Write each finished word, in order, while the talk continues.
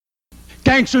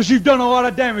gangsters, you've done a lot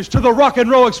of damage to the Rock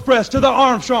and Roll Express, to the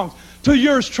Armstrongs, to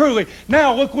yours truly.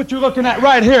 Now look what you're looking at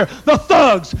right here. The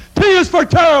thugs. T is for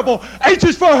terrible, H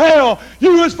is for hell,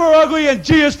 U is for ugly, and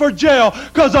G is for jail.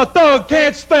 Cause a thug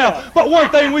can't spell. But one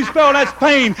thing we spell, that's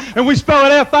pain, and we spell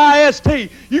it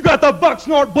F-I-S-T. You got the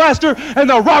Bucksnort Blaster and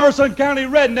the Robertson County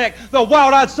Redneck, the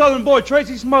wild-eyed Southern boy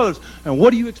Tracy Smothers. And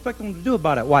what do you expect them to do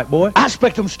about it, white boy? I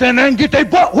expect them to stand there and get their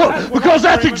butt whooped, because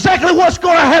that's exactly what's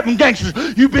going to happen,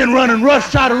 gangsters. You've been running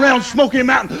roughshod around Smoky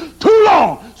Mountain too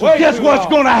long. So guess what's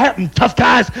going to happen, tough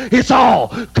guys? It's all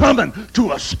coming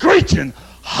to a screeching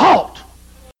halt.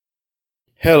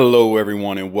 Hello,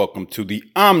 everyone, and welcome to the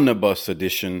omnibus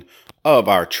edition of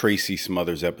our Tracy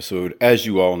Smothers episode. As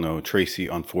you all know, Tracy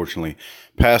unfortunately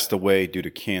passed away due to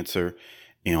cancer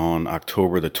on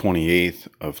October the 28th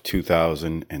of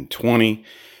 2020.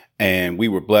 And we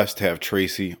were blessed to have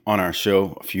Tracy on our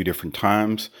show a few different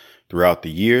times throughout the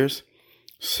years.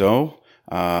 So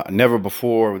never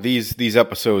before, these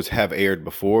episodes have aired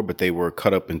before, but they were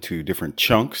cut up into different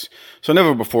chunks. So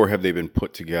never before have they been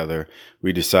put together.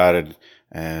 We decided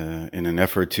in an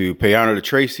effort to pay honor to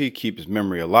Tracy, keep his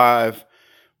memory alive,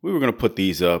 we were going to put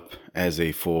these up as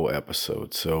a full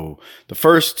episode. So the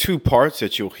first two parts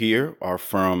that you'll hear are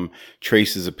from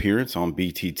Tracy's appearance on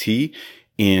BTT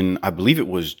in, I believe it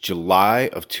was July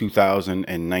of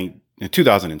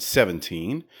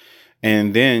 2017.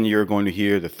 And then you're going to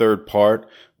hear the third part,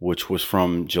 which was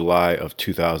from July of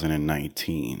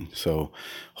 2019. So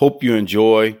hope you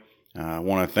enjoy. I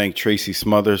want to thank Tracy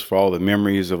Smothers for all the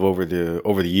memories of over the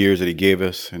years that he gave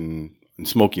us, and in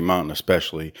Smoky Mountain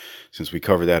especially, since we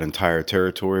covered that entire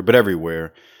territory, but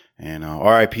everywhere. And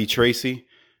R.I.P. Tracy.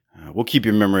 We'll keep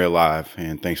your memory alive,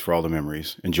 and thanks for all the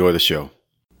memories. Enjoy the show.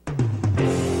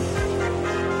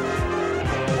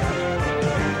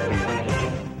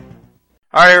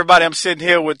 All right, everybody, I'm sitting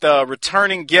here with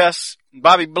returning guest,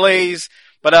 Bobby Blaze,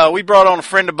 but we brought on a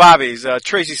friend of Bobby's,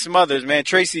 Tracy Smothers, man.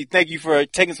 Tracy, thank you for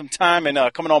taking some time and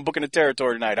coming on Booking the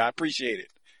Territory tonight. I appreciate it.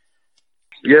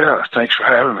 Yeah, thanks for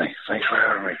having me.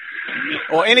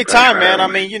 Well, anytime, man. I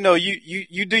mean, you know,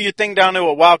 you do your thing down there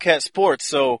with Wildcat Sports,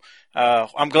 so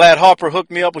I'm glad Harper hooked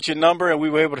me up with your number and we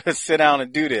were able to sit down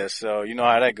and do this, so you know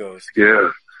how that goes. Yeah.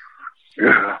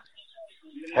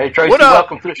 Hey, Tracy,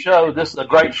 welcome to the show. This is a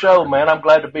great show, man. I'm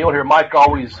glad to be on here. Mike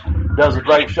always does a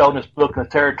great show, and this book in the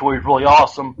territory is really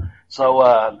awesome.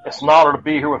 So it's an honor to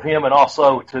be here with him and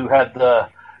also to have the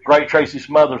great Tracy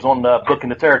Smothers on Book in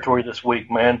the Territory this week,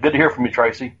 man. Good to hear from you,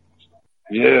 Tracy.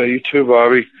 Yeah, you too,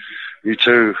 Bobby. You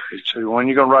too. When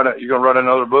you gonna write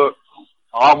another book?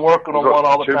 I'm working on one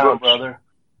all the time, books. brother.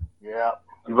 Yeah.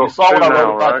 You saw what I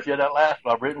wrote about right? you, that last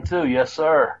one. I've written two, yes,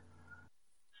 sir.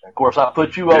 Of course, I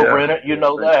put you over in it. You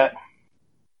know that.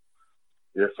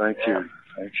 Yeah, thank you.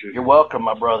 You're welcome,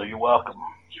 my brother. You're welcome.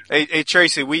 Hey,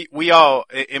 Tracy, we all,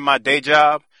 in my day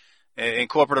job, in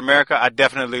corporate America, I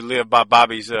definitely live by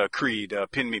Bobby's creed,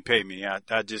 pin me, pay me.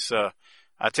 I just, I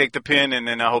take the pin and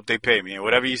then I hope they pay me. And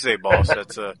whatever you say, boss,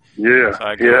 that's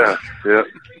yeah.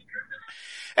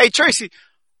 Hey, Tracy,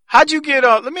 how'd you get,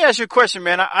 let me ask you a question,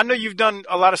 man. I know you've done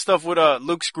a lot of stuff with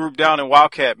Luke's group down in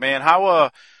Wildcat, man.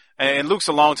 And Luke's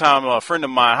a long time friend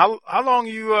of mine. How long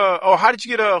how did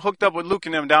you get hooked up with Luke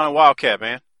and them down in Wildcat,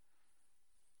 man?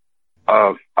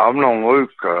 I've known Luke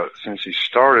since he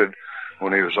started.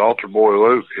 When he was Altar Boy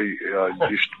Luke, he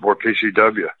used to work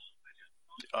ECW.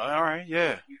 All right,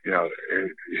 yeah. You know,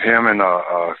 him and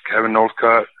Kevin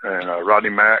Northcutt and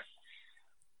Rodney Mack.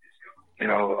 You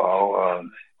know,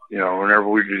 whenever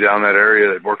we'd be down that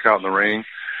area, they'd work out in the ring.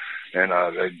 And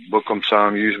they book them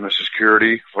some, use them as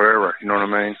security, whatever. You know what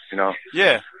I mean? You know.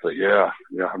 Yeah. But yeah,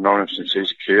 I've known him since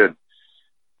he's a kid.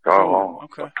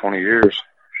 Okay. 20 years.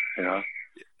 You know.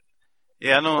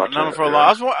 Yeah, I know him for a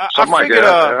long.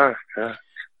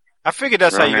 I figured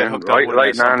that's how you got hooked up with him.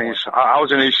 Late 90s. I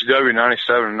was in ECW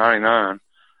 97 and 99.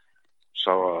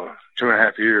 So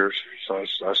 2.5 years. So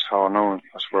that's how I know him.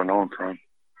 That's where I know him from.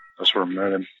 That's where I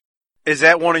met him. Is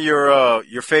that one of your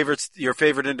favorites? Your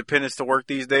favorite independents to work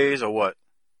these days, or what?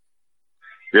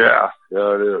 Yeah,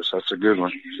 it is. That's a good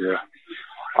one. Yeah,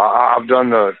 I've done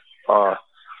the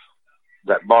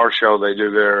that bar show they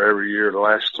do there every year. The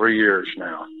last 3 years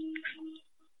now,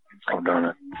 I've done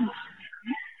it.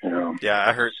 You know. Yeah,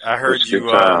 I heard you.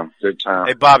 Good time.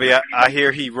 Hey, Bobby, I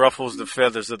hear he ruffles the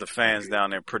feathers of the fans down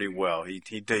there pretty well. He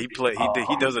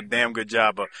does a damn good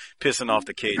job of pissing off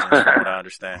the Cajuns, from what I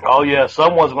understand. Oh yeah,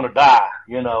 someone's going to die.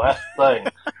 You know, that's the thing.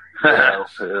 You know.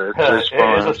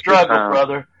 It's a struggle,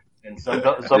 brother, and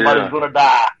somebody's going to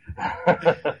die.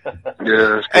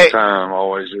 Yeah, it's a good time.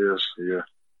 Always is. Yeah.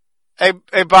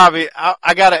 Hey, Bobby,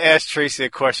 I got to ask Tracy a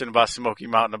question about Smoky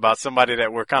Mountain, about somebody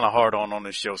that we're kind of hard on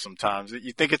this show sometimes.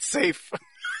 You think it's safe?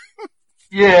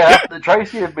 Yeah,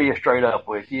 Tracy would be straight up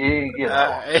with you.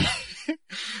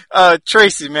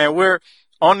 Tracy, man, we're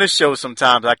on this show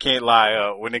sometimes. I can't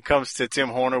lie. When it comes to Tim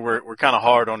Horner, we're kind of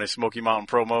hard on his Smoky Mountain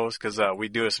promos because we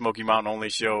do a Smoky Mountain only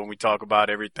show and we talk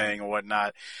about everything and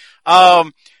whatnot.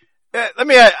 Let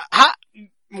me ask,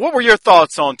 what were your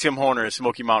thoughts on Tim Horner and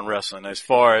Smoky Mountain Wrestling? As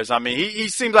far as, I mean, he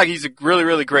seems like he's a really,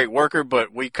 really great worker,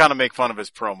 but we kind of make fun of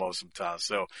his promos sometimes.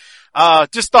 So,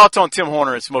 just thoughts on Tim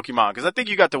Horner and Smoky Mountain, because I think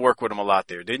you got to work with him a lot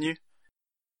there, didn't you?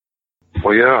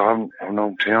 Well, yeah, I've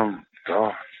known Tim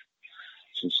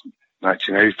since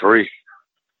 1983.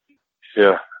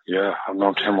 Yeah, I've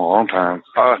known Tim a long time.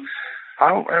 I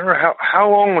don't remember how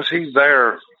long was he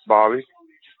there, Bobby?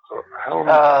 How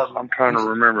long? I'm trying to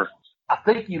remember. I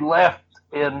think you left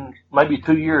in maybe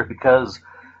 2 years because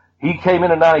he came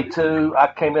in 92.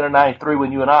 I came in 93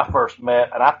 when you and I first met,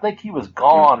 and I think he was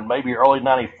gone maybe early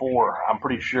 94. I'm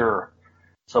pretty sure.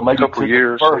 So maybe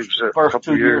first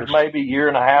 2 years, maybe year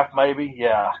and a half, maybe.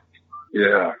 Yeah.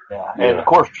 Yeah. And of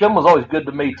course, Jim was always good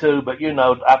to me too. But you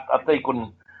know, I think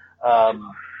when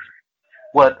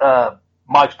what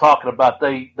Mike's talking about,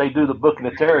 they do the book in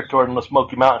the territory in the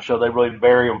Smoky Mountain show. They really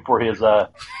vary him for his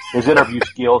interview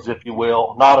skills, if you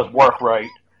will, not his work rate.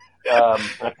 And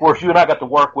of course, you and I got to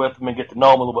work with him and get to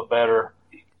know him a little bit better.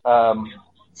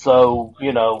 So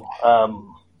you know,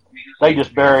 they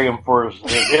just bury him for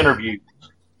his interview,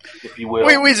 if you will.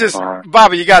 We just,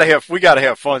 Bobby, we gotta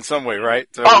have fun some way, right?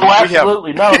 So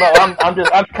absolutely. No,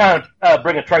 I'm kind of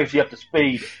bringing Tracy up to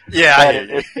speed.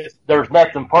 Yeah. There's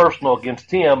nothing personal against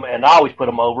Tim, and I always put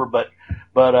him over, but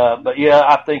yeah,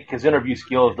 I think his interview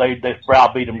skills, they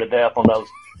browbeat him to death on those,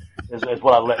 is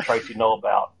what I let Tracy know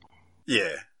about.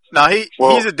 Yeah. No,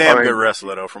 he's a damn good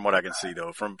wrestler though, from what I can see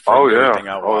though, from everything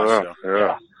I watched.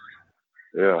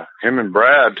 Yeah. Him and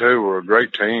Brad too were a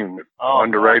great team,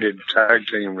 underrated tag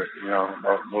team. You know,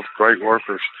 both great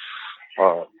workers.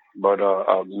 No,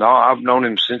 I've known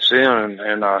him since then,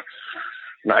 and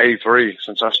in '83,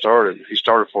 since I started. He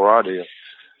started before I did,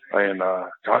 and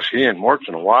gosh, he hadn't worked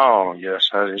in a while. I guess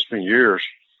it's been years.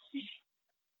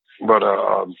 But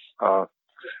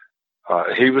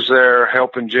he was there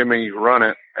helping Jimmy run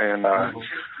it, and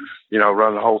you know,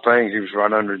 run the whole thing. He was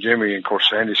right under Jimmy, and of course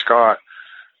Sandy Scott.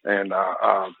 And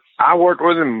I worked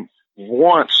with him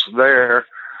once there.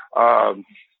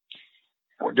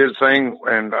 We did a thing,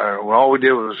 and all we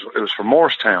did was it was for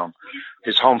Morristown,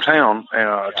 his hometown, and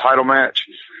a title match,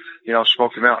 you know,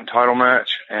 Smoky Mountain title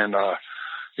match, and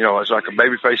you know, it was like a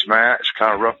babyface match,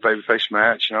 kind of rough babyface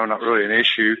match, you know, not really an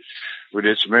issue. We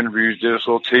did some interviews, did us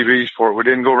little TVs for it. We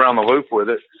didn't go around the loop with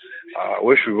it. I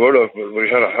wish we would have, but we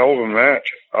had a hell of a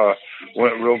match.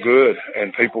 Went real good,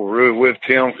 and people were really with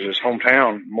Tim because his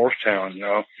hometown, Morristown, you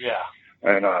know. Yeah.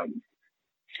 And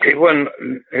he wasn't,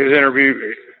 his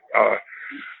interview,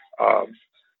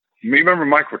 you remember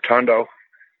Mike Rotundo?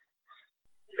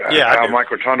 Yeah, how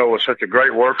Mike Rotundo was such a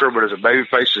great worker, but as a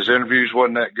babyface, his interviews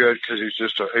wasn't that good because he's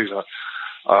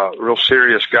a real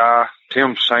serious guy.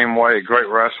 Tim's same way, a great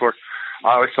wrestler.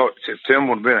 I always thought if Tim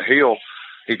would have been a heel,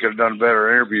 he could have done a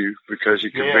better interview because he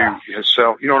could be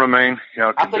himself. You know what I mean? You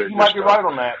know, I think you might be right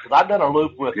on that because I've done a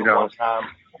loop with him one time.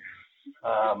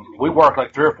 We worked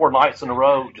like 3 or 4 nights in a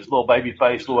row, just a little baby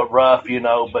face, a little bit rough, you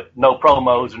know, but no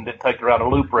promos and didn't take it around a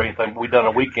loop or anything. We done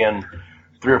a weekend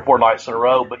 3 or 4 nights in a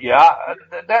row. But yeah,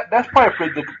 that's probably a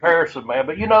pretty good comparison, man.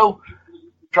 But you know,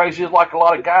 Tracy is like a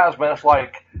lot of guys, man. It's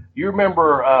like, you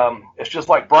remember, it's just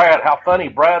like Brad, how funny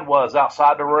Brad was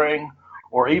outside the ring,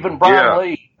 or even Brian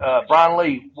Lee. Brian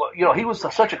Lee, you know, he was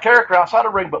such a character outside the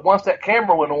ring, but once that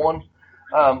camera went on,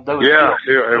 there was,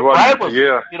 Brad was,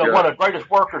 one of the greatest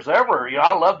workers ever. You know,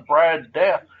 I loved Brad to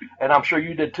death, and I'm sure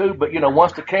you did too. But you know,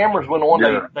 once the cameras went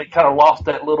on, they kind of lost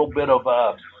that little bit of.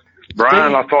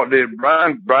 Brian, I thought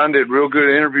Brian did real good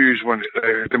interviews when they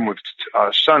did them with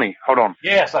Sonny. Hold on.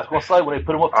 Yes, I was going to say when they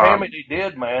put him with Tammy, they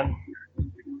did, man.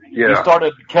 Yeah, he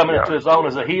started coming into his own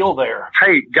as a heel there.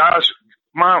 Hey guys,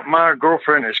 my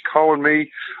girlfriend is calling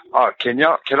me. Can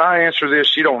I answer this?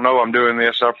 She don't know I'm doing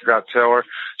this. I forgot to tell her.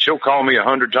 She'll call me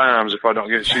 100 times if I don't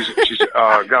get. She's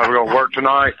got to go to work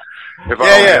tonight. If I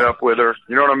don't get up with her,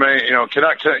 you know what I mean. You know,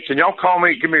 can y'all call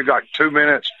me? Give me like 2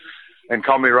 minutes and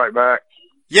call me right back.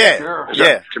 Yeah, sure.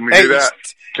 Can we do that?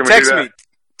 Can we do that?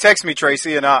 Text me,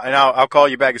 Tracy, and I'll call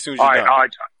you back as soon as you're done. All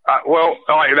right,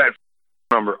 that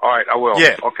number. All right, I will.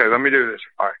 Yeah. Okay, let me do this.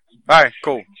 All right,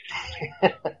 cool.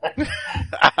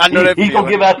 I know that. He's gonna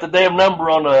give out the damn number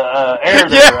on the air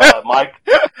there, Mike.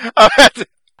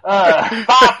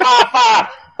 555.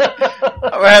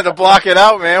 I had to block it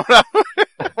out, man.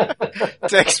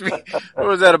 Text me. What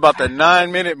was that about the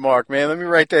 9-minute mark, man? Let me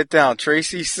write that down.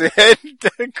 Tracy said,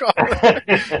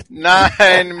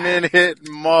 9-minute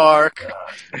mark,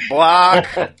 block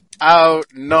out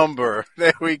number.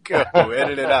 There we go.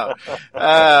 Edit it out.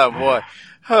 Ah, boy.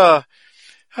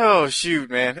 Oh, shoot,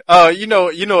 man. You know,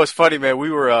 it's funny, man. We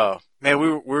were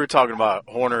talking about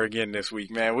Horner again this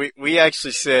week, man. We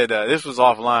actually said, this was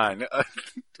offline.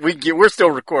 We're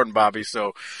still recording, Bobby.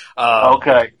 So,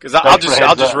 okay. Cause I'll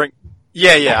just ring.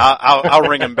 Yeah. I'll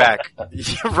ring him back.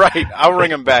 Right. I'll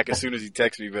ring him back as soon as he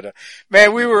texts me. But,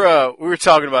 man, we were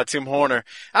talking about Tim Horner.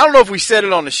 I don't know if we said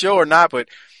it on the show or not, but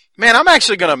man, I'm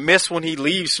actually going to miss when he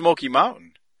leaves Smoky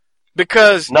Mountain.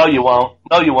 Because no, you won't.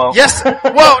 Yes.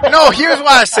 Well, no. Here's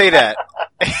why I say that.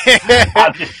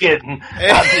 I'm just kidding.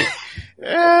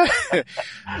 No,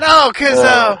 because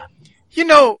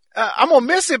I'm gonna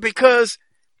miss it because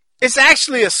it's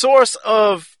actually a source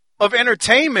of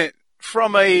entertainment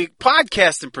from a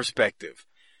podcasting perspective.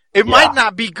 It might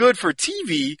not be good for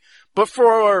TV, but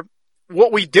for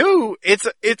what we do, it's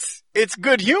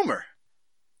good humor.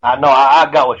 I know.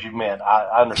 I got what you meant.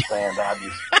 I understand. I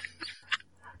just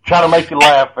trying to make you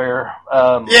laugh there.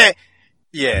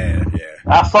 Yeah.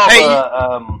 I saw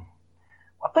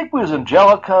I think we was in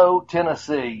Jellicoe,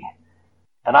 Tennessee,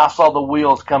 and I saw the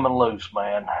wheels coming loose,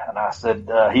 man. And I said,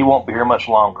 he won't be here much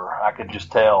longer. I could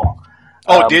just tell.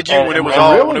 Oh, did you? When it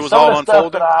was all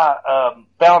unfolded? That I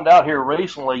found out here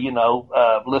recently,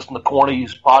 listening to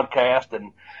Corny's podcast,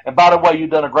 and by the way, you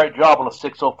done a great job on the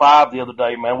 605 the other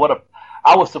day, man.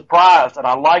 I was surprised, and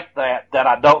I like that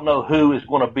I don't know who is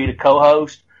going to be the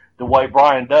co-host the way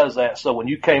Brian does that. So when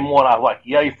you came on, I was like,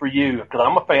 yay for you, because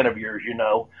I'm a fan of yours,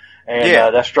 and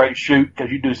that's straight shoot,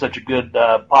 because you do such a good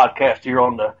podcast here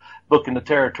on the Booking the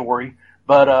Territory.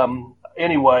 But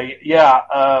anyway,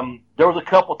 there was a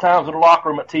couple times in the locker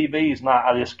room at TVs, and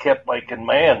I just kept thinking,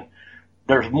 man,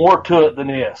 there's more to it than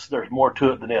this.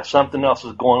 Something else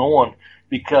is going on,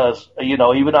 because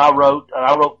even I wrote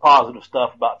positive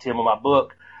stuff about Tim in my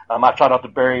book. I tried not to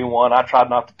bury anyone. I tried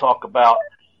not to talk about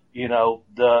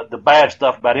the bad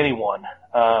stuff about anyone.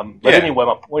 But anyway,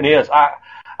 my point is,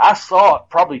 I saw it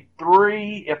probably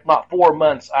 3, if not 4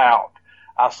 months out.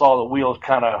 I saw the wheels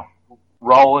kind of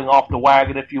rolling off the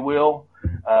wagon, if you will.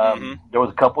 There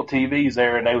was a couple of TVs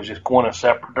there, and they was just going in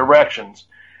separate directions.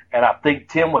 And I think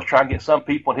Tim was trying to get some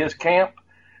people in his camp.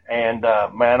 And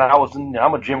man,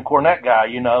 I'm a Jim Cornette guy,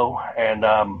 and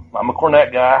I'm a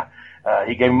Cornette guy.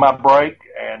 He gave me my break,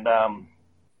 and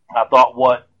I thought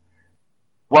what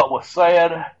was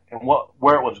said and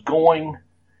where it was going,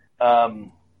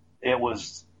 it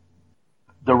was,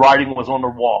 the writing was on the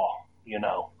wall,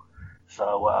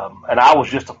 So, and I was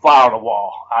just a fly on the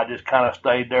wall. I just kind of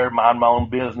stayed there, mind my own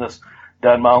business,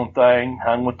 done my own thing,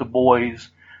 hung with the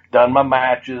boys, done my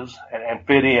matches, and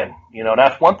fit in.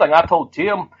 That's one thing I told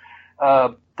Tim,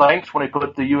 thanks when he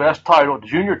put the U.S. title, the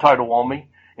junior title on me,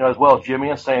 as well as Jimmy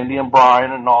and Sandy and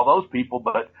Brian and all those people.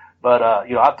 But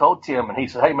I told Tim, and he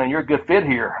said, hey, man, you're a good fit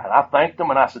here. And I thanked him,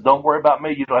 and I said, don't worry about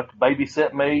me. You don't have to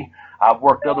babysit me. I've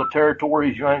worked other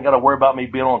territories. You ain't got to worry about me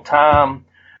being on time.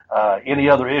 Any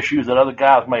other issues that other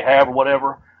guys may have or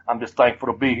whatever, I'm just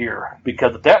thankful to be here.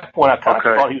 Because at that point, I kind of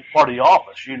thought he was part of the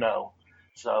office,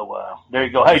 So there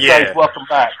you go. Hey, Trace, welcome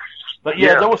back. But,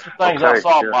 there was some things I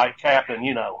saw by Captain,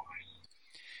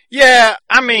 Yeah,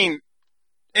 I mean,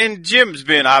 and Jim's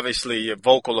been obviously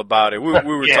vocal about it. We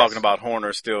were talking about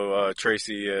Horner still,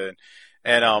 Tracy.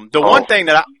 And the one thing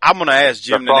that I'm going to ask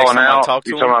Jim the next time I talk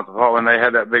to him. You talking about when they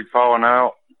had that big falling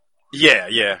out?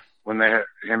 Yeah. When they had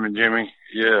him and Jimmy?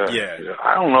 Yeah.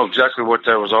 I don't know exactly what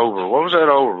that was over. What was that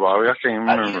over, Bobby? I can't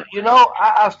remember.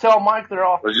 I was telling Mike they're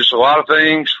off. There's just a lot of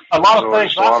things. I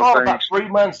saw it about 3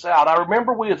 months out. I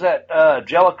remember we was at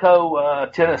Jellicoe,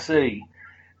 Tennessee,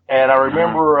 and I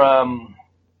remember,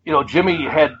 Jimmy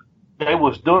it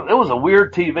was a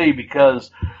weird TV,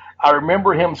 because I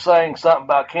remember him saying something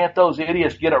about, can't those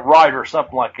idiots get it right, or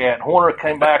something like that. And Horner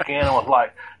came back in and was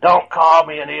like, don't call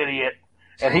me an idiot.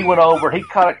 And he went over, he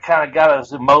kind of got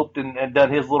us moped and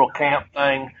done his little camp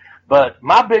thing. But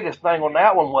my biggest thing on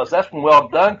that one was, that's when Well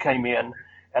Done came in,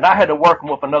 and I had to work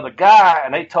with another guy,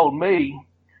 and they told me,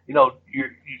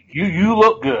 you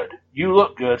look good. You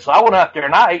look good. So I went out there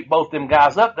and I ate both them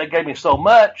guys up. They gave me so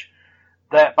much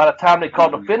that by the time they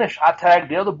called the finish, I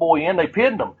tagged the other boy in, they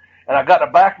pinned him. And I got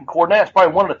it back, and Cornette, it's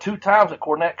probably one of the 2 times that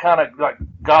Cornette kind of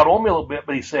got on me a little bit,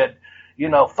 but he said,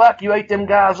 fuck, you ate them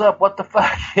guys up. What the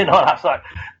fuck? And I was like,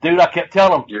 dude, I kept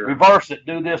telling them, reverse it,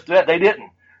 do this, do that. They didn't.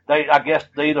 I guess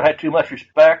they either had too much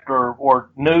respect or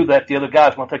knew that the other guy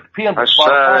was going to take the pin. That's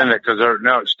sad, isn't it? Because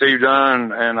now Steve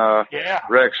Dunn and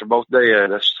Rex are both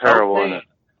dead. That's terrible, isn't it?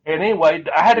 And anyway,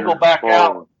 I had to go back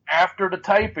out after the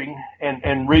taping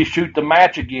and reshoot the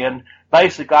match again.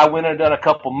 Basically, I went and done a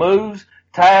couple moves,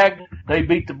 tagged, they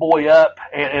beat the boy up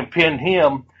and pinned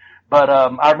him. But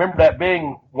I remember that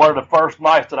being one of the first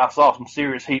nights that I saw some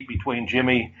serious heat between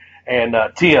Jimmy and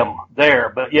Tim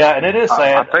there. But yeah, and it is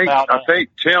sad. I think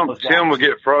Tim would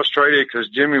get frustrated because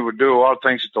Jimmy would do a lot of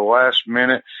things at the last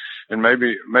minute, and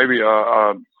maybe he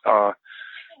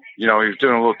was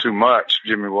doing a little too much.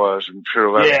 Jimmy was. I'm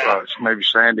sure that maybe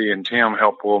Sandy and Tim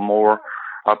helped a little more.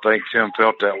 I think Tim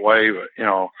felt that way, but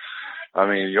I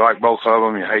mean, you like both of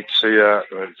them. You hate to see that,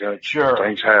 but sure,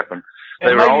 things happen.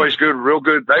 They were always good, real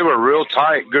good. They were real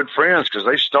tight, good friends because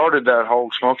they started that whole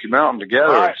Smoky Mountain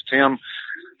together. Right. It's Tim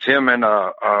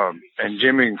and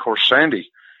Jimmy, and of course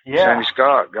Sandy. Yeah. Sandy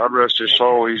Scott, God rest his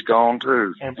soul, he's gone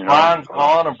too. And Brian's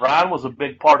gone, and Brian was a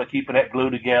big part of keeping that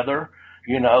glue together,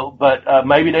 But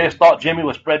maybe they just thought Jimmy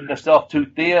was spreading himself too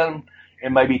thin,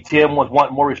 and maybe Tim was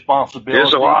wanting more responsibility.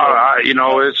 There's a lot,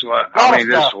 it's like, this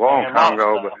is a long time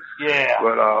ago, but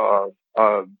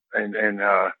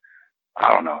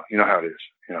I don't know. You know how it is,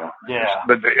 Yeah.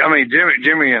 But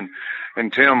Jimmy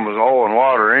and Tim was oil and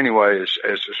water anyway, as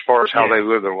far as how they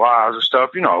live their lives and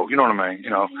stuff. You know what I mean.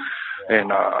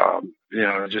 And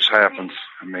it just happens.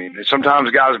 I mean,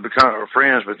 sometimes guys become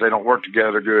friends, but they don't work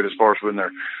together good as far as when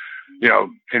they're,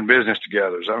 in business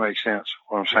together. Does that make sense?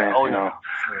 What I'm saying,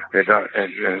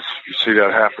 you see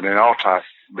that happen in all types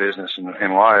of business and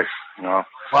in life,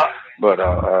 But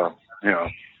I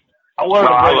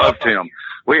love Tim.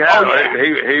 We had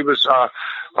he was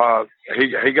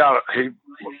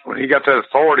when he got that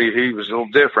authority, he was a little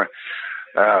different.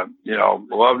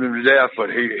 Loved him to death, but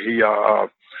he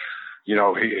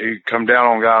come down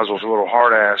on guys, was a little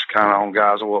hard ass kind of on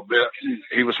guys a little bit.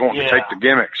 He was wanting to take the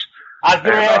gimmicks. I was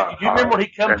going to ask you, do you remember when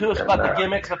he come to us about the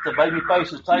gimmicks at the baby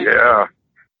faces tape? Yeah.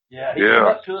 Yeah, he came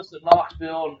up to us at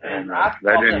Knoxville, and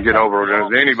they didn't get over it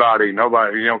with anybody,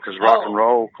 nobody, because rock and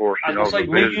roll, of course, I was going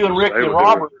to say, me, you, and Rick and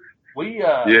Robert, we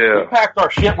packed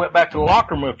our shit, went back to the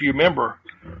locker room, if you remember.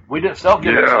 We didn't sell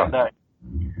gimmicks that day.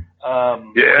 I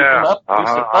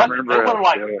remember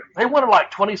they wanted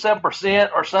like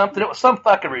 27% or something. It was some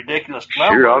fucking ridiculous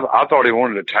number. Sure, I thought he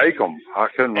wanted to take them. I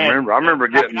couldn't remember. I remember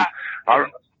getting.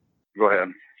 Go ahead.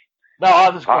 No, I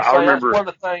was just going to say, that's one of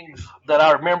the things that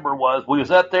I remember was we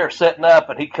was out there setting up,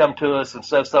 and he come to us and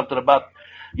said something about,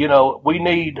 we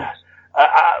need,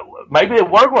 maybe they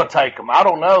were going to take them. I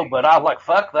don't know, but I was like,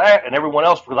 fuck that. And everyone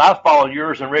else, because I was following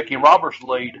yours and Ricky and Robert's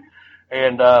lead.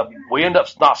 And we ended up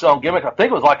not selling gimmicks. I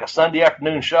think it was like a Sunday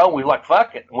afternoon show. We were like,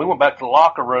 fuck it. And we went back to the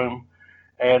locker room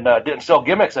and didn't sell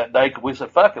gimmicks that day because we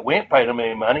said, fuck it. We ain't paying them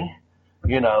any money,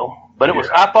 But it was,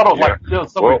 I thought it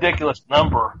was some ridiculous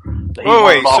number.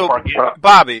 Wait, so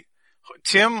Bobby,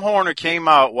 Tim Horner came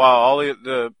out while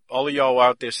all of y'all were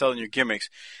out there selling your gimmicks,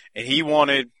 and he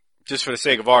wanted, just for the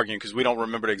sake of arguing, because we don't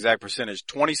remember the exact percentage,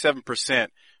 27%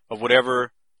 of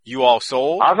whatever you all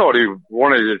sold. I thought he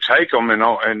wanted to take them and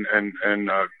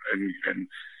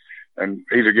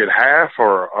either get half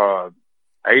or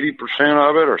 80%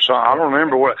 of it or something. I don't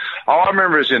remember what. All I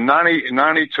remember is in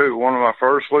 92, one of my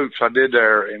first loops I did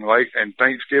there in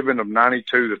Thanksgiving of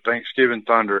 92, the Thanksgiving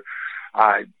Thunder.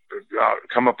 I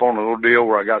come up on a little deal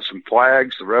where I got some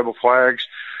flags, the Rebel flags,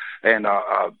 and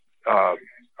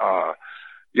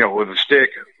with a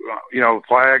stick,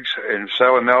 flags and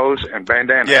selling those and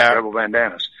bandanas, Rebel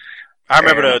bandanas. I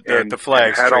remember the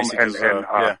flags. And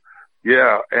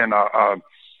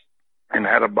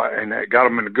got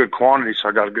them in a good quantity, so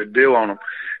I got a good deal on them.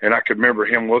 And I could remember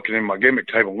him looking in my gimmick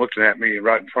table, looking at me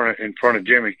right in front of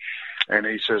Jimmy, and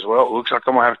he says, "Well, it looks like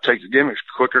I'm gonna have to take the gimmicks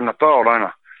quicker than I thought, ain't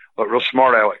I?" But real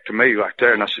smart aleck to me right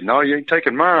there. And I said, "No, you ain't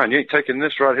taking mine. You ain't taking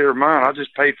this right here, mine. I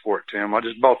just paid for it, Tim. I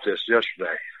just bought this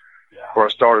yesterday before I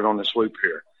started on this loop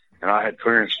here, and I had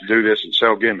clearance to do this and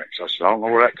sell gimmicks." I said, "I don't know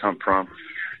where that come from.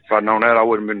 If I'd known that, I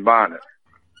wouldn't have been buying it."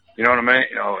 You know what I mean?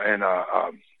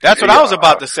 That's what I was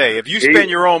about to say. If you spend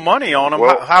your own money on him,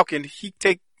 how can he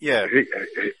take? Yeah,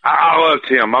 I love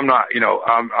Tim. I'm not,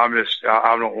 I'm just,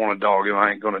 I don't want to dog him.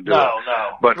 I ain't going to do it.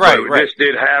 No. But this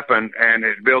did happen, and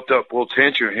it built up a little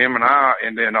tension, him and I.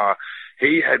 And then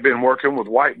he had been working with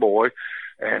White Boy,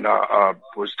 and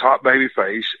was top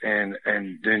babyface, and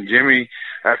then Jimmy.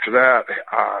 After that,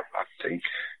 I think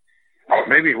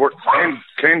maybe he worked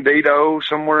Candido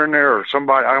somewhere in there, or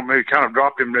somebody. I don't know. He kind of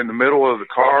dropped him in the middle of the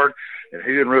card. And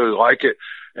he didn't really like it,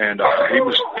 and he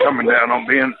was coming down on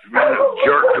being a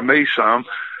jerk to me some,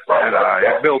 and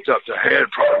it built up the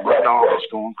head. Probably my dog was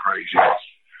going crazy,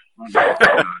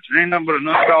 Ain't nothing but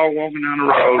another dog walking down the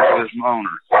road with his owner.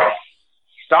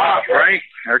 Stop, Frank.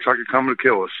 Acts like you're coming to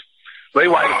kill us. But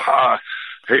anyway,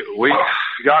 we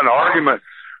got in an argument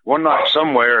one night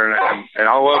somewhere, and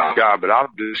I love the guy, but I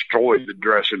destroyed the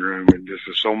dressing room and just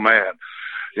was so mad,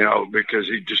 because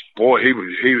he just, he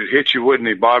would hit you, wouldn't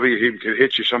he, Bobby? He could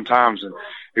hit you sometimes, and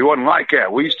he wasn't like that.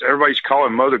 Everybody used to call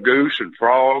him Mother Goose and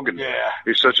Frog, and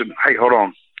he's such hey, hold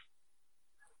on.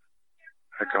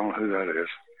 Heck, I don't know who that is.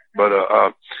 But,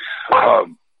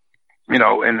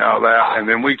 and all that. And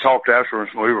then we talked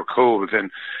afterwards and we were cool, but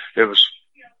then it was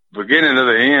beginning of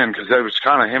the end because it was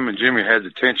kind of him and Jimmy had the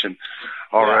tension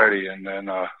already. And then,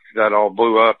 that all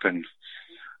blew up and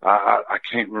I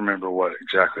can't remember what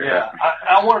exactly happened.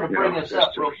 I wanted to bring this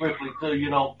up real quickly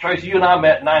too. Tracy, you and I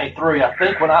met in 93. I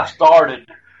think when I started,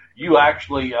 you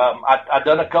actually, I'd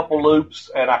done a couple loops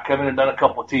and I come in and done a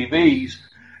couple of TVs.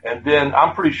 And then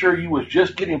I'm pretty sure you was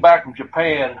just getting back from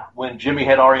Japan when Jimmy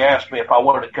had already asked me if I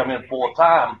wanted to come in full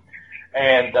time.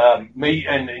 And me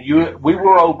and you, we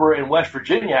were over in West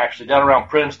Virginia, actually, down around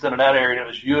Princeton and that area. And it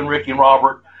was you and Ricky and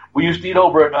Robert. We used to eat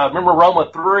over at, remember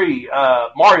Roma 3,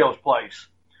 Mario's place.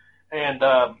 And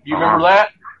you remember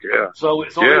that? Yeah. So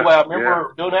anyway, I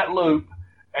remember doing that loop.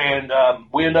 And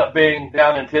we ended up being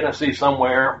down in Tennessee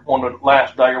somewhere on the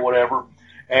last day or whatever.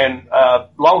 And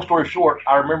long story short,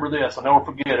 I remember this. I'll never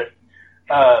forget it.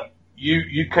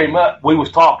 You came up, we was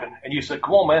talking, and you said,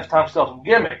 come on, man, it's time to sell some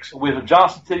gimmicks. We was in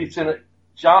Johnson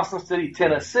City,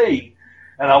 Tennessee,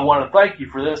 and I want to thank you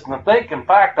for this. And I think, in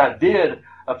fact, I did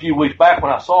a few weeks back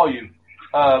when I saw you.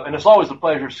 And it's always a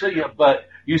pleasure to see you. But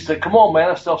you said, come on, man,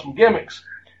 let's sell some gimmicks.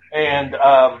 And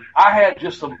I had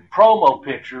just some promo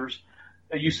pictures.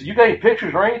 You said, you got any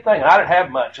pictures or anything? And I didn't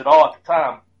have much at all at the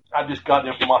time. I just got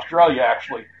them from Australia,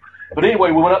 actually. But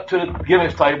anyway, we went up to the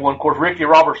gimmicks table, and, of course, Ricky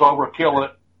Roberts over killing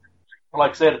it.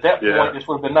 Like I said, at that point, this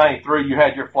would have been 93. You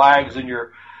had your flags and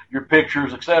your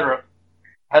pictures, et cetera.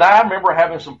 And I remember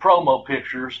having some promo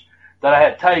pictures that I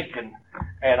had taken,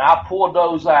 and I pulled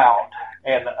those out,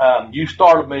 and you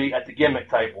started me at the gimmick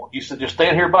table. You said, just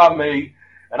stand here by me.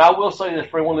 And I will say this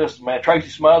for anyone listening, man, Tracy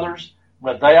Smothers,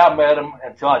 from the day I met him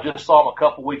until I just saw him a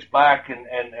couple weeks back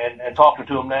and talking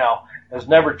to him now, has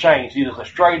never changed. He is a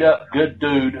straight up good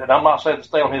dude, and I'm not saying to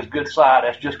stay on his good side.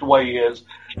 That's just the way he is.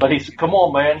 But he said, come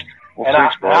on, man. Well,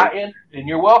 and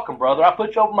you're welcome, brother. I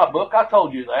put you over my book. I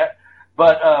told you that.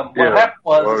 But what happened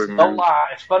was, no lie,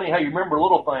 it's funny how you remember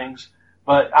little things,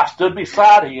 but I stood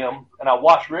beside him, and I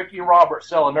watched Ricky and Robert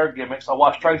selling their gimmicks. I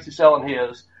watched Tracy selling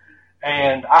his,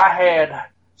 and I had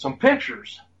some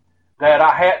pictures that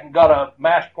I hadn't got a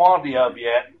mass quantity of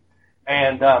yet.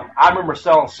 And I remember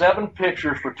selling 7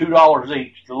 pictures for $2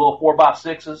 each, the little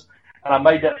 4x6s, and I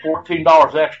made that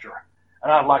 $14 extra.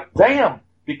 And I was like, damn,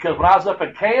 because when I was up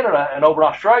in Canada and over in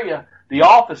Australia, the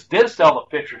office did sell the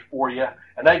pictures for you,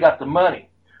 and they got the money.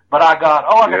 But I got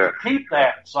to keep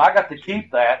that. So I got to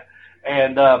keep that.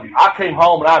 And I came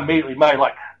home, and I immediately made,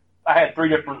 I had 3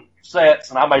 different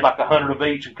sets, and I made 100 of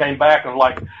each and came back and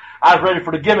I was ready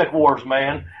for the gimmick wars,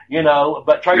 man,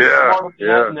 but Tracy smarted me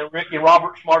up, and then Ricky and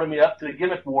Robert smarted me up to the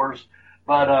gimmick wars.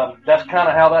 But that's kind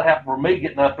of how that happened for me,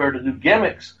 getting up there to do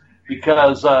gimmicks,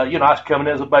 because, I was coming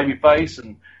in as a baby face,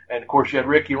 and of course you had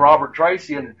Ricky and Robert,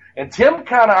 Tracy, and Tim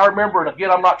I remember, and again,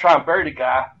 I'm not trying to bury the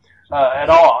guy at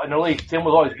all, in the least. Tim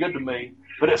was always good to me.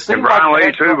 But it seemed and Brian like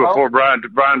Lee, too, before Brian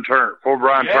turned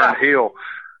heel.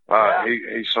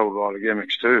 He sold a lot of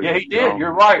gimmicks, too. Yeah, he did.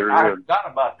 You're right. I had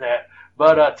forgotten about that.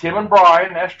 But Tim and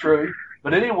Brian, that's true.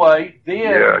 But anyway, then...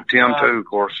 Yeah, Tim, too, of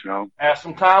course, As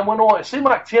some time went on, it seemed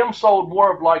like Tim sold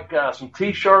more of, some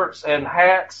T-shirts and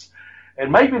hats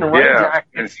and maybe the rain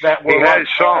jackets that were... He had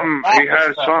something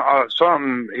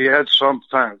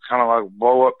kind of like a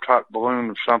blow-up type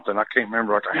balloon or something. I can't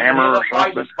remember, like a hammer or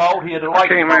something. He had a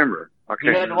lightning bolt. He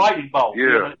had a lightning bolt.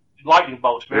 Yeah. Lightning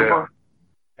bolts, remember? Yeah.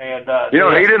 And,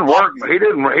 he didn't work. He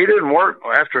didn't work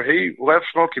after he left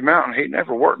Smoky Mountain. He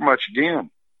never worked much again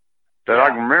that I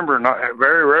can remember. Not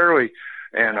very rarely.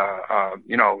 And,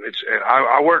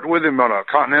 I worked with him on a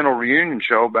Continental reunion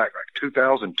show back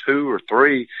 2002 or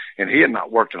 3, and he had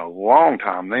not worked in a long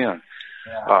time then.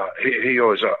 Yeah. He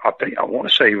was, I want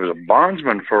to say he was a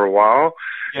bondsman for a while.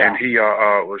 Yeah. And he,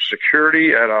 was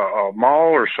security at a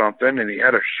mall or something, and he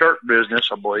had a shirt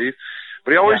business, I believe.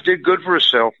 But he always did good for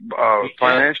himself,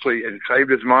 financially, and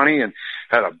saved his money and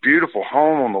had a beautiful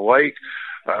home on the lake,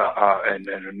 and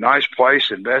a nice place,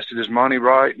 invested his money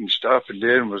right and stuff,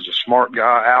 and was a smart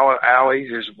guy. Allie,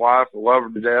 his wife,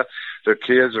 loved her to death. Their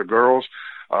kids, their girls,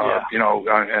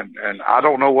 and I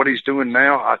don't know what he's doing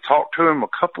now. I talked to him a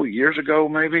couple of years ago,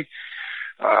 maybe.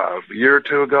 a year or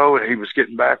two ago, and he was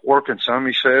getting back working some,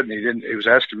 he said, and he was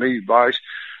asking me advice.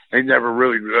 He never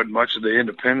really done much of the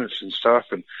independents and stuff,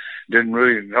 and didn't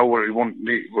really know what he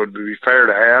would be fair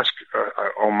to ask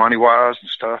on money wise and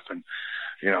stuff. And,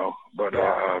 but,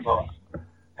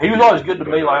 he was always good to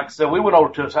me. Like I said, we went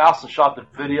over to his house and shot the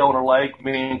video on the lake.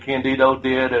 Me and Candido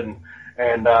did, and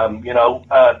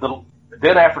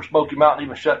then after Smoky Mountain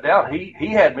even shut down,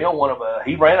 he had me on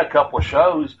he ran a couple of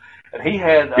shows, and he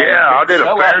had I did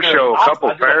a fair show, a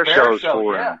couple of fair shows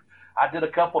for him. I did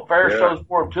a couple of fair shows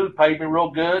for him too. Paid me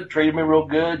real good, treated me real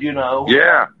good.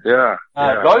 Yeah. The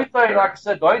only thing, like I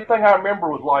said, the only thing I remember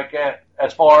was like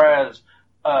as far as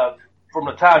from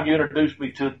the time you introduced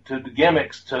me to the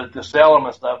gimmicks to sell them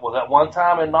and stuff, was that one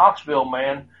time in Knoxville,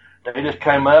 man. They just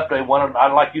came up. They wanted,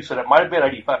 like you said, it might have been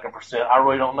 80%. I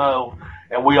really don't know.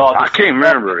 And we all. I can't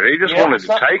remember. He just wanted to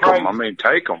take them. I mean,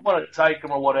 take them. Wanted to take them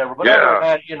or whatever. But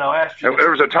had, asked you. There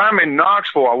was a time in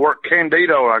Knoxville I worked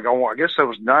Candido. I guess that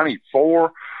was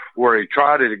 '94 where he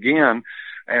tried it again,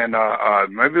 and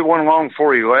maybe it wasn't long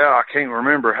before he left. I can't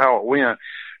remember how it went,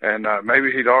 and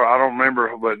maybe I don't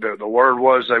remember. But the word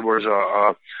was they was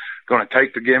going to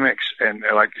take the gimmicks and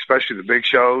like especially the big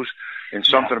shows. And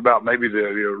something about maybe the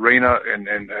arena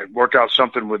and work out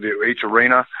something with each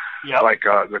arena. Yep. Like,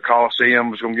 the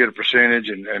Coliseum was going to get a percentage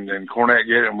and Cornette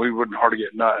get it, and we wouldn't hardly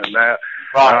get nothing in that.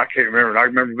 Right. And I can't remember. And I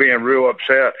remember being real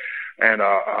upset. And,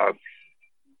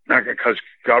 because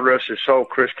God rest his soul,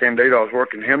 Chris Candido, I was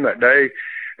working him that day,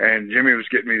 and Jimmy was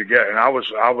getting me to get, and I was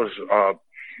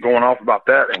going off about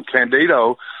that. And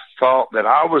Candido thought that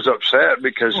I was upset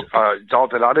because,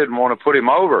 thought that I didn't want to put him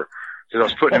over. Because I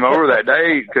was putting him over that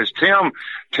day because Tim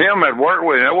had worked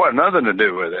with him. It wasn't nothing to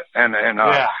do with it. And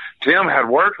Tim had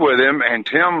worked with him, and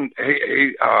Tim,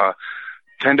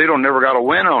 Candido never got a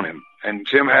win on him. And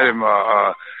Tim had him,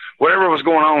 whatever was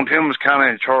going on, Tim was kind of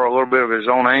in charge a little bit of his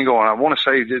own angle. And I want to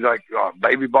say he did like a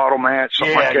baby bottle match,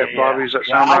 something like that, Bobby. Does that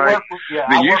sound right?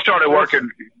 Then you started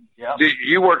working. Yeah.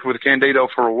 You worked with Candido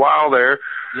for a while there,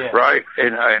 right?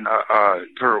 And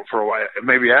for a while,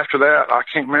 maybe after that, I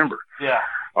can't remember. Yeah.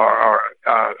 Or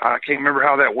I can't remember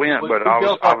how that went, but I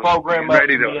was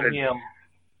ready to.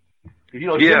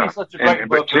 Jimmy's such a great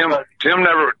but Tim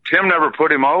never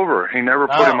put him over. He never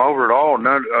put him over at all.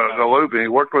 The loop, and he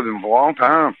worked with him for a long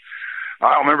time.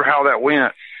 I don't remember how that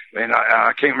went, and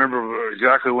I can't remember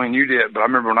exactly when you did, but I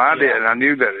remember when I did, and I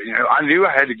knew that I knew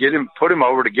I had to put him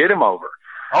over to get him over.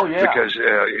 Oh yeah, because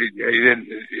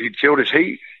he killed his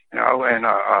heat,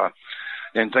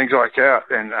 and things like that.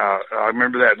 And I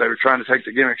remember that they were trying to take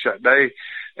the gimmicks that day,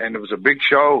 and it was a big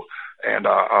show. And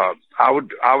I would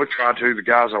try to, the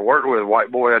guys I worked with, White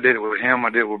Boy, I did it with him, I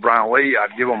did it with Brian Lee,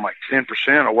 I'd give them like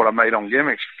 10% of what I made on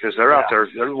gimmicks because they're out there,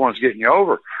 they're the ones getting you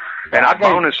over. And I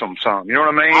bonus them some, you know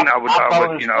what I mean?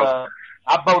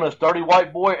 I bonus Dirty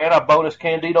White Boy and I bonus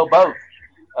Candido both.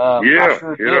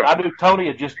 I knew Tony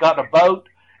had just gotten a boat.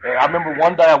 And I remember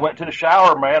one day I went to the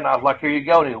shower, man, and I was like, here you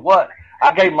go. And he was, what?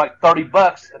 I gave him like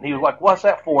 $30, and he was like, what's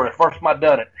that for? The first time I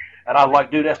done it. And I was like,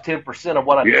 dude, that's 10% of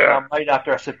what I made out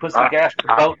there. I said, put some gas in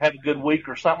the boat, have a good week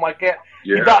or something like that.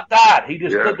 He about died. He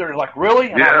just stood there like,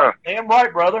 really? And I was like, damn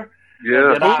right, brother.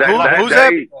 Yeah. Who's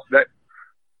that?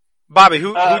 Bobby,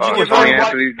 who'd you give Tony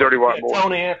Anthony, Dirty White Boy.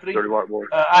 Tony Anthony. Dirty White Boy.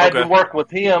 I had been working with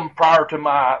him prior to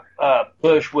my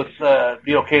push with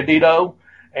Candido.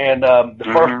 And the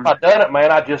first time I done it,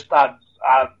 man, I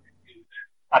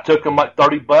took him like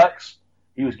 $30.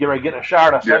 He was getting ready to get in a shower,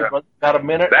 and I said, got a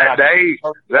minute? That day,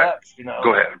 Go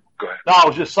ahead. No, I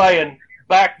was just saying,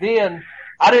 back then,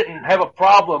 I didn't have a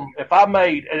problem if I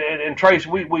made, and Trace,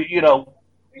 we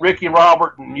Ricky and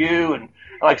Robert and you, and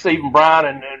like I say, even Brian,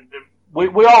 and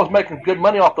we always making good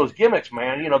money off those gimmicks,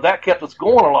 man. That kept us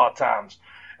going a lot of times.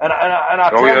 And I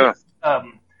tell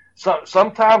you,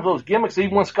 sometimes those gimmicks,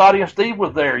 even when Scotty and Steve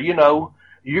was there,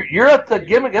 you're at the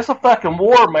gimmick. It's a fucking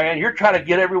war, man. You're trying to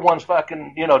get everyone's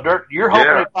fucking, dirt. You're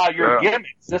hoping to buy your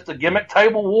gimmicks. It's the gimmick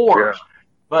table wars. Yeah.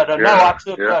 But no, I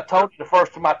took Tony the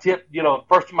first time I tipped,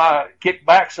 first time I kicked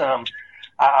back some.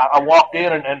 I walked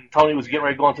in and Tony was getting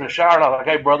ready to go into the shower, and I was like,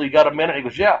 "Hey, brother, you got a minute?" He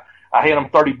goes, "Yeah." I handed him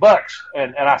 $30,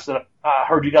 and I said, "I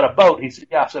heard you got a boat." He said,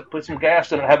 "Yeah." I said, "Put some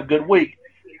gas in and have a good week."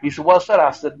 He said, "What's that?"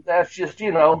 I said, "That's just,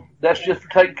 that's just for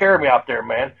taking care of me out there,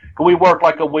 man." Cause we worked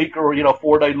like a week or,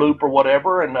 4-day loop or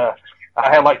whatever. And, I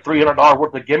had like $300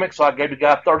 worth of gimmicks. So I gave the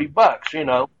guy $30,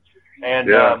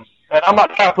 and I'm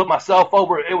not trying to put myself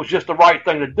over. It was just the right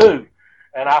thing to do.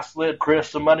 And I slid Chris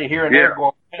some money here and there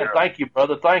going, man, thank you,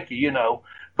 brother. Thank you,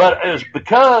 but it was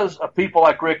because of people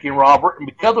like Ricky and Robert and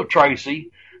because of Tracy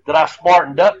that I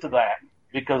smartened up to that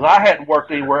because I hadn't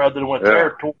worked anywhere other than with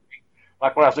territory.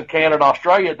 like when I was in Canada,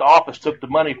 Australia, the office took the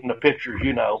money from the pictures,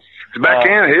 you know. Back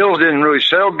then, Hills didn't really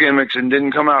sell gimmicks and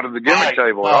didn't come out of the gimmick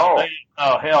table at all.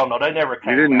 Oh, hell no, they never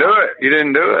came. You didn't do it. You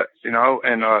didn't do it, you know.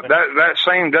 And that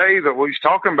same day that we was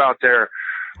talking about there,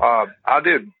 I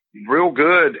did real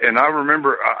good, and I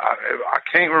remember I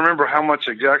can't remember how much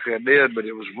exactly I did, but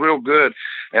it was real good,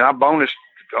 and I bonused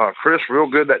Chris real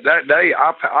good that day.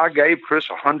 I gave Chris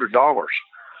 $100.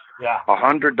 Yeah,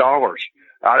 $100.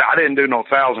 I didn't do no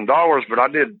 $1,000, but I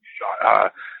did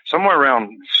somewhere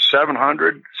around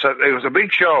 700. So it was a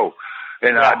big show,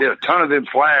 and I did a ton of them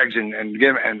flags and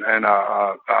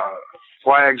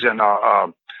flags and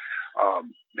the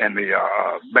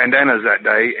bandanas that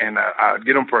day, and I'd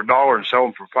get them for $1 and sell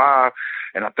them for $5.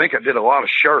 And I think I did a lot of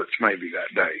shirts maybe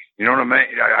that day. You know what I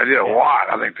mean? I did a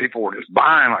lot. I think people were just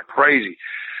buying like crazy.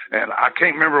 And I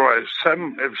can't remember what it was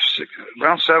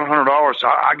around $700. So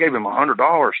I gave him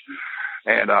 $100.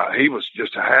 And he was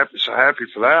just so happy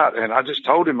for that. And I just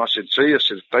told him, I said,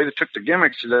 if they'd have took the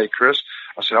gimmicks today, Chris,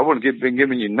 I said, I wouldn't have been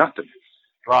giving you nothing.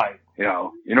 Right. You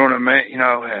know what I mean? You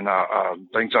know, and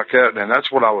things like that. And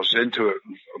that's what I was into it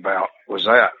about, was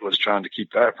trying to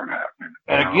keep that from happening.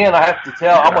 And again, I have to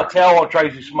tell, I'm going to tell on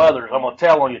Tracy Smothers. I'm going to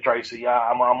tell on you, Tracy.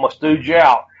 I'm going to stooge you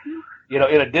out. You know,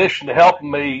 in addition to helping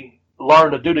me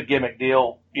learn to do the gimmick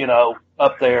deal, you know,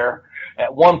 up there,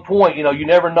 at one point, you know, you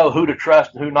never know who to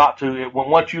trust and who not to.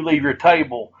 Once you leave your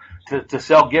table to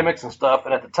sell gimmicks and stuff,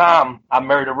 and at the time, I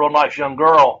married a real nice young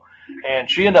girl,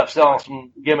 and she ended up selling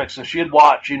some gimmicks, and she'd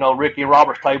watch, you know, Ricky and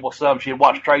Robert's table some, she'd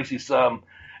watch Tracy some,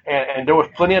 and there was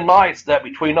plenty of nights that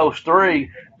between those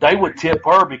three, they would tip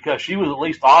her because she was at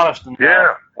least honest. And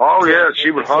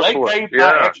she would hustle it. They gave it.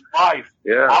 my ex-wife,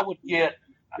 I would get,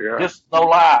 just no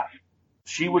lie,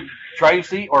 she would,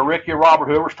 Tracy or Ricky or Robert,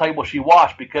 whoever's table she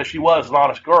watched, because she was an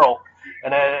honest girl,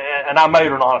 and I made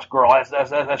her an honest girl.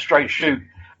 That's straight shoot.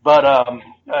 But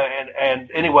and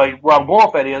anyway, where I'm going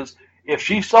with that is, if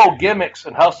she sold gimmicks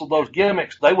and hustled those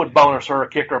gimmicks, they would bonus her or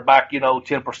kick her back, you know,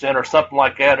 10% or something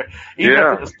like that. Or even if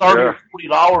it was $30 or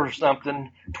 $40 or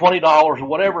something, $20 or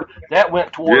whatever, that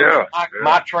went towards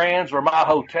my trans or my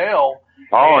hotel.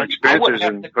 All expenses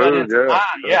and food.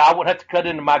 I wouldn't have to cut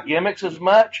into my gimmicks as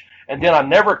much. And then I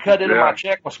never cut into my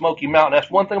check with Smoky Mountain.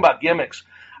 That's one thing about gimmicks.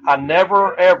 I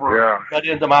never, ever cut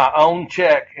into my own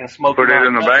check in Smoky Mountain. Put it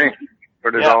in the bank.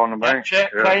 Put it all in the bank.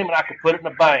 Check came and I could put it in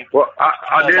the bank. Well,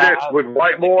 I did it with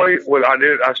White Boy. I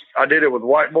did it with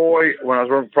White Boy when I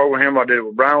was working pro with him. I did it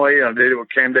with Brown Lee, and I did it with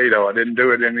Candido. I didn't do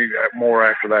it any more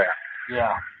after that.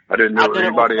 Yeah. I didn't do it with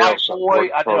anybody else.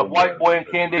 I did a White Boy and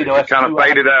Candido. It kind of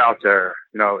faded out there.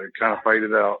 You know, it kind of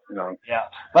faded out, you know. Yeah.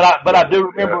 But I do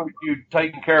remember you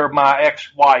taking care of my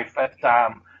ex-wife at the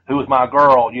time, who was my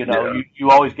girl. You know,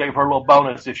 you always gave her a little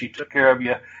bonus if she took care of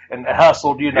you and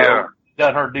hustled, you know,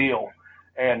 done her deal.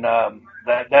 And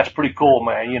that's pretty cool,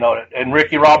 man. You know, and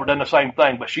Ricky Robert done the same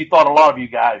thing, but she thought a lot of you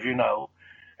guys, you know.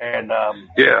 And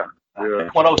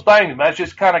it's one of those things, man. That's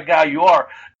just the kind of guy you are.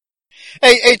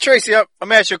 Hey, Tracy, I'm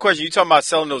gonna ask you a question. You talking about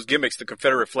selling those gimmicks, the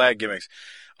Confederate flag gimmicks?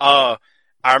 I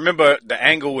remember the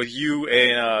angle with you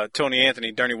and Tony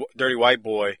Anthony, Dirty White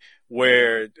Boy,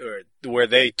 where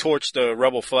they torched the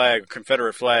rebel flag,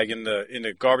 Confederate flag, in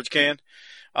the garbage can.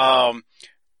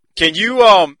 Can you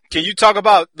talk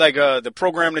about like the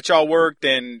program that y'all worked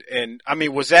and I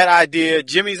mean, was that idea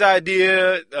Jimmy's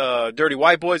idea, Dirty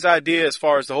White Boy's idea as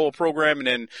far as the whole program, and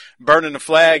then burning the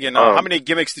flag, and how many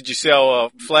gimmicks did you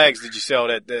sell, flags did you sell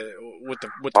with the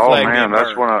flag? Oh man,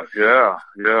 that's when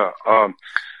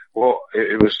well,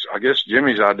 it was, I guess,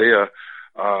 Jimmy's idea,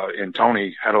 and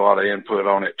Tony had a lot of input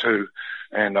on it too,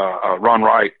 and Ron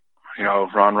Wright,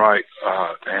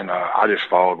 and I just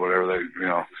followed whatever they,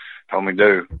 told me to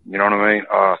do, you know what I mean?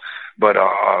 But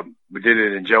we did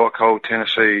it in Jellicoe,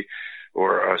 Tennessee,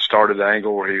 or started the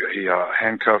angle where he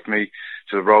handcuffed me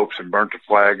to the ropes and burnt the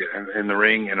flag in the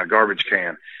ring in a garbage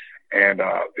can. And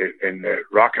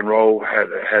rock and roll had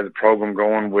the program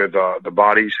going with the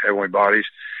bodies, heavyweight bodies.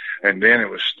 And then it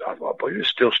was, I believe it was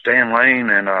still Stan Lane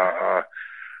and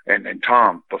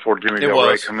Tom before Jimmy Del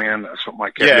Rey come in, something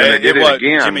like that. Yeah, and they did it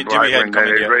again. Jimmy had come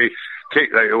in.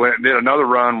 They did another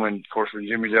run when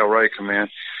Jimmy Del Rey come in,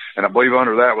 and I believe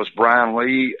under that was Brian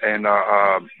Lee and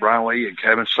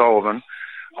Kevin Sullivan.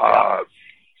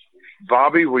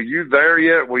 Bobby, were you there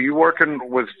yet? Were you working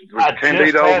with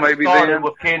Candido maybe then?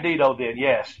 With Candido then,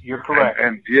 yes, you're correct.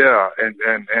 And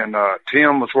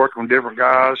Tim was working with different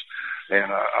guys, and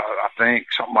I think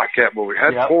something like that. But we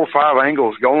had 4 or 5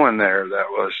 angles going there that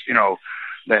was, and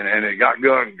it got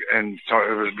good, and so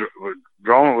it was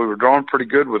drawing. We were drawing pretty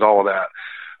good with all of that,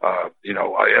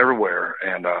 everywhere.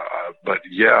 And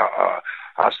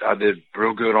I I did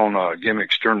real good on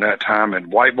gimmicks during that time,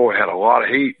 and White Boy had a lot of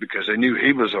heat because they knew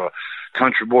he was a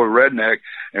country boy redneck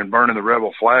and burning the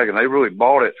rebel flag, and they really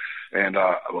bought it. And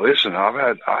listen,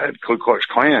 I had Ku Klux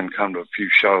Klan come to a few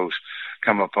shows,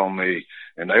 come up on me,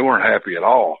 and they weren't happy at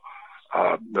all.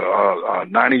 The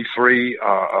 93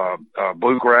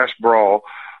 Bluegrass Brawl.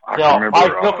 I can remember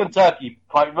Pikeville, Kentucky.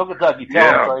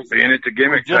 Yeah, being at the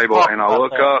gimmick table, and I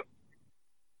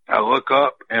look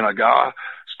up, and a guy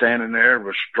standing there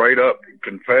with straight up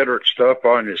Confederate stuff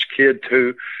on his kid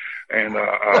too. And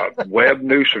Webb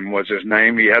Newsom was his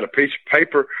name. He had a piece of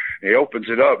paper, and he opens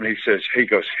it up, and he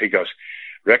goes,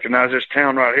 recognize this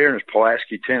town right here? And it's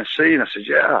Pulaski, Tennessee. And I said,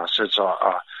 yeah.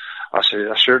 I said,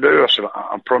 I sure do. I said,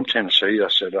 I'm from Tennessee. I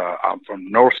said, I'm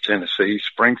from North Tennessee,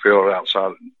 Springfield,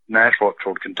 outside Nashville, up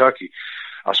toward Kentucky.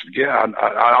 I said, yeah.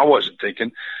 I wasn't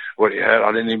thinking what he had.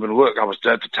 I didn't even look. I was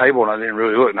at the table, and I didn't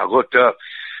really look. And I looked up,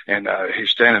 and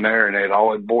he's standing there, and they had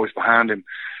all the boys behind him,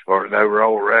 or they were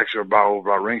over actually over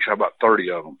by ringside, about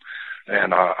 30 of them.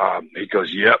 And he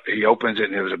goes, yep. He opens it,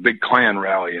 and it was a big Klan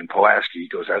rally in Pulaski. He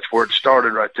goes, that's where it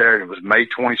started right there. And it was May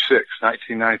 26th,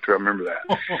 1993. I remember that.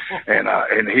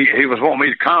 And he was wanting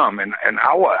me to come, and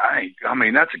I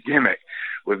mean, that's a gimmick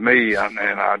with me, and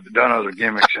I've done other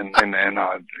gimmicks and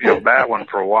that one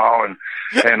for a while,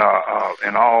 and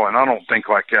all, and I don't think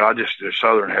like that. I just do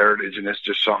Southern heritage, and it's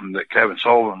just something that Kevin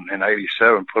Sullivan in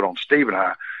 '87 put on Steve and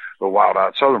I, the Wild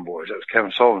Eyed Southern Boys. That was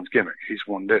Kevin Sullivan's gimmick. He's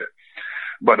the one who did it.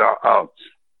 But,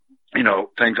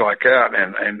 things like that.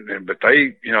 But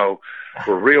they,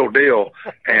 were real deal,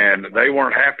 and they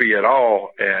weren't happy at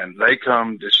all. And they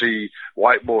come to see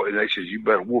White Boy, and they said, you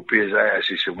better whoop his ass.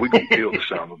 He said, we can kill the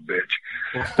son of a bitch.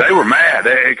 They were mad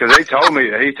because he told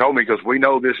me, because we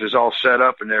know this is all set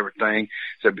up and everything.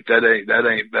 He said, but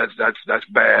that's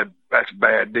bad. That's a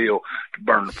bad deal to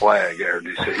burn the flag there.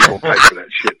 He said, he won't pay for that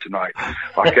shit tonight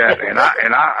like that. And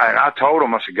I told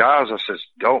him, I said, guys,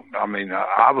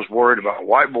 I was worried about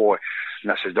White Boy.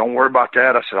 And I said, don't worry about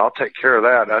that. I said, I'll take care of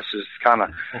that. That's just kind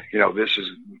of, this is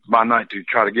my night to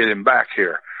try to get him back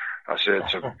here. I said,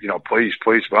 so, please.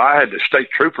 But I had the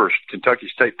state troopers, Kentucky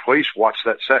State Police, watch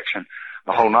that section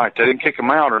the whole night. They didn't kick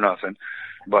him out or nothing.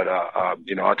 But, I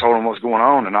told them what's going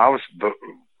on, and I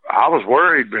was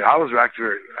worried, but I was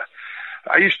actually,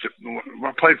 I used to, when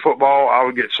I played football, I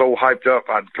would get so hyped up,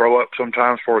 I'd throw up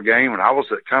sometimes for a game, and I was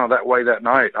kind of that way that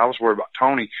night. I was worried about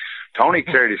Tony. Tony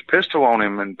carried his pistol on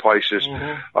him in places,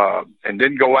 and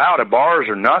didn't go out at bars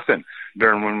or nothing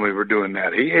during when we were doing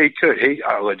that. He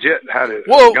legit had a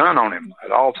gun on him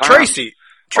at all times. Tracy,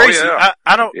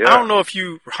 I don't know if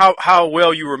how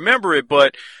well you remember it,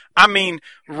 but I mean,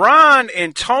 Ron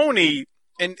and Tony,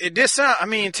 and this,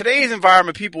 in today's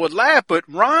environment, people would laugh, but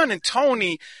Ron and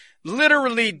Tony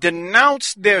literally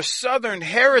denounced their Southern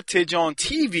heritage on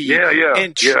TV.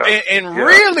 And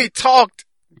really talked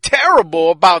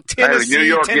terrible about Tennessee, New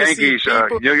York Yankees,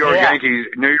 New York Yankees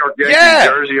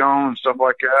jersey on and stuff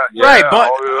like that. Yeah, right,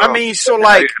 but so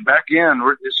like back in,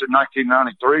 this is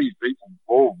 1993. People,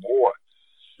 oh boy,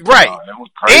 right?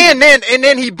 And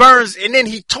then he burns, and then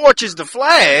he torches the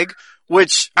flag.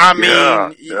 Which, so,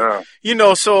 I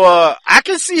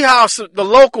can see how the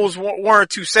locals weren't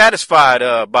too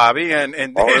satisfied, Bobby, and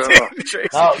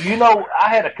Tracy. I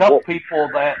had a couple people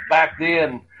that back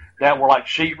then that were like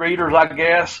sheet readers, I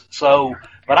guess. So,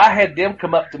 but I had them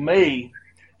come up to me,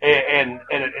 and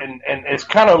it's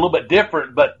kind of a little bit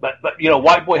different, but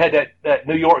White Boy had that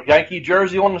New York Yankee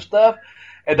jersey on and stuff.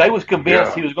 And they was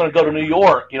convinced he was going to go to New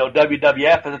York, WWF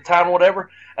at the time or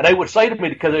whatever. And they would say to me,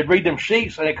 because they'd read them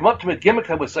sheets, and they'd come up to me with gimmicks,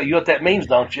 they would say, you know what that means,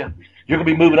 don't you? You're going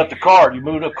to be moving up the card. You're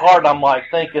moving up the card. And I'm like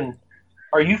thinking,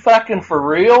 are you fucking for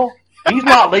real? He's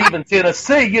not leaving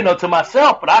Tennessee, to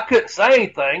myself, but I couldn't say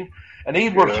anything. And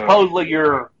these were supposedly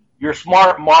your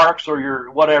smart marks or your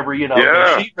whatever,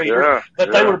 sheet readers.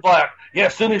 But they were like,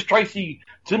 as soon as Tracy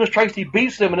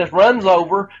beats them and this runs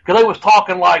over, because they was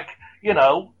talking like,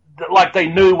 like they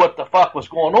knew what the fuck was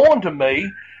going on to me.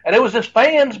 And it was just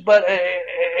fans, but,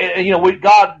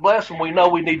 God bless them. We know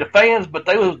we need the fans, but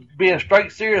they was being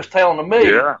straight serious telling to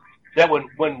me that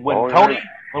when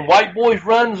White Boys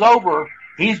runs over,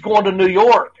 he's going to New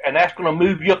York, and that's going to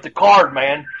move you up the card,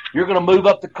 man. You're going to move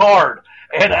up the card.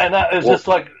 And it was just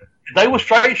like, they was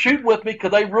straight shooting with me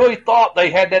because they really thought they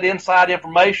had that inside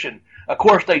information. Of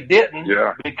course they didn't,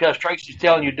 because Tracy's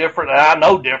telling you different, and I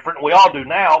know different. We all do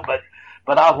now, but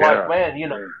I was like,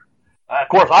 man, of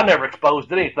course I never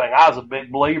exposed anything. I was a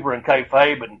big believer in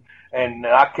kayfabe, and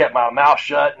I kept my mouth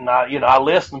shut, and I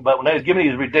listened. But when they was giving me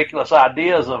these ridiculous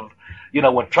ideas of,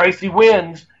 when Tracy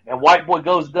wins and White Boy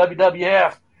goes to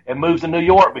WWF and moves to New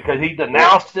York because he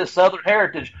denounced his Southern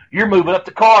heritage. You're moving up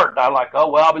the card. And I'm like, oh,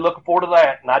 well, I'll be looking forward to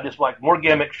that. And I just like more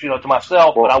gimmicks, to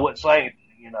myself, but I wouldn't say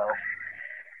anything,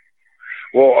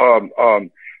 Well,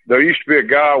 there used to be a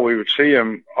guy, we would see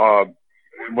him,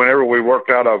 whenever we worked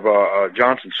out of,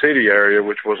 Johnson City area,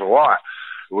 which was a lot.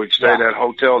 We'd stay at that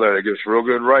hotel there. They give us a real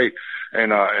good rate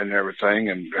and everything.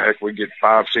 And heck, we'd get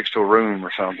 5, 6 to a room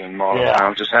or something all the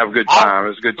time. Just have a good time. It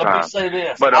was a good time. Let me say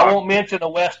this. But I won't mention the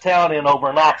West Town Inn over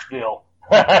in Knoxville.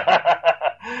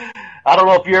 I don't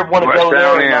know if you ever want to go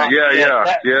there.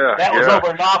 That was over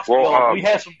in Knoxville. We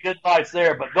had some good nights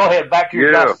there, but go ahead. Back to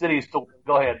your Johnson City story.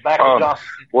 Go ahead. Back to Johnson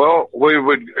City. Well, we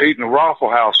would eat in the Waffle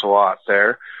House a lot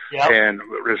there. Yep. And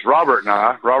it was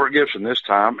Robert Gibson this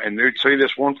time, and we'd see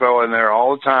this one fellow in there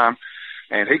all the time.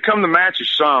 And he'd come to matches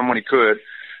some when he could.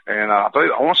 And I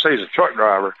want to say he's a truck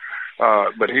driver.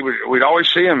 But we'd always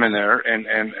see him in there,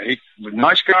 and he was a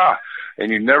nice guy. And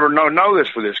you never know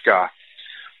this with this guy.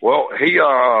 Well, he, we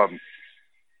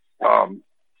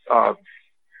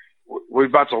were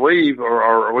about to leave,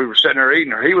 or we were sitting there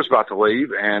eating, or he was about to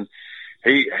leave, and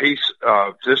he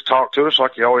just talked to us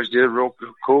like he always did, real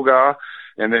cool guy.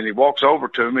 And then he walks over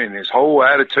to me, and his whole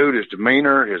attitude, his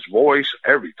demeanor, his voice,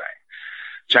 everything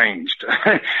changed.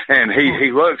 And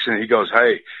he looks and he goes,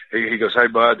 hey,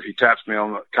 bud. He taps me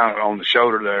on the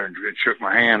shoulder there and shook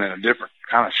my hand in a different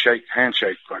kind of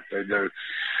handshake like they do.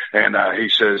 And he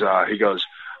says, he goes,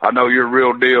 I know you're a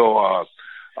real deal,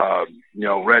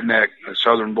 redneck,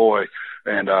 Southern boy,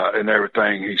 and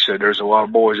everything. He said, there's a lot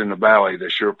of boys in the valley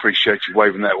that sure appreciate you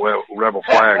waving that rebel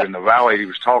flag. And the valley he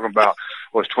was talking about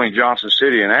was between Johnson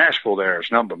City and Asheville there.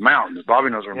 It's nothing but mountains. Bobby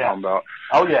knows what I'm talking about.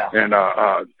 Oh, yeah. And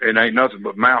it ain't nothing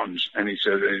but mountains. And he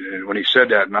said, and when he said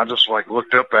that, and I just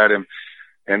looked up at him,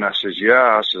 and I says,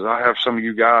 I have some of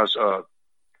you guys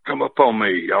come up on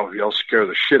me. Y'all scare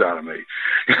the shit out of me.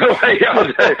 Because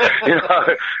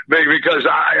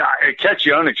it catch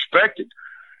you unexpected.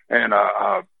 And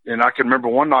I can remember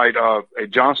one night, at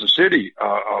Johnson City,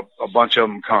 a bunch of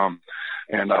them come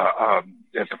and,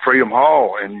 at the Freedom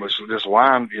Hall, and was this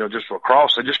line, just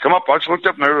across. They just come up. I just looked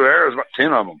up and there was about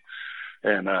 10 of them.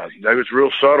 And, they was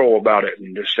real subtle about it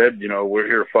and just said, we're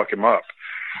here to fuck him up,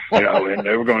 and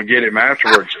they were going to get him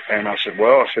afterwards. And I said,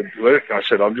 look,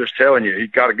 I'm just telling you, he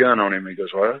got a gun on him. He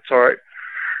goes, well, that's all right.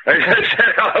 And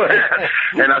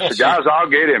I said, guys, I'll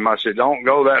get him. I said, don't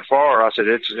go that far. I said,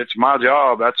 it's my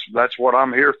job. That's what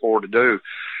I'm here for to do.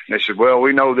 And they said, well,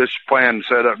 we know this plan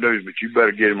set up dudes, but you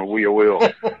better get him or we will.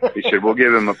 He said, we'll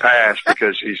give him a pass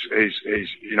because he's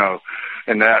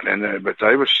but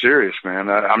they were serious, man.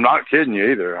 I'm not kidding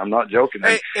you either. I'm not joking.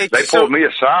 They pulled me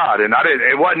aside, and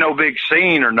it wasn't no big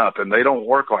scene or nothing. They don't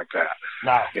work like that.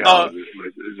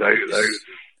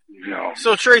 No.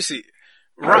 So Tracy,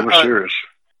 they were serious.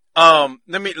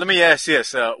 Let me ask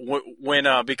this,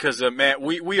 because man,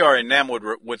 we are enamored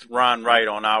with Ron Wright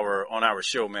on our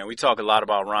show, man. We talk a lot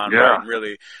about Ron Wright and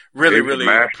really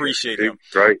appreciate him.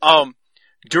 Right.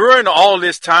 During all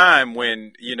this time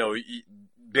when,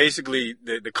 basically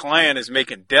the Klan is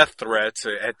making death threats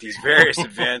at these various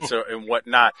events and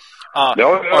whatnot,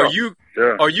 are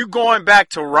you going back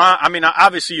to Ron? I mean,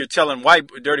 obviously you're telling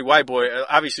Dirty White Boy,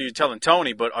 obviously you're telling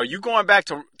Tony, but are you going back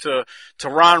to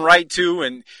Ron Wright too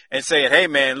and saying, hey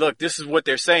man, look, this is what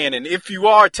they're saying? And if you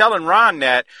are telling Ron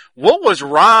that, what was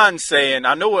Ron saying?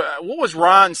 I know, what was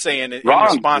Ron saying in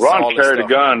response to all this stuff?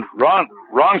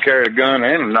 Ron carried a gun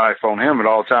and a knife on him at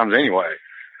all times anyway.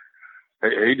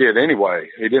 He did anyway.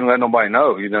 He didn't let nobody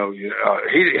know. He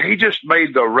just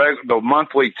made the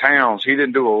monthly towns. He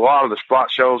didn't do a lot of the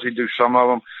spot shows. He'd do some of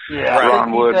them. Yeah,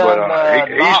 Ron would, but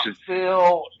he used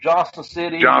to Johnson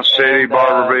City,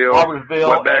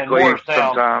 Barberville, and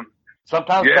Morristown.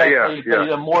 Sometimes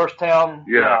Morristown.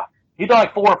 Yeah. He done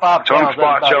like 4 or 5 some towns.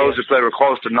 Spot shows if they were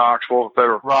close to Knoxville, if they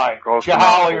were close to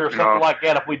Knoxville, or something like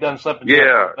that. If we done something,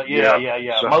 But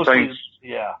mostly,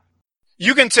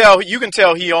 You can tell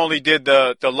he only did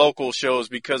the local shows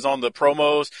because on the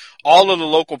promos, all of the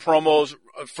local promos,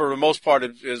 for the most part,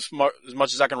 as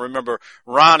much as I can remember,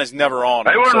 Ron is never on.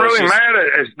 They weren't really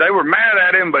they were mad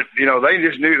at him, but they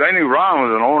knew Ron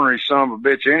was an ornery son of a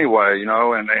bitch anyway,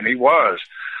 and he was.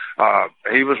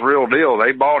 He was real deal.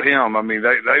 They bought him. I mean,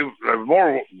 they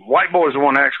more White Boy's the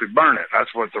one that actually burned it.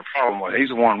 That's what the problem was. He's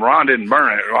the one. Ron didn't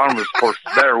burn it. Ron was, of course,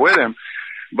 there with him.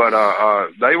 But,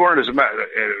 they weren't as bad.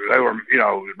 They were,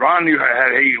 Ron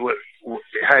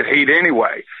had heat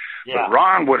anyway. Yeah. But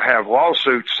Ron would have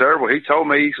lawsuits, several. He told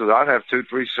me, he said, I'd have 2,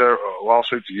 3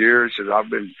 lawsuits a year. He said,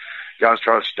 guys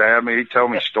try to stab me. He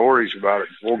told me stories about it.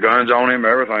 Full guns on him,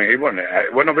 everything. It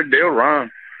wasn't a big deal,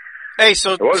 Ron. Hey,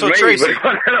 so It wasn't me, Tracy, but it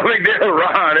wasn't no big deal with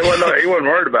Ron. He wasn't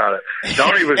worried about it.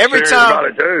 Tony was Every serious time- about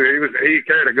it too. He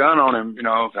carried a gun on him, at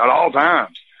all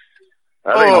times.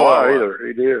 That ain't a lie either.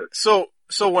 He did. So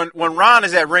when Ron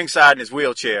is at ringside in his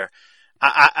wheelchair,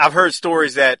 I've heard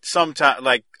stories that sometimes,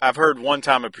 like I've heard one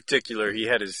time in particular, he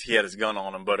had his gun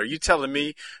on him. But are you telling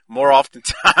me more often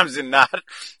times than not,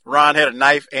 Ron had a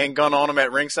knife and gun on him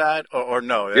at ringside, or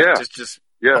no? Yeah. Just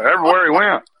Yeah, everywhere he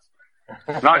went.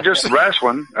 Not just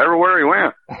wrestling, everywhere he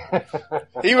went.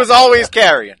 he was always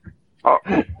carrying. Oh.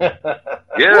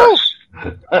 Yes.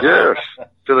 Yes.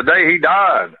 To the day he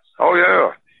died. Oh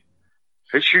yeah.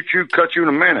 He'd shoot you, cut you in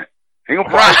a minute. He ain't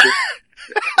gonna fight you.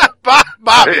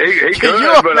 Bobby, He can could,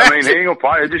 you but I mean, imagine? he ain't gonna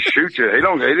fight. He'd just shoot you. He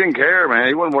didn't care, man.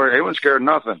 He wasn't scared of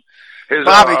nothing. His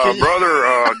Bobby, can you-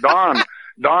 brother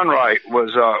Don Wright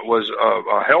was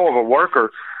a hell of a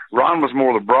worker. Ron was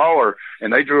more the brawler,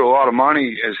 and they drew a lot of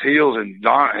money as heels. And he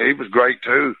was great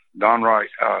too. Don Wright,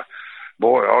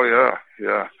 boy, oh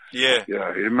yeah. Yeah. He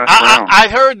didn't mess around.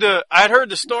 I'd heard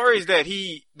the stories that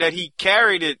he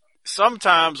carried it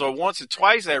sometimes or once or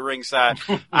twice at ringside.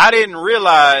 I didn't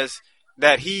realize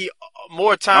that he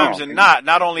more times than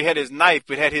not only had his knife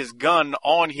but had his gun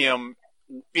on him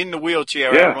in the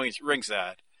wheelchair at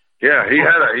ringside. Yeah, he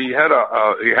had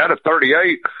a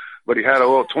 38, but he had a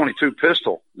little 22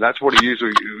 pistol. That's what he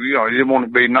usually, he didn't want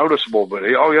to be noticeable, but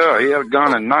he had a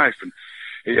gun and knife, and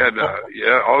he had,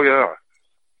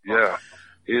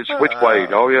 he had switchblade.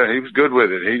 He was good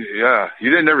with it. You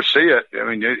didn't ever see it. I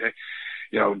mean,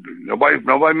 nobody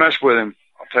messed with him.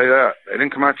 I'll tell you that. They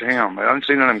didn't come after him. I didn't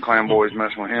see none of them clan boys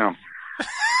messing with him.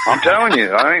 I'm telling you,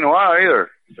 I ain't no lie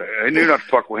either. They knew not to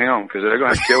fuck with him because they're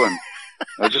going to kill him.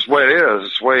 That's just the way it is.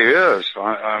 It's the way he is.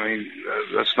 I mean,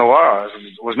 that's no lie.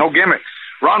 It was no gimmick.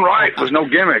 Ron Wright was no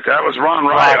gimmick. That was Ron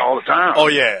Wright all the time. Oh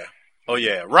yeah.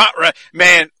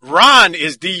 Ron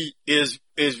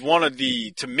is one of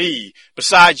the, to me,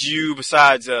 besides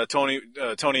Tony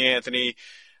Anthony,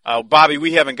 Bobby,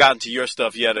 we haven't gotten to your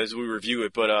stuff yet as we review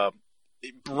it, but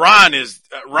Ron is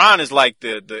like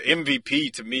the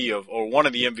MVP to me or one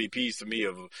of the MVPs to me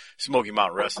of Smoky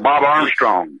Mountain Wrestling. Bob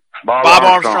Armstrong. Bob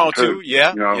Armstrong too.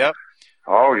 Yeah. Yep.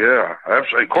 Oh yeah.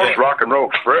 Absolutely. Of course, Rock and Roll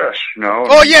Express,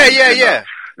 Oh yeah.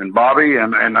 And Bobby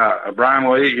and Brian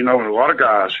Lee, a lot of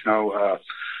guys,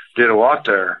 did a lot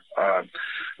there.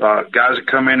 Guys that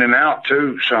come in and out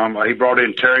too. He brought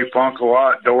in Terry Funk a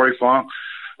lot, Dory Funk,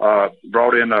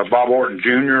 brought in Bob Orton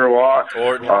Jr. a lot.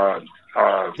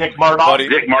 Dick Murdoch.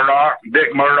 Dick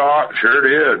Murdoch, sure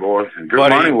did, boy. And drew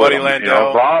money with Buddy him.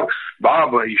 Landau.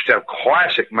 Bob used to have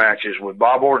classic matches with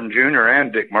Bob Orton Jr.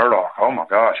 and Dick Murdoch. Oh my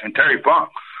gosh. And Terry Funk,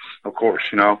 of course,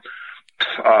 matter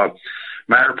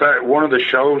of fact, one of the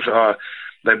shows,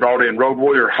 they brought in Road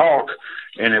Warrior Hawk,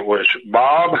 and it was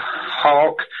Bob,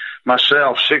 Hawk,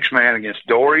 myself, 6-man against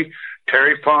Dory,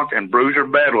 Terry Funk, and Bruiser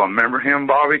Bedlam. Remember him,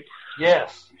 Bobby?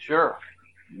 Yes, sure.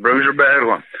 Bruiser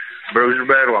Bedlam.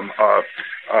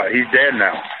 He's dead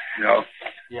now,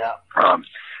 Yeah.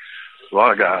 A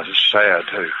lot of guys. It's sad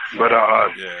too. But,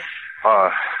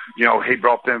 he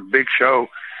brought them big show,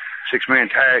 6-man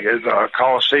tag at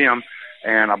Coliseum.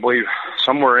 And I believe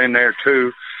somewhere in there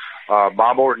too,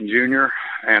 Bob Orton Jr.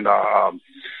 and,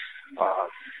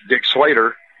 Dick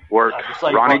Slater worked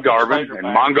Ronnie Garvin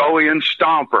and Mongolian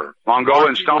Stomper.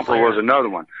 Mongolian Stomper was another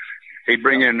one. He'd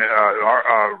bring in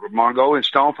Mongolian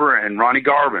Stomper and Ronnie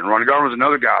Garvin. Ronnie Garvin was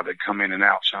another guy that'd come in and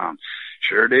out some.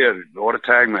 Sure did. What a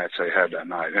tag match they had that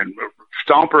night. And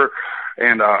Stomper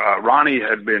and Ronnie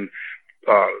had been,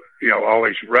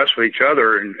 always wrestled each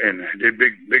other and did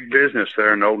big business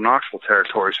there in the old Knoxville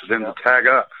territory. So them to tag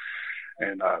up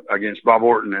and against Bob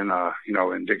Orton and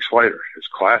and Dick Slater. It's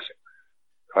classic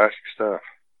stuff.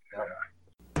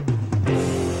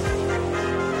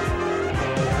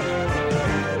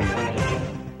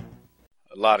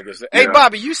 A lot of good stuff. Hey,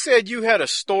 Bobby, you said you had a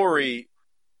story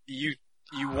you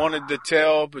wanted to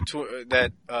tell between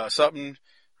that something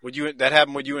that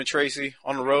happened with you and Tracy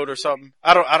on the road or something.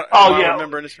 I don't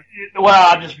remember this.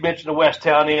 Well, I just mentioned the West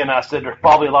Town Inn. I said there's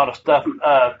probably a lot of stuff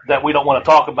that we don't want to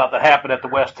talk about that happened at the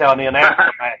West Town Inn after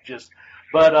the matches.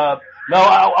 But no,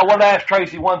 I want to ask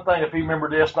Tracy one thing if he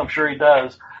remembered this, and I'm sure he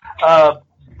does.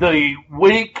 The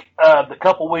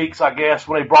couple weeks, I guess,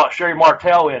 when they brought Sherry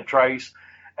Martel in, Trace,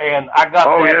 and I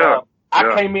got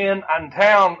I came in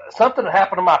town, something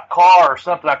happened to my car or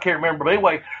something, I can't remember. But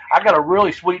anyway, I got a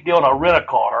really sweet deal on a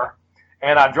rent-a-car,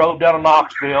 and I drove down to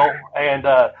Knoxville. And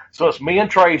so it's me and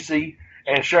Tracy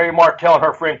and Sherry Martel and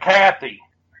her friend Kathy.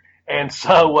 And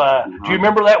so do you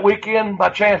remember that weekend by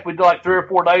chance? We did like 3 or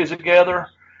 4 days together.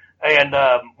 And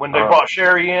when they brought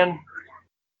Sherry in.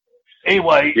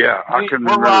 Anyway, yeah, I can we're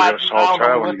remember riding us all around, we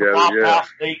traveling went to together. Pop Yeah, House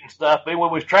to eat and stuff. Anyway,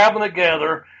 we was traveling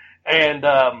together, and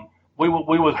we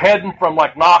was heading from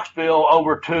like Knoxville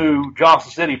over to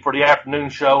Johnson City for the afternoon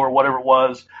show or whatever it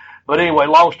was. But anyway,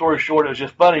 long story short, it was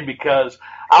just funny because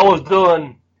I was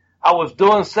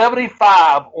doing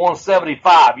 75 on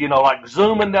 75, you know, like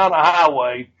zooming down the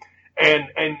highway.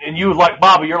 And you was like,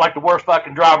 Bobby, you're like the worst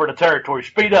fucking driver in the territory.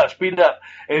 Speed up, speed up.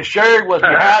 And Sherry was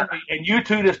behind me, and you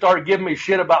two just started giving me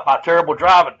shit about my terrible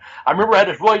driving. I remember I had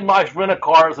this really nice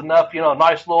rent-a-car. It was enough, you know,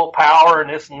 nice little power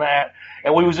and this and that.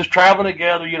 And we was just traveling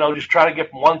together, you know, just trying to get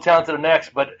from one town to the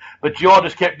next. But you all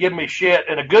just kept giving me shit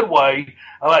in a good way.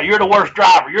 Like, you're the worst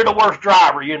driver. You're the worst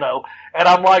driver, you know. And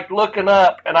I'm like looking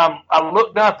up, and I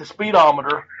look down at the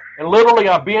speedometer, and literally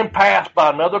I'm being passed by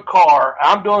another car.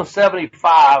 I'm doing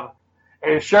 75.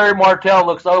 And Sherry Martell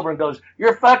looks over and goes,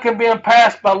 "You're fucking being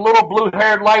passed by little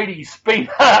blue-haired ladies. Speed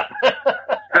up."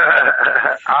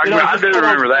 I do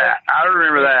remember that. I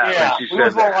remember that. Yeah, when she it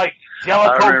was said that. like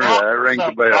Jellicoe. I remember that. It rings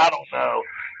a bell. I don't know.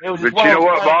 It was just But you know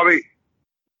what, Bobby?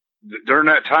 During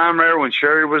that time there, when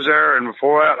Sherry was there, and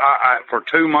before that, I for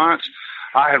 2 months,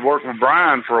 I had worked with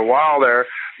Brian for a while there.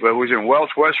 But we was in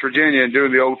Welch, West Virginia, and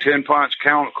doing the old 10 punch,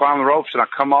 climb the ropes, and I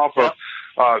come off of.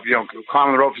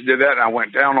 Climbing the ropes and did that, and I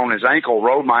went down on his ankle,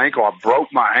 rolled my ankle. I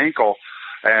broke my ankle,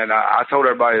 and I told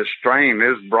everybody it's strained.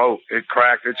 It broke. It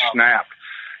cracked. It snapped.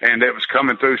 And it was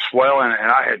coming through swelling, and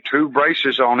I had 2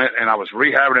 braces on it, and I was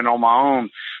rehabbing it on my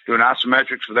own, doing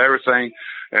isometrics with everything.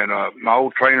 And my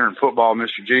old trainer in football,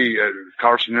 Mr. G,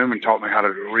 Carson Newman, taught me how to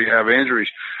rehab injuries.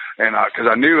 And because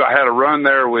I knew I had a run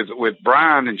there with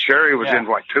Brian, and Sherry was in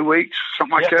like 2 weeks,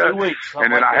 something like that. 2 weeks.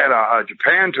 And then I had a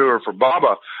Japan tour for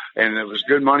Baba, and it was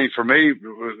good money for me,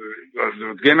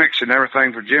 the gimmicks and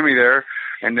everything for Jimmy there.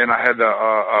 And then I had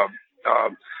the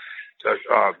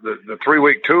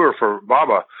 3-week tour for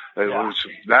Baba. It was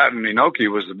that, and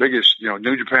Inoki was the biggest, you know,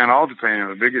 New Japan, All Japan,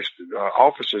 the biggest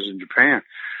offices in Japan.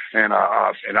 And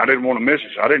I didn't want to miss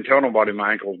it. So I didn't tell nobody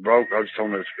my ankle was broke. I just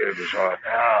told them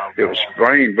it was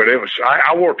sprained, but it was,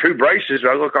 I wore 2 braces.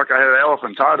 I looked like I had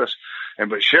elephantitis.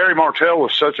 But Sherry Martell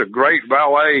was such a great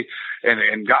valet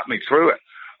and got me through it.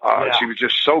 She was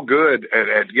just so good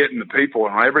at getting the people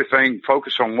and everything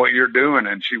focused on what you're doing.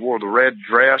 And she wore the red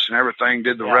dress and everything,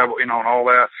 did the rebel, you know, and all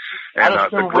that. And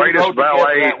the greatest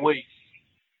ballet. That week.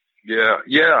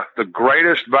 Yeah. The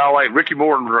greatest ballet. Ricky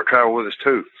Morton traveled with us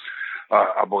too,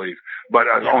 I believe, but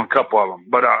on a couple of them.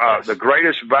 But the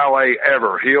greatest ballet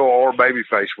ever, heel or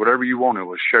babyface, whatever you wanted,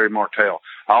 was Sherry Martell.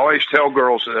 I always tell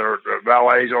girls that are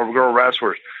ballets or girl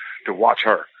wrestlers to watch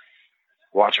her.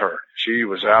 Watch her. She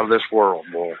was out of this world,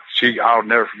 boy. I'll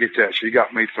never forget that. She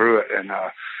got me through it. And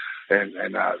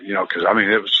you know, cause I mean,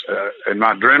 it was, and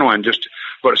my adrenaline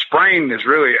but a sprain is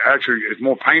really actually, it's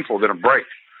more painful than a break.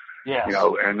 Yes. You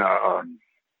know,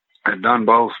 and done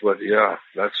both. But yeah,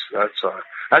 that's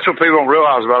what people don't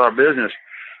realize about our business.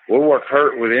 We'll work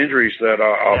hurt with injuries that,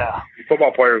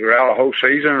 football players are out a whole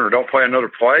season or don't play another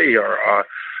play or,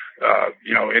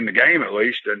 you know, in the game at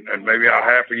least, and maybe out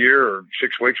half a year or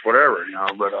 6 weeks, whatever, you know,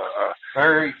 but,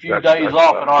 very few days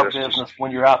off in our business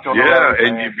when you're out there. Yeah.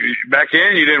 And back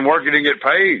in, you didn't work, you didn't get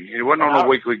paid. It wasn't on a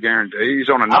weekly guarantee. It was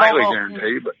on a nightly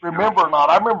guarantee. But remember or not,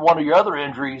 I remember one of your other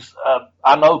injuries.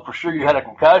 I know for sure you had a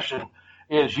concussion.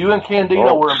 Is you and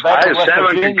Candido were in back in West Virginia. I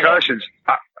had 7 concussions.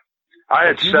 I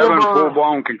had 7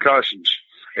 full-blown concussions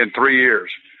in 3 years.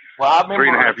 Well, I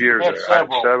remember 3.5 years there. I had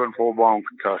 7 full-blown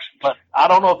concussions. But I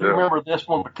don't know if you remember this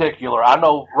one in particular. I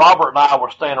know Robert Gibson and I were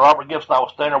standing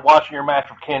there watching your match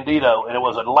with Candido, and it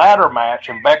was a ladder match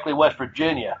in Beckley, West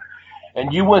Virginia.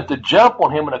 And you went to jump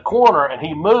on him in a corner, and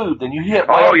he moved, and you hit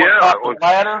the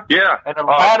ladder. Yeah. And the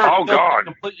ladder flipped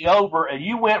completely over, and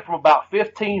you went from about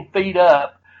 15 feet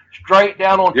up straight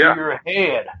down onto your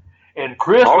head. And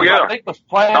Chris, I think, was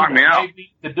planning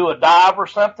maybe to do a dive or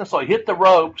something, so he hit the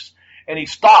ropes, and he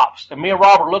stops. And me and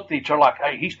Robert looked at each other like,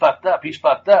 hey, he's fucked up. He's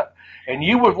fucked up. And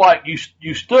you was like,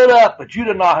 you stood up, but you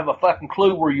did not have a fucking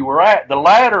clue where you were at. The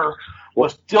ladder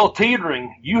was still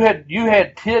teetering. You had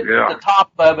tipped the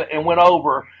top of it and went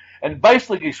over and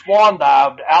basically swan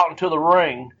dived out into the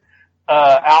ring,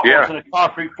 onto the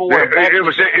concrete floor. It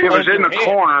was in the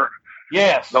corner.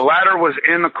 Yes. The ladder was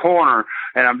in the corner,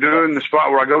 and I'm doing the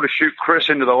spot where I go to shoot Chris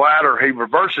into the ladder. He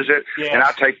reverses it, and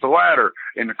I take the ladder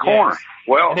in the corner.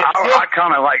 Well, I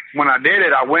kind of like, when I did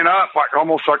it, I went up like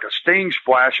almost like a sting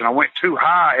splash, and I went too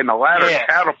high, and the ladder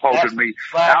catapulted me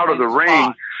out of the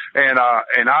ring, and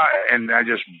I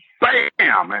just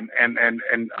bam, and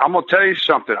I'm gonna tell you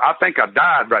something. I think I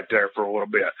died right there for a little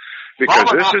bit because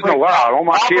this isn't allowed on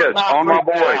my kids, on my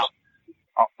boys.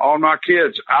 On my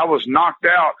kids, I was knocked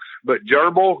out But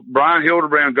Gerbil, Brian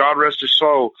Hildebrand, God rest his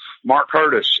soul, Mark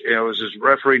Curtis, it was his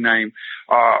referee name,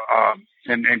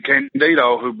 and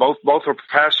Candido, who both are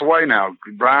passed away now.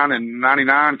 Brian in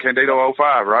 99, Candido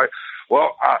 05, right?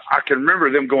 Well, I can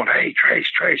remember them going, "Hey,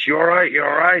 Trace, you all right? You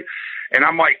all right?" And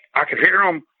I'm like, I could hear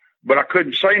them, but I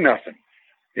couldn't say nothing,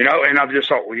 and I just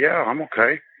thought, well, yeah, I'm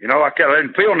okay. I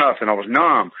didn't feel nothing. I was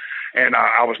numb, and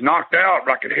I was knocked out,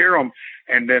 but I could hear them.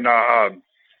 And then,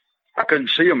 I couldn't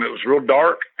see them. It was real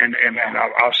dark. And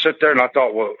I sit there and I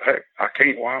thought, well, heck,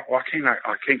 why can't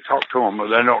I can't talk to them?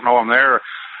 They don't know I'm there.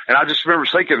 And I just remember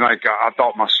thinking, like, I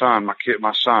thought my son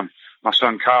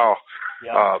Kyle,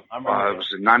 it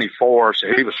was in 94.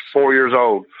 So he was 4 years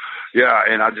old. Yeah.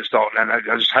 And I just thought, and I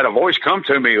just had a voice come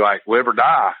to me, like, live or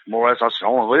die. More or less, I said, I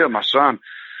want to live, my son,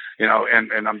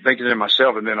 and I'm thinking to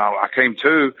myself, and then I came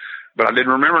to, but I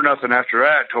didn't remember nothing after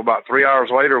that till about 3 hours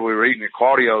later. We were eating at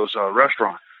Claudio's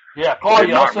restaurant. Yeah,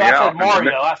 Claudio. I said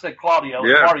Mario. I said Claudio.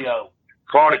 Yeah.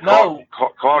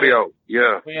 Claudio.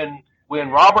 Yeah. When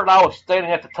Robert and I was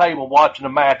standing at the table watching the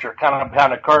match, or kind of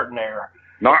behind the curtain there,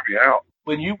 knocked me out.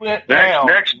 When you went down,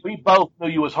 we both knew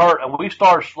you was hurt, and we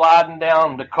started sliding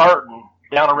down the curtain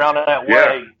down around that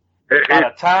way. By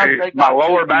the time my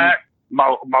lower back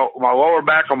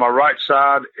on my right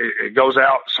side, it goes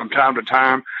out from time to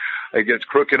time. It gets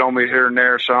crooked on me here and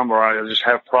there some, or I just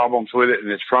have problems with it, and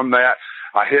it's from that.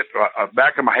 I hit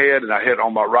back of my head, and I hit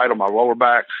on my lower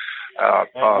back.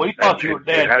 We thought you were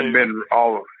dead. It hadn't been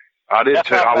all. I did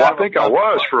too. I think I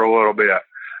was for a little bit,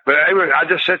 but I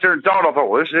just sat there and thought. I thought,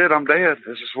 well, this is it. I'm dead.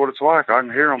 This is what it's like. I can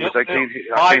hear them, but they can't.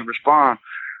 I can't respond.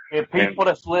 And people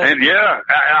that's listening. And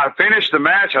I finished the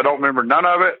match. I don't remember none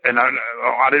of it, and I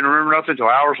didn't remember nothing until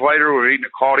hours later. We were eating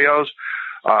at Claudio's.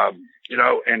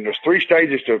 And there's 3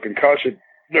 stages to a concussion.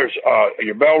 There's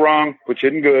your bell rung, which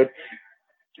isn't good.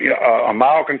 A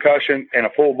mild concussion and a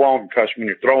full-blown concussion when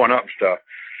you're throwing up stuff.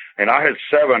 And I had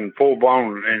 7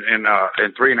 full-blown in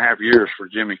 3.5 years for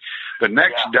Jimmy. The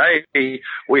next day,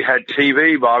 we had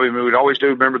TV, Bobby. I mean, we'd always do,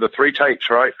 remember the 3 tapes,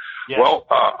 right? Yes. Well,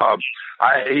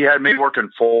 he had me working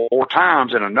 4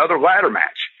 times in another ladder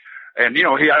match. And, he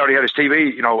already had his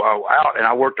TV, out. And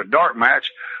I worked a dark match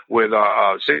with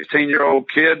a 16-year-old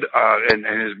kid, and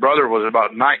his brother was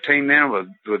about 19 then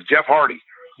with Jeff Hardy.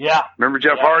 Yeah. Remember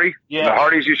Jeff Hardy? Yeah. The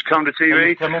Hardys used to come to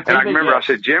TV. And I remember, I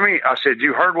said, Jimmy,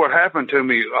 you heard what happened to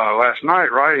me last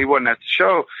night, right? He wasn't at the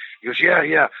show. He goes,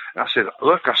 yeah. And I said,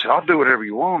 look, I'll do whatever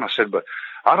you want. I said, but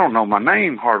I don't know my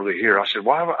name hardly here. I said,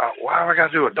 why have I got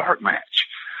to do a dark match?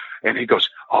 And he goes,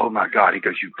 oh my God. He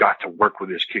goes, you've got to work with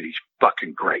this kid. He's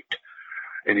fucking great.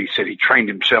 And he said he trained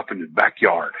himself in his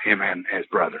backyard, him and his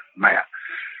brother, Matt.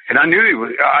 And I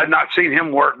knew I'd not seen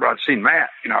him work, but I'd seen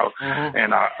Matt, mm-hmm. and in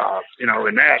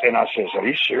that. And I said, are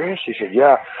you serious? He said,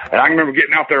 yeah. And I remember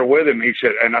getting out there with him. He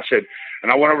said, and I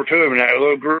went over to him, and that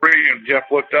little grin, and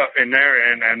Jeff looked up in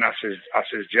there, and I says,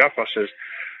 Jeff, I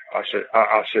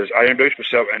introduced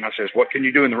myself, and I says, what can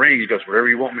you do in the ring? He goes, whatever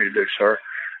you want me to do, sir.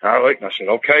 And I looked, and I said,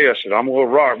 okay. I said, I'm a little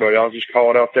rock, but I'll just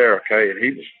call it out there, okay? And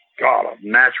he was, God, a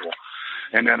natural.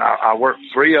 And then I worked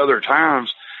 3 other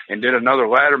times and did another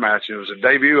ladder match. It was a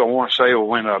debut, I want to say,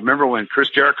 remember when Chris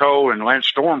Jericho and Lance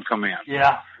Storm come in?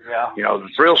 Yeah. The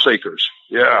Thrill Seekers.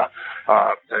 Yeah.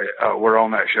 Were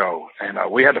on that show. And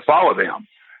we had to follow them.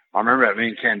 I remember that, me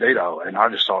and Candido. And I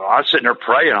just thought, I was sitting there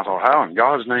praying. I thought, how in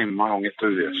God's name am I going to get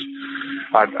through this?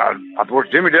 I'd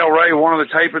worked Jimmy Del Rey, one of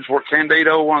the tapings, worked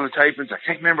Candido, one of the tapings. I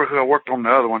can't remember who I worked on the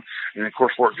other one. And, of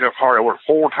course, worked Jeff Hardy. I worked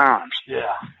 4 times.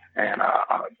 Yeah. And,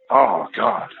 oh,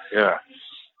 God, yeah.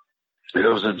 It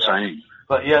was insane.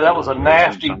 But, yeah, that was a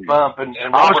nasty bump. And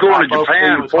I was going to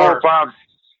Japan 4 or 5.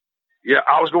 Yeah,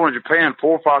 I was going to Japan 4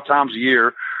 or 5 times a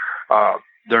year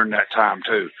during that time,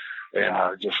 too.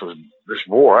 And just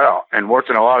wore out. And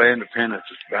working a lot of independents,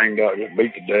 just banged up, just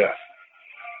beat to death.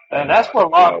 And that's what a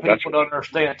lot of people don't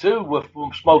understand, too, with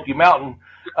Smoky Mountain,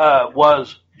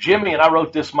 was Jimmy, and I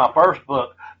wrote this in my first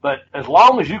book, but as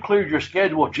long as you cleared your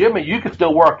schedule with Jimmy, you could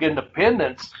still work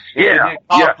independents. Around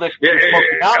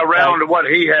what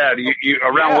he had,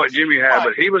 what Jimmy had,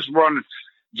 but he was running.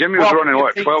 Jimmy was running,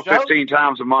 12, 15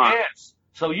 times a month. Yes.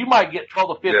 So you might get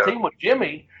 12 to 15 with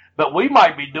Jimmy, but we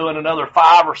might be doing another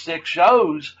 5 or 6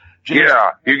 shows. You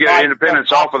get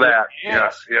independence off of that.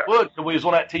 Yes. Good. We was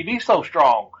on that TV so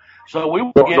strong. So we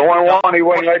would get the only one he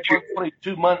wouldn't let you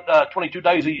 22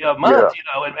 days a month,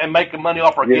 and making money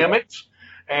off our gimmicks.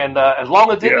 And as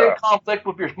long as it didn't conflict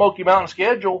with your Smoky Mountain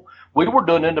schedule, we were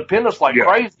doing independence like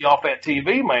crazy off that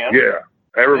TV, man. Yeah,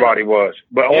 everybody was.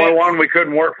 But the only one we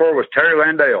couldn't work for was Terry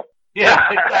Landale.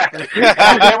 Yeah, exactly.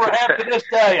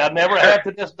 I never have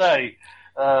to this day.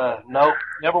 No,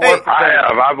 never worked for I Dave.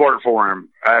 have. I've worked for him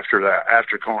after that.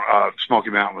 After Smoky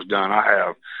Mountain was done, I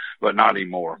have, but not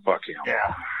anymore. Fuck him.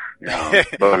 Yeah. You know,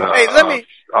 but Hey, let me.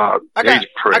 he's a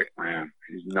prick, man.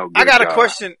 He's no good I got guy. a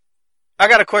question. I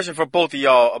got a question for both of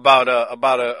y'all about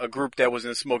a group that was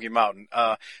in Smoky Mountain.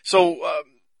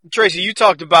 Tracy, you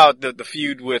talked about the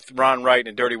feud with Ron Wright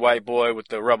and Dirty White Boy with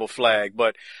the Rebel Flag,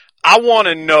 but I want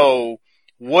to know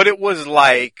what it was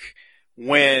like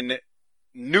when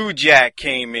New Jack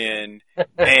came in. And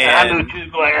I knew you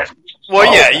was going to ask.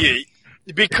 well, yeah,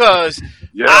 because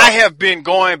I have been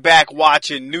going back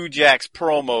watching New Jack's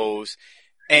promos,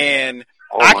 and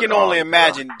I can only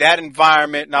imagine that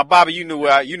environment. Now, Bobby, you know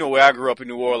where I grew up in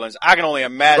New Orleans. I can only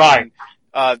imagine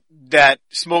that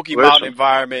Smoky Mountain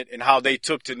environment and how they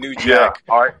took to New Jack.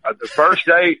 Yeah, all right. The first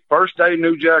day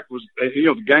New Jack was,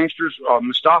 the gangsters,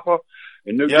 Mustafa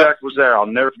and New Jack was there. I'll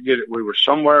never forget it. We were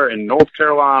somewhere in North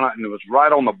Carolina, and it was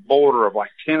right on the border of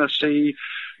like Tennessee,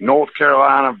 North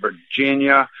Carolina,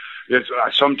 Virginia. It's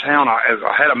some town. I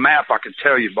had a map I could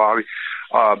tell you, Bobby,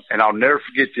 and I'll never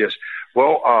forget this.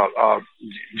 Well,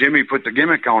 Jimmy put the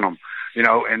gimmick on them,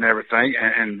 and everything,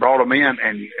 and brought them in,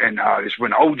 and it's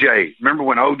when OJ, remember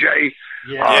when OJ,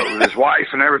 with his wife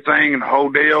and everything, and the whole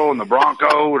deal, and the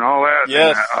Bronco, and all that,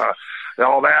 yes, and,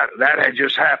 all that had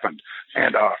just happened,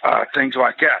 and things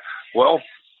like that. Well,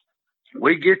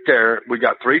 we get there, we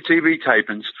got 3 TV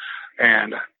tapings,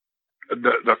 and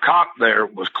the cop there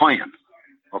was Klan,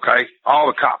 okay? All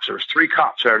the cops, there was 3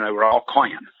 cops there, and they were all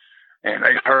Klan. And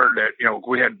they heard that,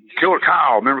 we had Killer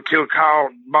Kyle. Remember Killer Kyle,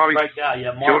 Bobby? Great guy,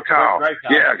 yeah. Killer Kyle. Great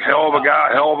guy. Yeah, hell of a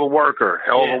guy, hell of a worker,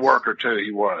 hell of a worker too,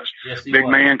 he was. Yes, he Big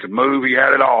was. man, could move, he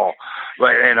had it all.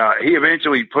 And he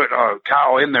eventually put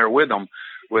Kyle in there with him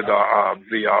with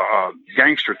the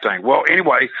gangster thing. Well,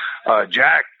 anyway,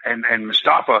 Jack and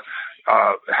Mustafa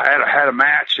had a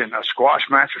match, and a squash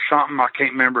match or something, I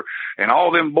can't remember. And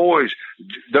all them boys,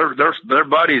 their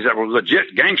buddies that were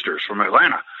legit gangsters from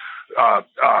Atlanta,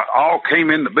 all came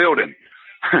in the building.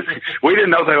 We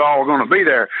didn't know they all were going to be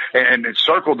there, and it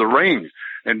circled the ring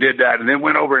and did that, and then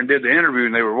went over and did the interview,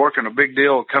 and they were working a big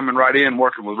deal, coming right in,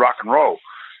 working with rock and roll.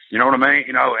 You know what I mean?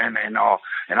 And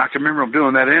I can remember them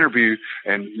doing that interview,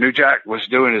 and New Jack was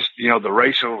doing his, the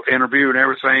racial interview and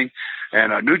everything.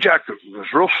 And New Jack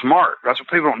was real smart. That's what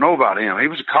people don't know about him. He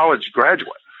was a college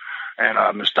graduate,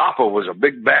 and Mustafa was a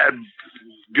big bad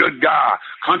good guy,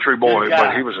 country boy,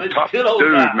 but he was a tough dude,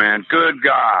 guy. Man. Good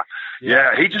guy.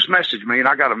 Yeah, he just messaged me, and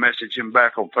I got to message him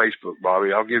back on Facebook,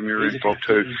 Bobby. I'll give him your info,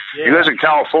 too. Yeah. He lives in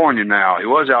California now. He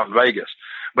was out in Vegas.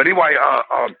 But anyway,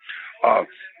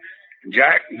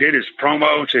 Jack did his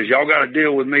promo and says, y'all got to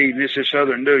deal with me, this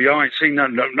Southern dude. Y'all ain't seen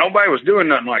nothing. Nobody was doing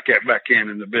nothing like that back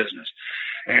in the business.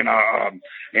 And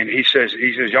he says,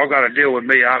 y'all got to deal with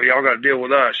me. Y'all got to deal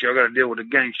with us. Y'all got to deal with the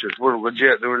gangsters. We're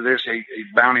legit. They were this. He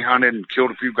bounty hunted and killed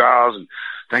a few guys and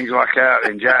things like that.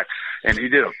 And Jack, and he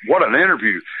did what an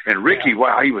interview. And Ricky,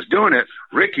 while he was doing it,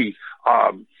 Ricky,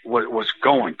 was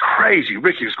going crazy.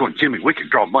 Ricky was going, Jimmy, we can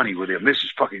draw money with him. This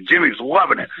is fucking, Jimmy was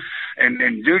loving it. And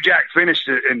New Jack finished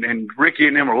it, and Ricky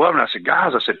and them were loving it. I said,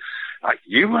 guys,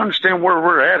 you understand where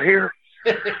we're at here?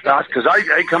 Because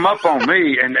they come up on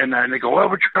me and they go, well,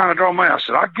 but you're trying to draw money. I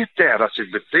said, I get that. I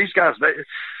said, but these guys,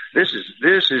 this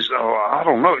is I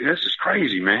don't know, this is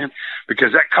crazy, man.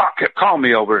 Because that cop kept calling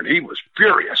me over, and he was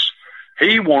furious.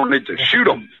 He wanted to shoot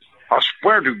him. I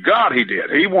swear to God he did.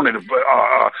 He wanted to,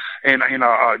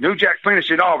 New Jack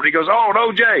finished it off, and he goes, oh,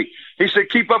 OJ. He said,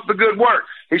 keep up the good work.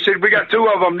 He said, we got 2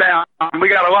 of them down. We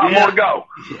got a lot more to go.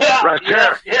 Right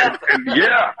there.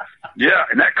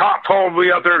 And that cop called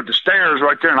me up there at the stairs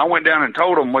right there, and I went down and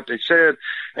told them what they said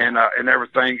and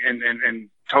everything, and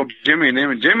told Jimmy and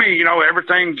them. And Jimmy,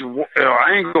 everything's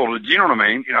angled, you know what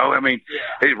I mean?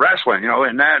 He's wrestling,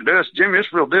 and Jimmy,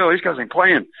 it's real deal. These guys ain't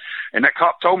playing. And that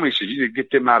cop told me, he said, you need to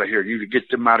get them out of here. You need to get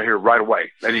them out of here right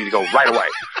away. They need to go right away.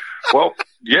 Well,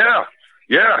 yeah,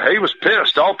 he was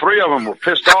pissed. All 3 of them were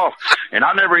pissed off. And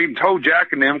I never even told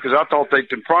Jack and them because I thought they'd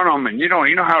confront them. And you know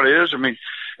how it is. I mean,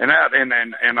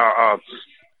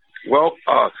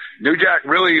 New Jack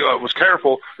really was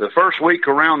careful. The first week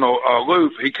around the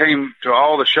loop, he came to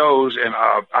all the shows, and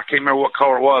I can't remember what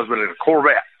color it was, but in a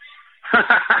Corvette.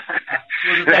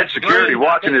 That security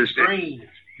watching his green.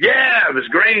 Yeah, it was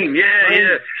green.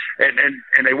 Yeah.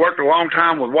 And they worked a long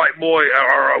time with White Boy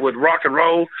or with Rock and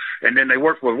Roll, and then they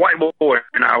worked with White Boy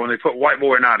and I when they put White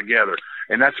Boy and I together.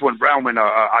 And that's when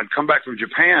I'd come back from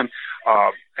Japan,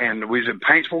 and we was in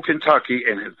Paintsville, Kentucky,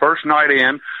 and his first night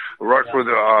in, we worked with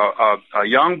a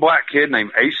young black kid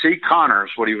named A.C. Connors,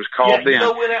 what he was called then. You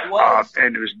know where that was?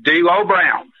 And it was D-Lo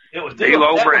Brown. It was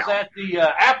D-Lo Brown. That was at the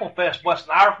Apple Fest, West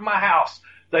an hour from my house.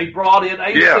 They brought in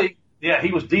AC. Yeah. Yeah,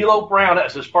 he was D'Lo Brown.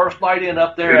 That's his first night in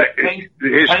up there.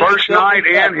 His first night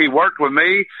in, he worked with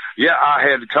me. Yeah, I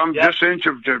had come just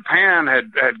into Japan,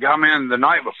 had come in the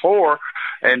night before,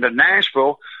 and to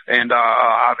Nashville. And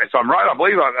if I'm right, I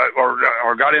believe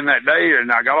I got in that day,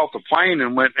 and I got off the plane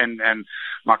and went and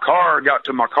got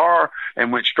to my car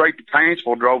and went straight to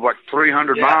Paintsville, drove like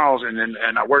 300 miles,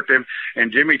 and I worked him.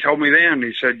 And Jimmy told me then,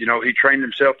 he said, he trained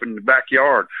himself in the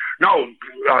backyard. No,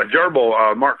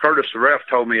 Gerbil, Mark Curtis, the ref,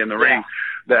 told me in the ring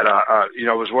that,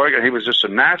 was working. He was just a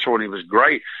natural, and he was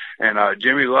great. And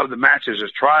Jimmy loved the matches,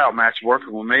 his tryout match,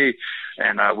 working with me.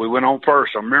 And we went on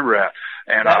first. I remember that.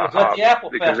 And that was at the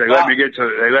Apple because Fest,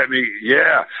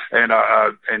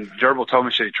 and Gerbil told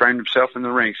me, he trained himself in the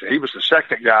ring. So he was the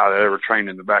second guy that ever trained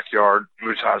in the backyard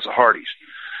besides the Hardys,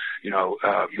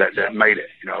 that made it,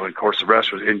 and of course the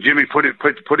rest was, and Jimmy put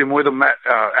him with him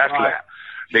after that.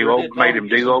 D'Lo made him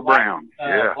D'Lo Brown.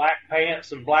 Black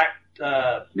pants and black,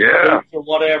 boots or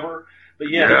whatever. But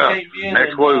he came in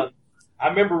and, I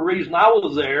remember the reason I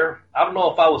was there, I don't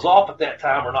know if I was off at that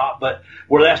time or not, but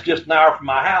where that's just an hour from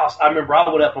my house, I remember I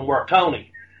went up and worked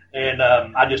Tony. And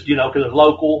I just, because it was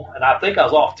local, and I think I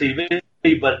was off TV,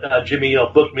 but Jimmy,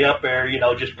 booked me up there,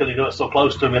 just because he knew it so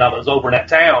close to me, and I was over in that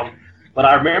town. But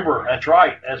I remember, that's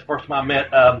right, that's the first time I met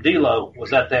D'Lo,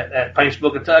 was at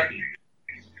Paintsville, Kentucky.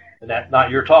 And that night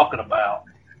you're talking about.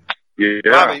 Yeah,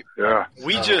 Bobby, yeah.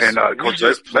 Of course,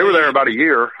 they were there about a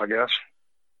year, I guess.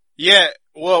 Yeah,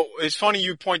 well, it's funny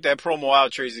you point that promo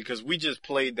out, Tracy, because we just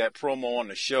played that promo on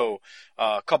the show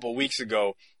a couple of weeks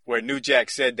ago where New Jack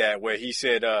said that, where he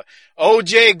said,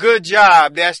 OJ, good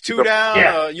job. That's 2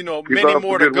 down, many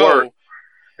more to go. Work.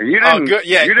 And you didn't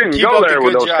go there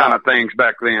with those kind of things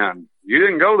back then. You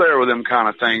didn't go there with them kind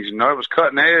of things. It was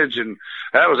cutting edge, and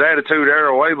that was Attitude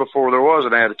Era way before there was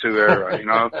an Attitude Era,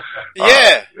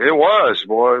 Yeah. It was,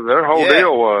 boy. Their whole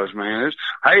deal was, man.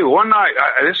 Hey, one night,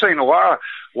 this ain't a while.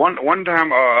 One time,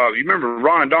 you remember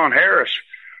Ron and Don Harris,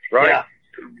 right?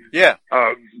 Yeah.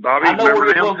 Bobby,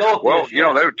 remember them? Well, they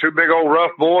were two big old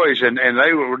rough boys, and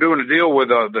they were doing a deal with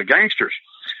the gangsters,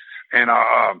 and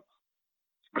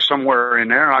somewhere in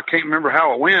there, I can't remember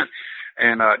how it went.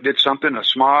 And did something, a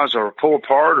smoz or a pull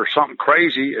apart or something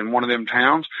crazy in one of them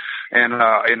towns, and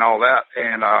all that,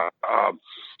 and I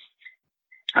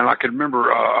can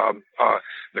remember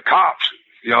the cops,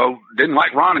 didn't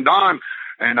like Ron and Don,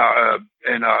 and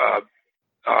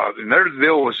their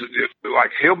deal was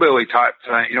like hillbilly type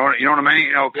thing, you know what I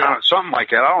mean, kind of something like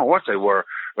that. I don't know what they were.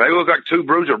 They looked like two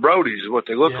Bruiser Brodies is what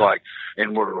they looked like,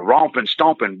 and were romping,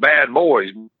 stomping bad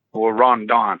boys. Were Ron and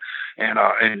Don,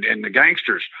 and the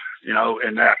gangsters.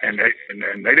 And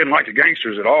they didn't like the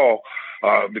gangsters at all,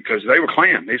 because they were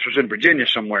Klan. This was in Virginia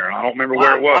somewhere, and I don't remember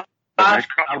where it was.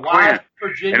 Wise,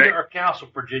 Virginia, or Council,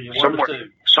 Virginia,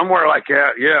 somewhere like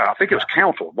that. Yeah, I think it was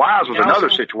Council. Wise was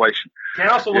another situation.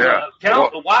 Council was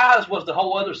Wise was the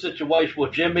whole other situation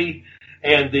with Jimmy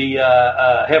and the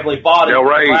heavily body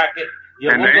bracket.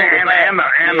 Yeah,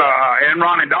 and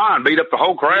Ron and Don beat up the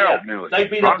whole crowd. Yeah, they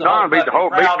beat up the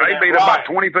whole crowd. They beat up about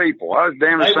 20 people. That was the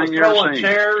damnest thing you ever seen. They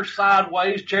were throwing chairs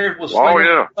sideways. Chairs was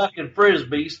slinging fucking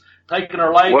frisbees, taking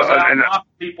their legs out,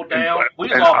 knocking people down.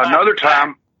 Another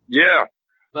time,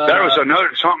 but, that was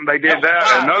something they did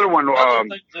that. Another one,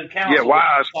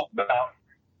 Wise.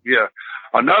 Yeah.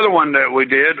 Another one that we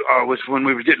did was when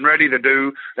we were getting ready to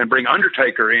do and bring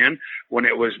Undertaker in, when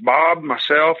it was Bob,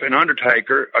 myself, and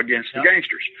Undertaker against the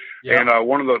gangsters. And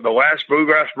one of the last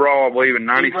Bluegrass Brawl, I believe, in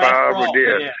 '95 we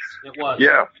did. Yes, it was.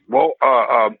 Yeah. Well,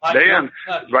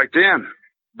 right then,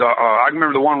 I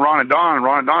remember the one Ron and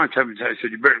Don told me, he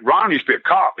said, Ron used to be a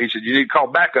cop. He said, you need to call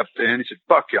back up then. He said,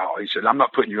 fuck y'all. He said, I'm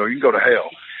not putting you on. You can go to hell.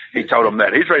 He told them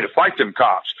that. He's ready to fight them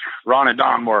cops. Ron and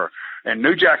Don were. And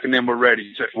New Jack and them were ready.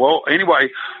 He said, well,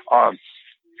 anyway,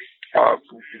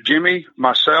 Jimmy,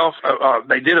 myself,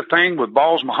 they did a thing with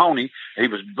Balls Mahoney. He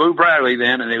was Boo Bradley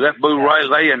then, and they left Boo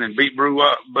Riley in and beat Boo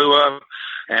up,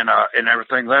 and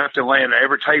everything, left and laying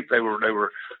every tape. They were,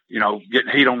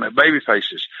 getting heat on their baby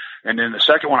faces. And then the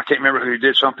second one, I can't remember who he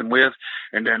did something with.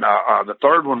 And then, the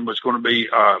third one was going to be,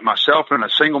 myself in a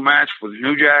single match with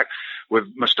New Jack, with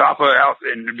Mustafa out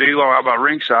and D'Lo out by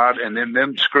ringside, and then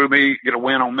them screw me, get a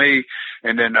win on me,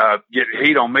 and then get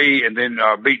heat on me, and then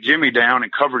beat Jimmy down and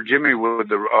cover Jimmy with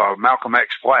the Malcolm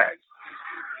X flag.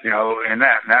 And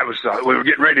that was we were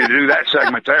getting ready to do that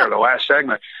segment there, the last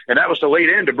segment, and that was the lead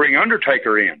in to bring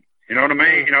Undertaker in. You know what I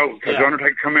mean? Because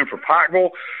Undertaker come in for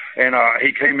Pikeville, and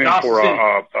he came in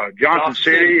for Johnson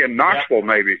City and Knoxville,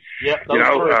 maybe. Yep,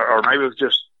 or maybe it was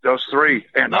just. those three.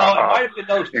 And no, it might have been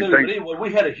those two. But anyway,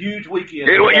 we had a huge weekend.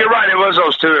 You're right. It was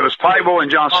those two. It was Pikeville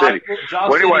and John City.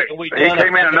 Well, anyway, he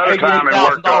came in another time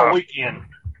and worked. Weekend.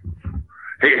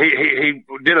 He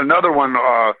did another one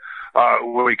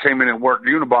where he came in and worked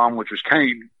Unabomber, which was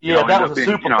Kane. Yeah, that was a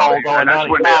Super Bowl going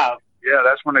 95.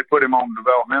 That's when they put him on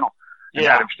developmental. And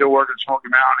had him still working at Smoky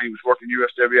Mountain. He was working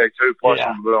USWA too, plus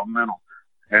on developmental.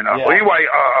 And anyway,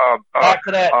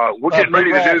 we're getting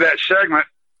ready to do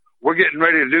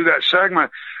that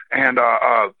segment. And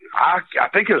I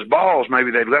think it was Balls.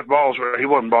 Maybe they left Balls. He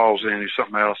wasn't Balls then. He was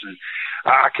something else. And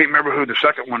I can't remember who the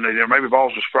second one they did. Maybe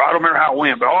Balls was for. I don't remember how it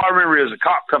went. But all I remember is a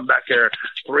cop come back there,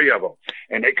 three of them,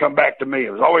 and they come back to me.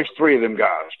 It was always three of them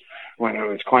guys. When it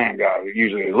was Klan guys,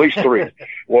 usually at least three.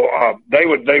 Well,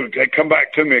 they'd come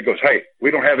back to me and goes, "Hey, we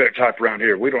don't have that type around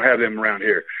here. We don't have them around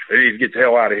here. They need to get the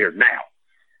hell out of here now."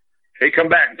 He come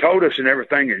back and told us and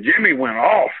everything, and Jimmy went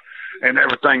off and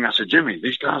everything. I said, "Jimmy,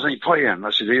 these guys ain't playing." I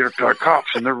said, "They're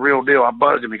cops and they're real deal." I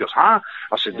buzzed him. He goes, "Huh?"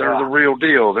 I said, "They're the real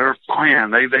deal. They're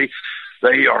Klan.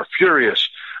 They are furious."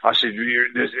 I said,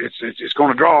 "It's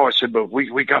going to draw." I said, "But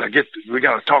we got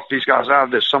to talk these guys out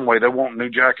of this some way." They want New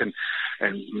Jack and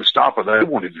Mustafa. They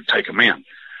wanted to take them in.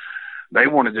 They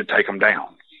wanted to take them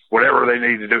down. Whatever they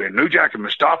needed to do. And New Jack and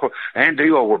Mustafa and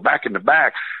D'Lo were back in the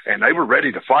back, and they were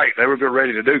ready to fight. They were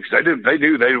ready to do, because they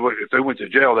knew if they went to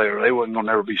jail, they wasn't going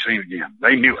to never be seen again.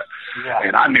 They knew it,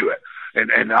 and I knew it.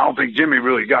 And I don't think Jimmy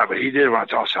really got it, but he did when I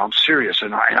told him, "I'm serious."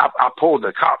 And I pulled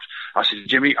the cops. I said,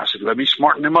 "Jimmy," I said, "let me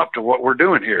smarten them up to what we're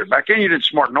doing here." Back then, you didn't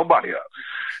smarten nobody up.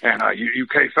 And you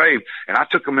kayfabe, and I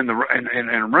took them in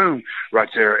a room right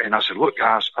there, and I said, "Look,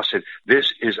 guys," I said,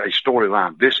 "this is a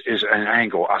storyline. This is an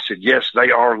angle." I said, "Yes,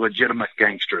 they are legitimate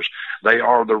gangsters. They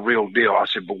are the real deal." I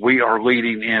said, "But we are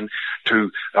leading in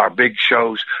to our big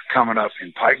shows coming up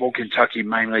in Pikeville, Kentucky,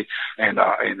 mainly, and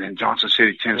in Johnson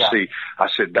City, Tennessee." I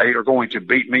said, "They are going to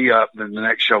beat me up. Then the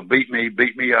next show, beat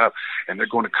me up, and they're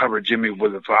going to cover Jimmy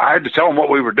with a." I had to tell them what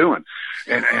we were doing,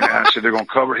 and I said they're going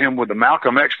to cover him with the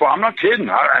Malcolm X. I'm not kidding.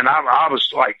 I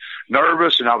was like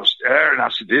nervous, and I was there, and I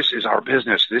said, "This is our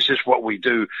business. This is what we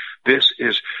do. This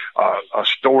is a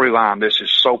storyline. This is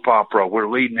soap opera. We're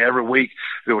leading every week.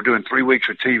 We're doing 3 weeks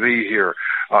of TV here.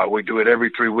 We do it every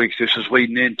 3 weeks. This is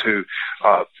leading into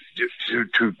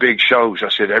to big shows." I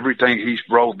said, "Everything, he's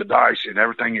rolled the dice, and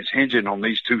everything is hinging on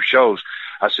these two shows."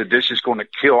 I said, "This is going to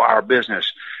kill our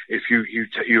business if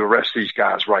you arrest these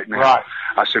guys right now." Right.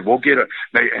 I said, "We'll get it."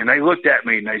 And they looked at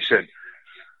me and they said,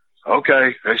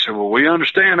 "Okay." They said, "Well, we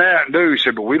understand that and do." He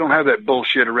said, "But we don't have that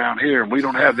bullshit around here, and we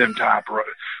don't have them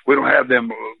we don't have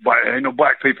them. Ain't no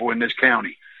black people in this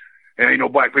county. There ain't no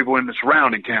black people in the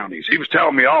surrounding counties." He was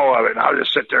telling me all of it, and I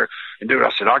just sit there and do it.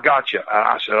 I said, "I got you."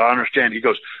 I said, "I understand." He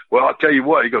goes, "Well, I'll tell you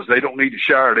what." He goes, "They don't need to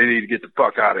shower. They need to get the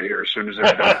fuck out of here as soon as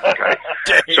they're done." Okay.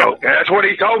 So that's what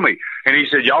he told me. And he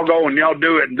said, "Y'all go and y'all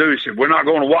do it and do." He said, "We're not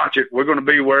going to watch it. We're going to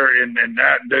be where and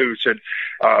that and do." He said,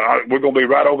 "We're going to be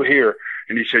right over here."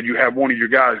 And he said, "You have one of your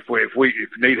guys. If you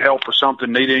need help or something,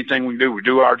 need anything we can do, we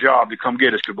do our job to come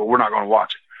get us, but we're not going to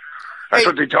watch it." That's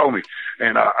what they told me.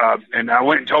 And I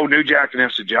went and told New Jack and them,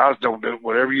 said, "Guys, don't do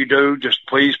whatever you do. Just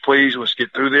please, let's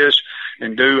get through this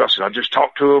and do." I said, "I just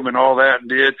talked to them and all that and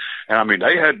did." And I mean,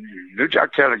 New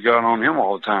Jack had a gun on him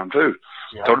all the time too.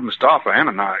 Yeah. Told him Mustafa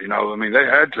and I, they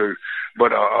had to.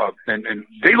 But, and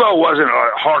D'Lo wasn't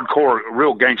a hardcore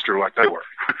real gangster like they were.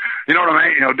 You know what I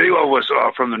mean? D'Lo was,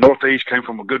 from the Northeast, came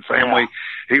from a good family.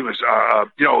 Yeah. He was,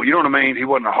 you know what I mean? He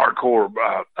wasn't a hardcore,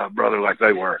 brother like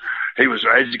they were. He was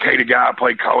an educated guy,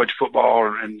 played college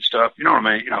football and stuff. You know what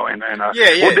I mean?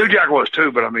 Well, New Jack was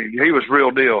too, but I mean, he was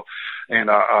real deal. And,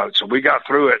 so we got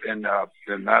through it, and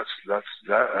that's,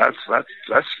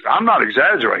 I'm not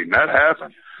exaggerating. That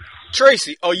happened.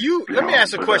 Tracy, let me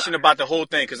ask a question about the whole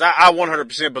thing, because I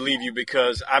 100% believe you,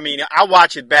 because I mean, I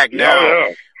watch it back now,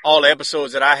 all the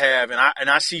episodes that I have, and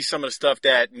I see some of the stuff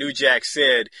that New Jack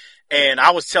said, and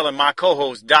I was telling my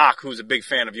co-host Doc, who's a big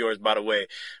fan of yours, by the way,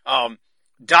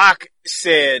 Doc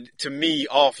said to me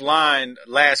offline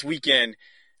last weekend,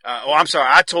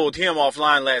 I told him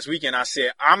offline last weekend, I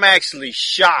said, "I'm actually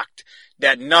shocked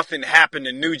that nothing happened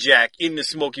to New Jack in the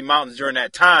Smoky Mountains during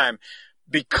that time,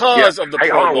 because of the promos."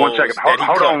 Hold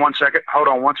on 1 second. Hold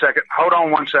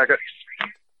on 1 second.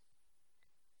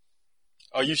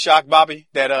 Are you shocked, Bobby,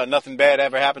 that nothing bad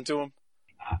ever happened to him?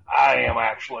 I am,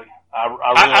 actually.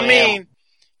 I mean,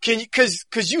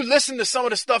 cause you listen to some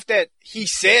of the stuff that he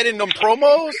said in them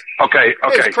promos. Okay.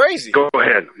 It's crazy. Go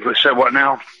ahead. Say what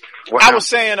now? I was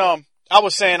saying, I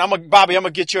was saying, Bobby, I'm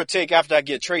going to get your take after I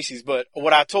get Tracy's, but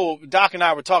what I told Doc and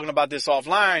I were talking about this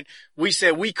offline. We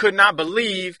said we could not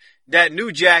believe that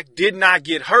New Jack did not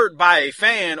get hurt by a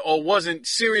fan or wasn't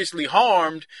seriously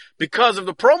harmed because of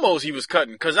the promos he was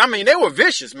cutting. Cause I mean, they were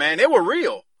vicious, man. They were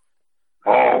real.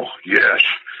 Oh, yes.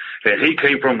 And he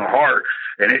came from the heart,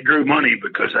 and it drew money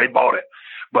because they bought it.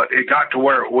 But it got to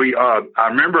where I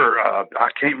remember, I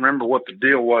can't remember what the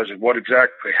deal was and what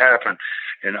exactly happened.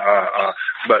 And,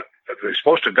 but they're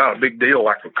supposed to have got a big deal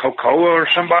like with Coca-Cola or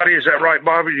somebody. Is that right,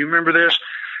 Bobby? Do you remember this?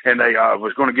 And they,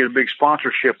 was going to get a big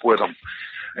sponsorship with them.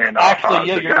 And, actually,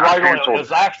 yeah, you're right on it. It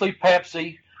was actually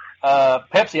Pepsi.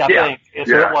 Pepsi, I think, is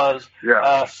who it was.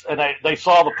 Yeah. And they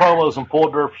saw the promos and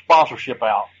pulled their sponsorship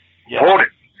out. Yeah. Pulled it.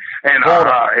 And,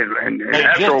 and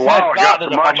after a while, it got so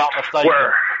much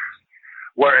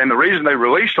and the reason they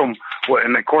released them,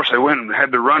 and of course they went and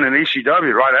had to run in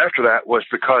ECW right after that, was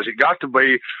because it got to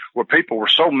be where people were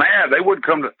so mad they wouldn't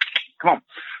come to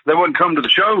the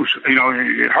shows. You know,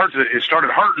 it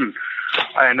started hurting,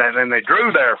 and they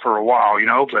drew there for a while, you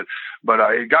know, but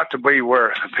it got to be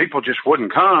where people just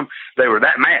wouldn't come. They were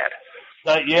that mad.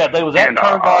 They was that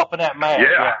turned off and that mad.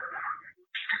 Yeah.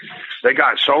 They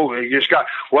just got,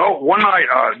 one night,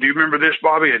 do you remember this,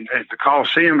 Bobby, at the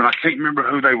Coliseum, and I can't remember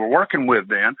who they were working with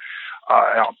then.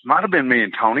 It might have been me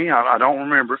and Tony. I don't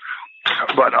remember.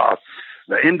 But,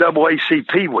 the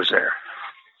NAACP was there.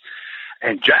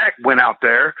 And Jack went out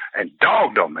there and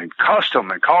dogged them and cussed them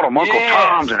and called them Uncle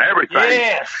Toms and everything.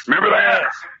 Yes. Remember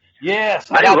that? Yes.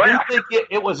 I do think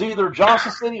it was either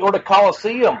Johnson City or the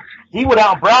Coliseum. He went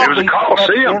out and browbeat the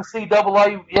Coliseum.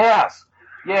 NCAA.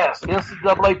 Yes,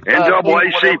 NCAA.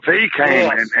 NAACP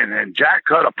came and Jack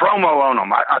cut a promo on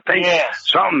them. I think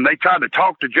something, they tried to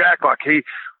talk to Jack like he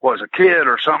was a kid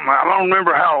or something. I don't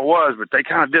remember how it was, but they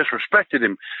kind of disrespected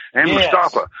him and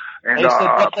Mustafa. And they said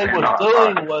what they was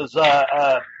doing was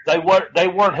they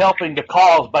weren't helping the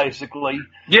cause, basically.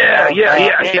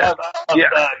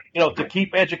 To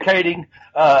keep educating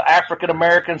African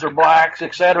Americans or blacks,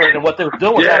 etc. And what they were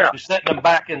doing was actually setting them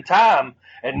back in time.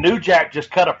 And New Jack just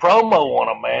cut a promo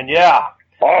on him, man. Yeah.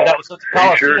 And that was at the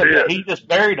Coliseum. He just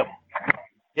buried him.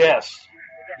 Yes.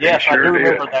 Yes, I do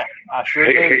remember that. I sure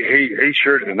did. He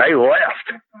sure did. And they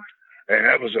left. And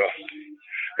it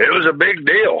was a big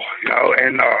deal, you know,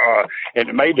 and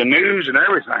it made the news and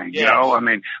everything, you know. I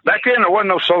mean, back then there wasn't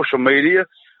no social media,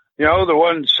 you know, there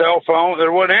wasn't cell phone,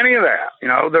 there wasn't any of that, you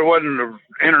know, there wasn't the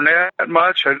internet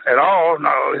much at all.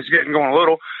 No, it's getting going a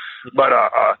little, but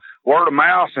word of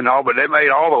mouth and all, but they made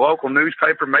all the local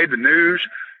newspaper, made the news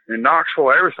in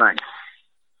Knoxville, everything.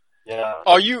 Yeah.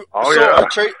 Are you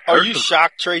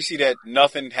shocked, Tracy, that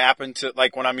nothing happened to,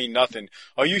 like, when I mean nothing,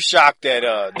 are you shocked that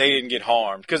they didn't get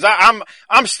harmed? Because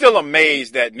I'm still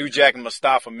amazed that New Jack and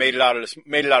Mustafa made it out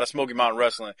of Smoky Mountain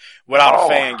Wrestling without a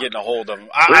fan getting a hold of them.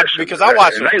 Because I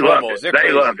watched the promos.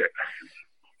 They loved it.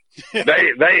 They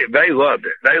loved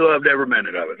it. They loved every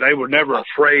minute of it. They were never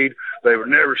afraid. They were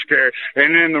never scared.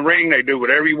 And in the ring, they do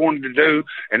whatever you wanted to do.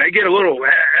 And they get a little,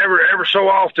 ever so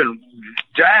often,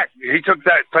 Jack, he took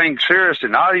that thing serious.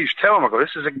 And I used to tell him, I go,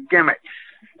 this is a gimmick.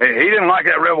 And he didn't like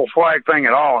that rebel flag thing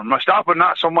at all. And Mustafa,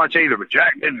 not so much either, but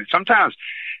Jack didn't. Sometimes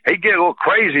he'd get a little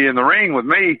crazy in the ring with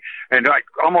me and like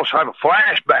almost have a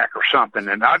flashback or something.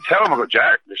 And I'd tell him, I go,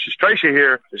 Jack, this is Tracy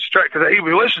here. This is Tracy. Because he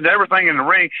would listen to everything in the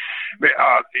ring.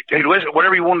 He'd listen,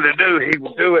 whatever he wanted to do, he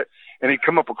would do it. And he'd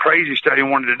come up with crazy stuff he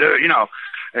wanted to do, you know,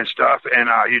 and stuff. And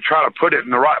you try to put it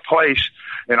in the right place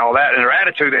and all that. And their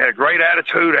attitude, they had a great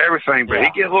attitude, everything. But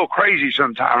he'd get a little crazy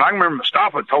sometimes. I remember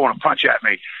Mustafa throwing a punch at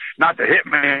me, not to hit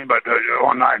me, but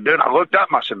one night. And then I looked up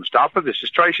and I said, Mustafa, this is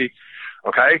Tracy.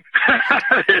 Okay?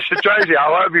 This is Tracy. I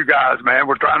love you guys, man.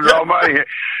 We're trying to draw money.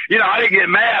 You know, I didn't get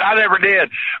mad. I never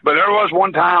did. But there was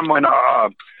one time when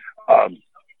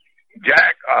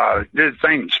Jack did a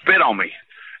thing and spit on me.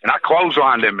 And I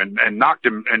clotheslined him and knocked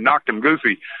him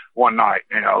goofy one night,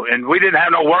 you know, and we didn't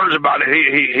have no words about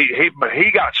it. But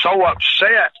he got so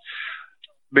upset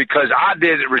because I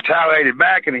retaliated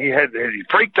back, and he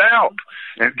freaked out.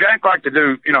 And Jack liked to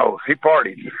do, you know, he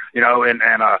partied, you know, and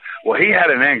he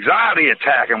had an anxiety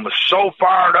attack and was so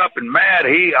fired up and mad,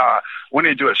 he went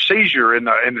into a seizure in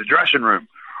the dressing room,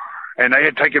 and they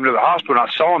had to take him to the hospital. And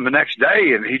I saw him the next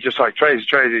day, and he just like, Tracy,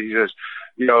 he says,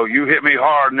 you know, you hit me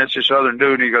hard, and it's this southern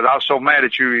dude. And he goes, I was so mad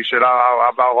at you. He said, I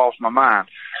about lost my mind.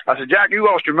 I said, Jack, you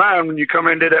lost your mind when you come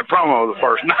in and did that promo the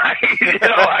first night. You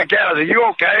know, like that. I said, you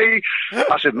okay?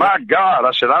 I said, my God.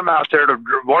 I said, I'm out there to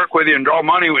work with you and draw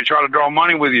money. We try to draw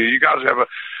money with you. You guys have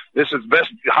this is the best,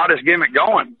 hottest gimmick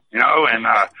going, you know, and,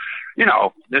 you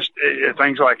know,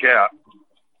 things like that.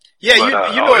 Yeah,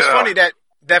 but, it's funny that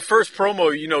that first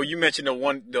promo, you mentioned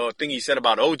the thing he said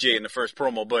about OJ in the first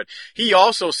promo, but he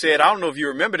also said, I don't know if you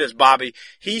remember this, Bobby.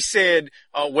 He said,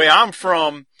 where I'm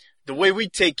from, the way we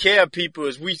take care of people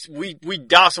is we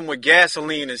douse them with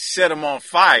gasoline and set them on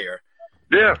fire.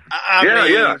 Yeah.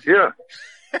 Yeah.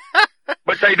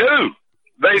 But they do.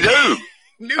 They do.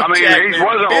 He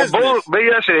wasn't on bull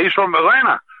BS. He's from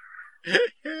Atlanta.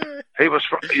 He was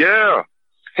from, yeah.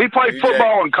 He played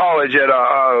football in college at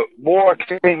I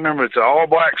can't remember. It's an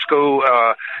all-black school,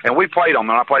 and we played them.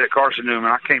 And I played at Carson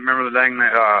Newman. I can't remember the dang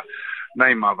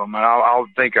name of them, and I'll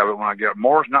think of it when I get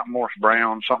not Morris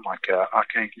Brown, something like that. I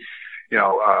can't,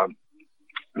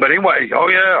 But anyway,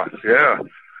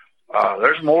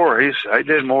 there's more. He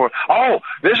did more. Oh,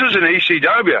 this is an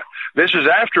ECW. This is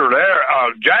after there.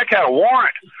 Jack had a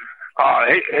warrant.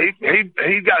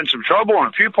 He got in some trouble in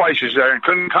a few places there and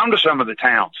couldn't come to some of the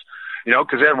towns.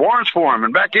 Because they had warrants for him.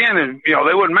 And back in,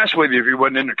 they wouldn't mess with you if you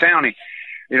wasn't in the county,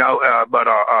 but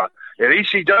at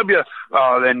ECW,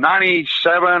 in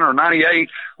 97 or 98,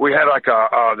 we had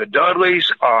the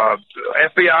Dudleys,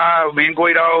 FBI, me and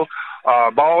Guido,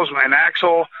 Balls and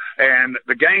Axel, and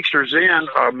the gangsters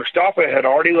Mustafa had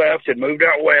already left and moved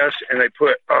out west, and they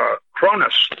put,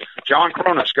 John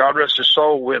Cronus, God rest his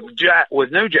soul, with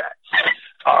New Jack,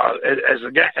 as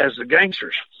the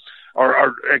gangsters.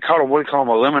 Or they call them, what do you call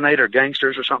them, Eliminator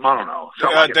Gangsters or something? I don't know.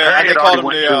 They call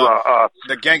them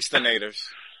the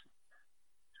Gangstanators.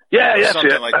 Yeah, that's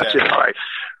it. That's it. All right.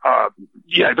 I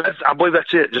believe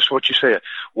that's it. Just what you said.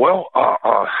 Well,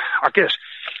 I guess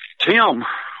Tim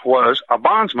was a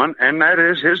bondsman, and that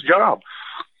is his job.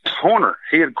 Horner,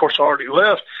 he had, of course, already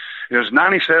left. It was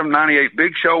 97, 98,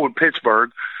 big show in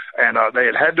Pittsburgh. And they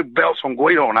had the belts on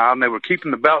Guido and I, and they were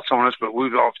keeping the belts on us, but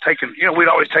we'd always taken, we'd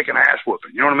always taken ass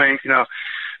whooping. You know what I mean?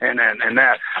 And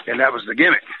that was the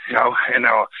gimmick.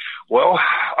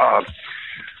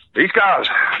 These guys,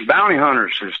 bounty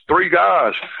hunters, there's 3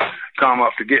 guys come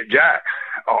up to get Jack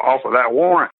off of that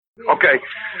warrant. Okay,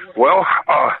 well,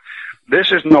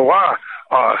 this is no lie.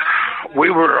 We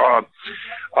were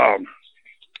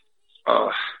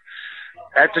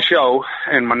at the show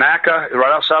in Monaca,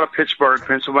 right outside of Pittsburgh,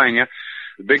 Pennsylvania,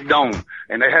 the big dome.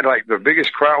 And they had the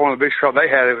biggest crowd, one of the biggest crowds they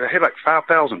had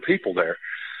 5,000 people there.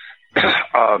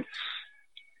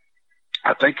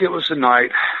 I think it was the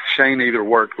night Shane either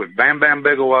worked with Bam Bam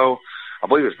Bigelow, I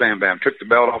believe it was Bam Bam, took the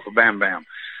belt off of Bam Bam,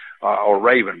 or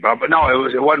Raven. But no,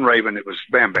 it wasn't Raven, it was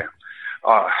Bam Bam.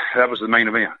 That was the main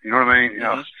event. You know what I mean?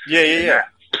 Yeah.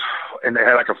 And they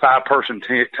had a 5-person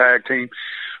tag team.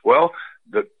 Well,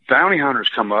 the bounty hunters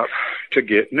come up to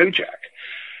get New Jack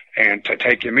and to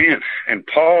take him in. And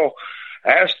Paul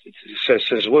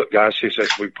says, look, guys, he says,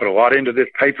 we put a lot into this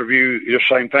pay-per-view, the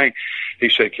same thing. He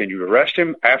said, can you arrest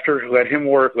him after, let him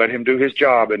work, let him do his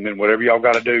job, and then whatever y'all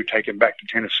got to do, take him back to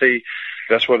Tennessee.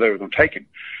 That's where they were going to take him,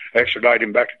 extradite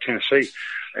him back to Tennessee.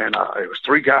 And it was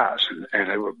 3 guys, and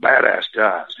they were badass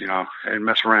guys, they didn't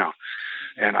mess around.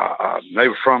 And they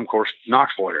were from, of course,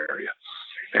 Knoxville area.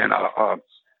 And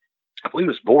I believe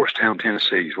it was Boystown,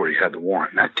 Tennessee is where he had the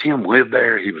warrant. Now, Tim lived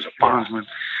there. He was a bondsman.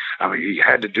 I mean, he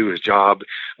had to do his job.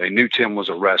 They knew Tim was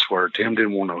a wrestler. Tim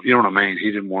didn't want to, you know what I mean? He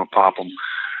didn't want to pop him,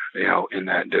 in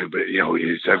that dude. But,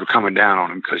 they were coming down on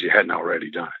him because he hadn't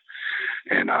already done it.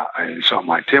 And something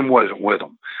like Tim wasn't with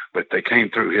them, but they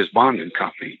came through his bonding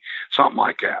company, something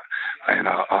like that. And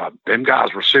them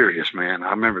guys were serious, man. I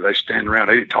remember they standing around.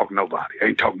 They didn't talk to nobody. They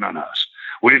didn't talk to none of us.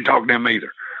 We didn't talk to them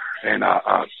either. And,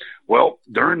 well,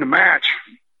 during the match,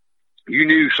 you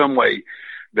knew some way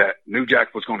that New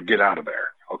Jack was going to get out of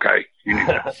there. Okay. You knew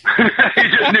that. You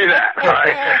just knew that.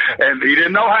 Right. And he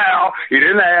didn't know how. He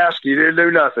didn't ask. He didn't do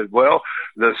nothing. Well,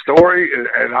 the story,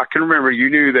 and I can remember, you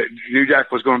knew that New Jack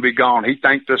was going to be gone. He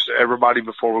thanked us, everybody,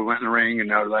 before we went in the ring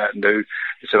and all that. And dude,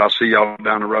 he said, I'll see y'all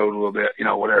down the road a little bit,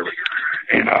 whatever.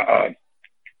 And,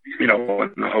 in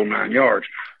the whole 9 yards.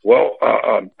 Well,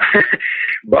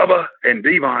 Bubba and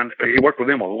Devon, he worked with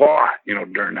them a lot,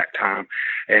 during that time.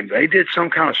 And they did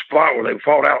some kind of spot where they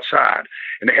fought outside,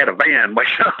 and they had a van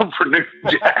waiting up for New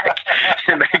Jack.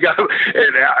 And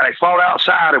they fought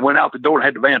outside and went out the door and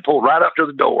had the van pulled right up to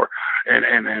the door.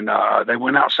 And they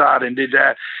went outside and did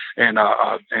that. And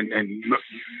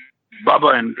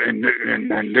Bubba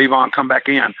and Devon come back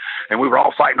in, and we were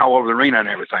all fighting all over the arena and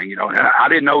everything, And I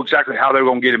didn't know exactly how they were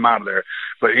going to get him out of there.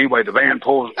 But anyway, the van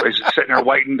pulls, he's sitting there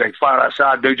waiting. They fly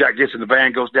outside. New Jack gets in the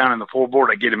van, goes down in the floorboard.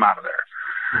 They get him out of there.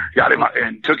 Got him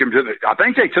and took him I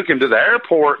think they took him to the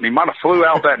airport, and he might have flew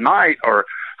out that night, or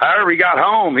however he got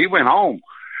home, he went home.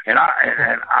 And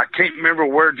I can't remember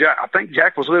where Jack, I think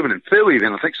Jack was living in Philly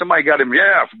then. I think somebody got him,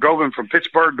 drove him from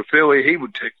Pittsburgh to Philly. He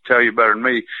would tell you better than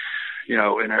me.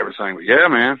 And everything. But yeah,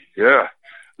 man. Yeah.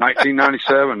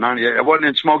 1997, 98. It wasn't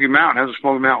in Smoky Mountain. That was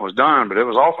Smoky Mountain was done, but it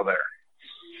was off of there.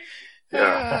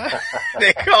 Yeah.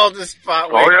 They called the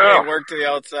spot where he worked to the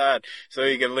outside so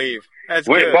he could leave. That's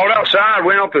good. Went outside,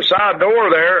 went out the side door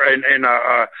there, and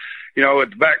you know,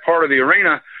 at the back part of the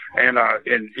arena, and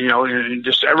you know, and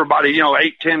just everybody, you know,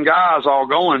 8-10 guys all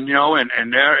going, you know,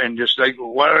 and just they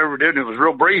whatever did, and it was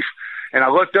real brief. And I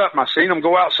looked up and I seen them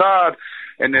go outside,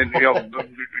 and then, you know,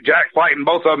 Jack fighting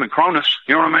both of them in Cronus,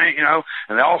 you know what I mean? You know,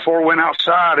 and they all four went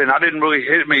outside, and I didn't really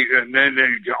hit me. And then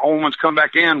the only ones come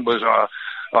back in was,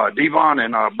 Devon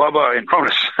and, Bubba and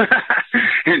Cronus.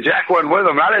 And Jack wasn't with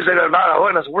them. I didn't say that about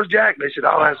it. I said, where's Jack? They said,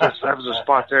 oh, that was a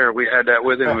spot there. We had that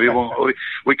with him.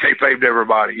 We kayfabed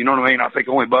everybody. You know what I mean? I think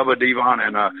only Bubba, Devon,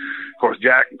 and, of course,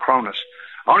 Jack and Cronus.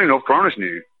 I don't even know if Cronus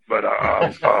knew. But,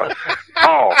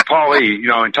 Paul E., you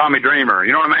know, and Tommy Dreamer,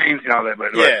 you know what I mean? You know,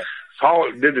 but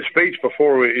Paul did the speech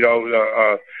before we, you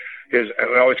know, we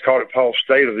always called it Paul's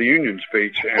State of the Union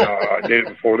speech, and I did it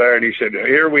before there, and he said,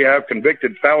 here we have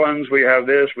convicted felons, we have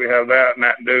this, we have that, and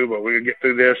that to do, but we can get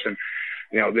through this, and,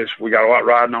 you know, this, we got a lot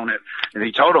riding on it. And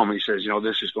he told them, he says, you know,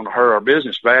 this is going to hurt our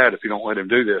business bad if you don't let him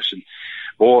do this. And,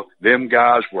 boy, them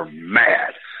guys were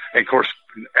mad. And, of course,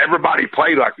 everybody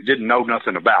played like they didn't know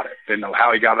nothing about it. Didn't know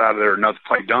how he got out of there. Nothing,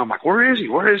 played dumb. Like, where is he?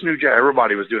 Where is New Jack?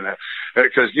 Everybody was doing that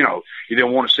because, you know, you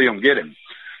didn't want to see them get him,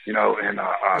 you know, and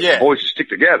the boys stick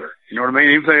together. You know what I mean?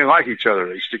 Even if they didn't like each other,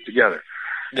 they stick together.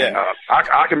 Yeah. And,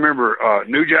 I can remember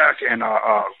New Jack and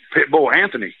Pitbull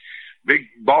Anthony, big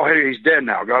bald-headed. He's dead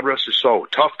now. God rest his soul.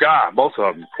 Tough guy, both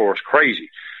of them, of course, crazy.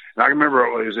 And I can remember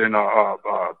it was in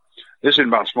this isn't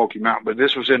about Smoky Mountain, but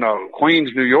this was in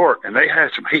Queens, New York, and they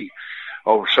had some heat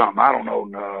over something. I don't know.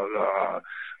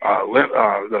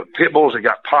 The pit bulls that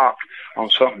got popped on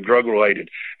something drug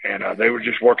related, and they were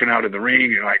just working out in the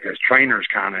ring, and like as trainers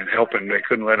kind of helping. They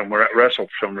couldn't let them wrestle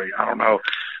for some reason. I don't know,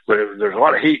 but there's a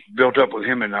lot of heat built up with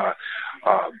him and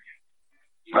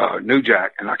New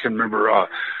Jack, and I can remember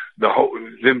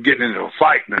them getting into a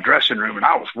fight in the dressing room, and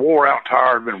I was wore out,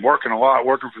 tired. Been working a lot,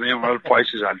 working for them in other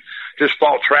places. I just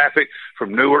fought traffic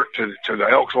from Newark to the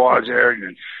Elks Lodge there,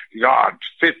 and God,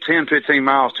 15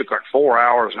 miles took like 4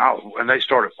 hours, and they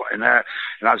started playing that,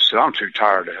 and I just said, I'm too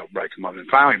tired to help break them up. And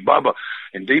finally, Bubba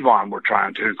and Devon were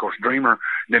trying to, of course, Dreamer, and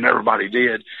then everybody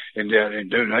did, and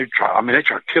they tried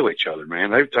to kill each other,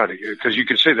 man. They tried to, because you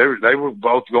could see they were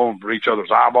both going for each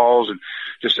other's eyeballs and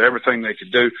just everything they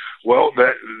could do. Well,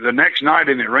 the next night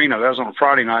in the arena, that was on a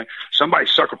Friday night, somebody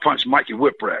sucker punched Mikey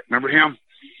Whipwreck. Remember him?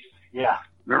 Yeah.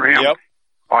 Remember him? Yep.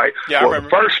 All right. Yeah, well, the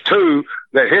first two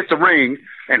that hit the ring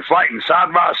and fighting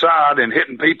side by side and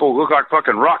hitting people who look like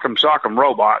fucking rock'em sock'em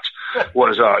robots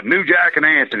was New Jack and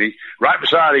Anthony right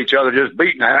beside each other, just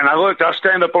beating that. And I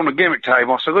stand up on the gimmick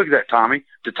table. I said, look at that, Tommy.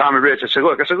 To Tommy Rich, I said,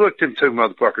 look at them two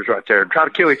motherfuckers right there. Try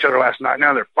to kill each other last night.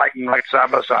 Now they're fighting like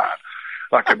side by side,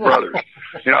 like they're brothers.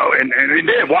 You know, and they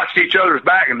did watch each other's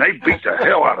back, and they beat the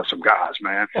hell out of some guys,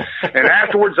 man. And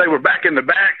afterwards, they were back in the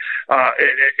back,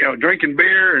 you know, drinking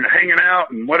beer and hanging out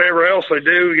and whatever else they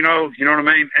do, you know what I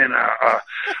mean? And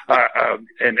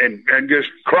just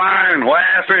crying and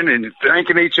laughing and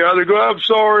thanking each other. Go, I'm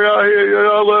sorry,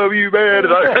 I love you, man,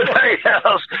 and everything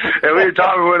else. And me and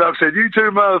Tommy went up and said, you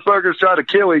two motherfuckers tried to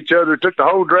kill each other. It took the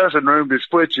whole dressing room to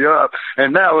split you up.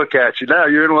 And now look at you. Now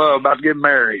you're in love, about to get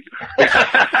married.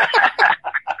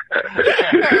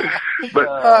 But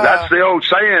that's the old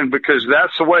saying, because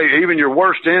that's the way even your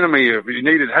worst enemy, if you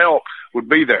needed help, would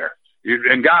be there.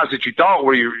 And guys that you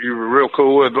thought you were real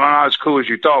cool with, not as cool as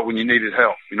you thought when you needed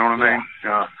help. You know what I mean?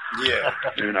 Yeah.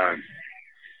 You know,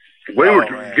 we were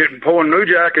pulling New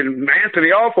Jack and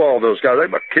Anthony off all those guys. They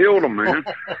about killed them, man.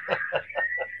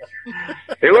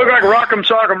 They looked like rock'em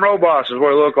sock'em robots is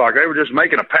what it looked like. They were just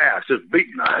making a pass, just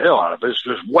beating the hell out of it,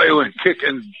 just wailing,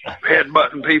 kicking,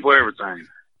 headbutting people, everything.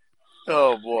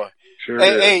 Oh boy. Sure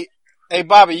hey,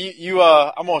 Bobby, you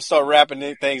I'm gonna start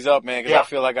wrapping things up, man, because I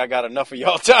feel like I got enough of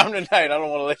y'all time tonight. I don't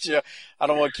want to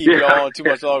keep y'all on too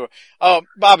much longer.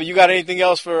 Bobby, you got anything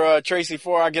else for Tracy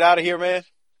before I get out of here, man?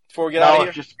 Before we get out of here?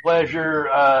 It's just a pleasure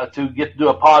to get to do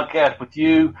a podcast with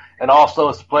you, and also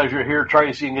it's a pleasure to hear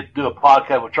Tracy and get to do a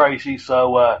podcast with Tracy.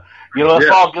 So, it's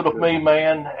all good with me,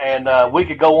 man, and we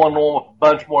could go on with a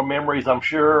bunch more memories, I'm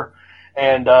sure.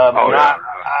 And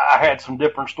I had some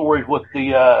different stories with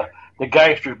the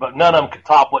gangsters, but none of them could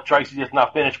top what Tracy just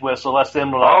not finished with. So let's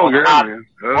end on a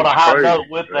high note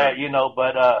with that,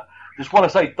 But just want to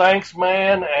say thanks,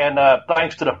 man, and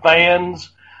thanks to the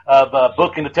fans of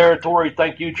booking the territory.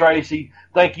 Thank you, Tracy.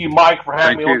 Thank you, Mike, for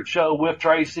having me on the show with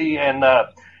Tracy. And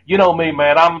you know me,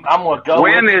 man. I'm going to go.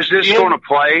 When is this going to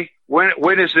play?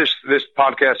 When is this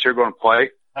podcast here going to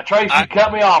play? Tracy, you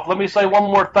cut me off. Let me say one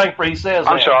more thing for he says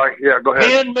I'm that. sorry. Yeah, go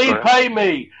ahead. Pin me, pay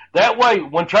me. That way,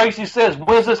 when Tracy says,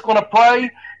 when's this going to play?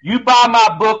 You buy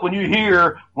my book when you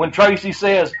hear when Tracy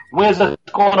says, when's this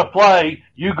going to play?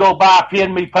 You go buy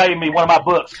Pin Me, Pay Me, one of my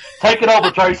books. Take it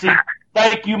over, Tracy.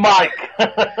 Thank you, Mike.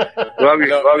 Love you,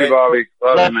 Bobby.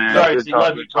 Love you, man. Tracy.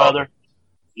 Love you, brother.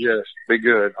 Yes, be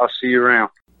good. I'll see you around.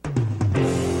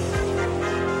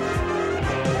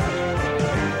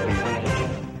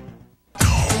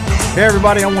 Hey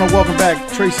everybody, I want to welcome back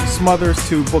Tracy Smothers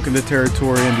to Booking the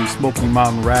Territory and the Smoky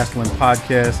Mountain Wrestling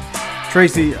Podcast.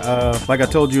 Tracy, like I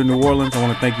told you in New Orleans, I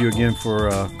want to thank you again for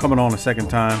coming on a second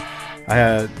time.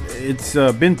 It's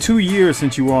been 2 years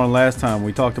since you were on last time.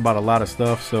 We talked about a lot of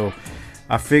stuff, so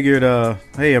I figured,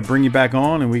 hey, I'll bring you back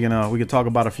on and we can talk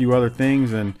about a few other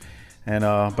things.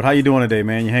 But how you doing today,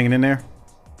 man? You hanging in there?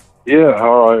 Yeah,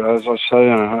 all right. As I say,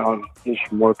 I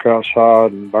just work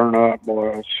outside and burn up,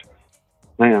 boy.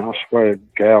 Man, I swear,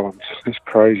 gallons. It's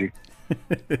crazy.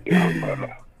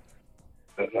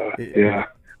 Yeah,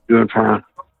 doing fine.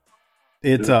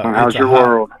 How's your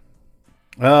world?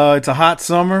 It's a hot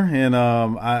summer, and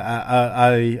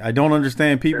I don't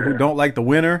understand people who don't like the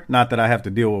winter. Not that I have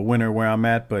to deal with winter where I'm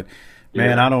at, but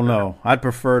man, I don't know. I'd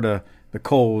prefer the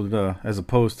cold as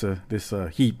opposed to this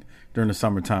heat during the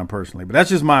summertime, personally. But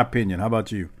that's just my opinion. How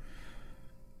about you?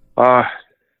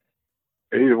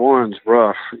 Either one's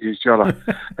rough. You gotta.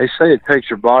 They say it takes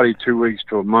your body 2 weeks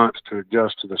to a month to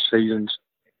adjust to the seasons.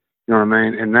 You know what I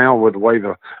mean? And now with the way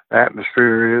the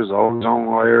atmosphere is, the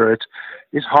ozone layer, it's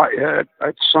hot. Yeah,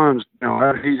 that sun's,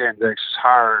 that heat index is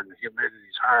higher and the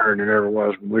humidity's higher than it ever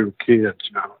was when we were kids.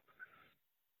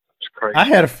 It's crazy. I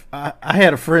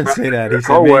had a friend say that. He said,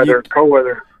 cold weather.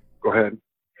 Go ahead.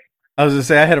 I was gonna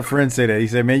say I had a friend say that. He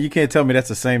said, "Man, you can't tell me that's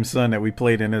the same sun that we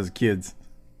played in as kids."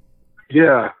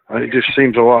 Yeah, it just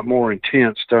seems a lot more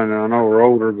intense, doesn't it? I know we're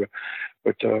older,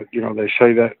 but they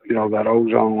say that, that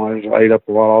ozone layer ate up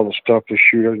a lot of all the stuff that's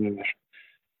shooting into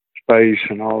space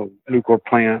and all the nuclear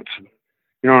plants, and,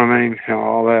 you know what I mean?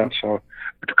 All that. So,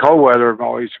 but the cold weather,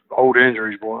 always old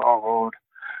injuries, boy, oh Lord.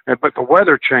 But the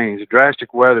weather change, the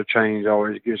drastic weather change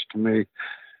always gets to me.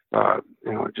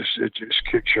 It just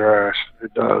kicks your ass.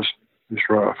 It does. It's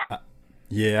rough.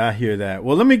 Yeah, I hear that.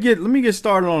 Well, let me get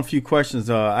started on a few questions.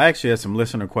 I actually had some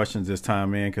listener questions this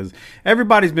time, man, because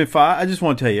everybody's been. I just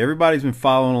want to tell you, everybody's been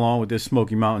following along with this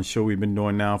Smoky Mountain show we've been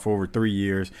doing now for over 3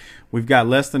 years. We've got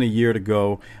less than a year to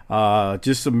go.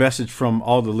 Just a message from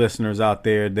all the listeners out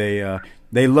there.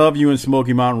 They love you in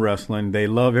Smoky Mountain Wrestling. They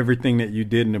love everything that you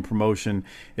did in the promotion.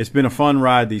 It's been a fun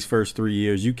ride these first 3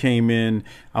 years. You came in,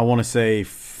 I want to say,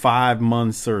 5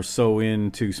 months or so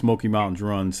into Smoky Mountain's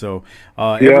run. So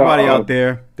everybody out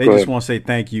there, they just want to say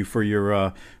thank you for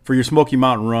your Smoky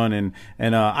Mountain run.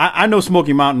 And I know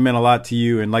Smoky Mountain meant a lot to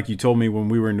you. And like you told me when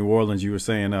we were in New Orleans, you were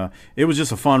saying it was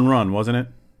just a fun run, wasn't it?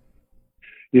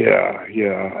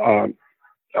 Yeah.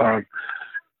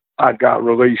 I got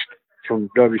released from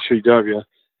WCW,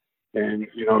 and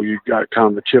you got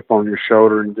kind of a chip on your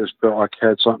shoulder and just felt like you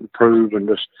had something to prove, and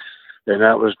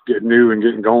that was getting new and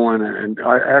getting going. And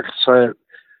I actually said,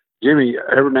 Jimmy,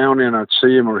 every now and then I'd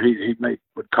see him, or he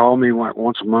would call me like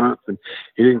once a month, and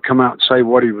he didn't come out and say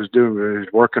what he was doing, but he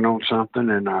was working on something,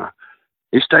 and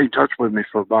he stayed in touch with me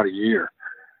for about a year.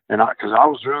 And because I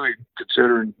was really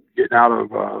considering getting out of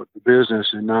the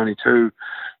business in '92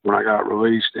 when I got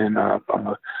released, and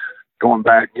going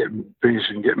back,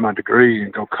 finishing getting my degree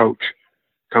and go coach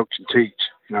and teach,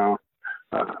 if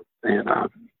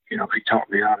he taught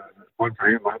me out of it. If it wasn't for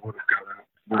him, I would have got out.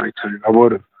 92, I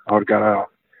would have got out.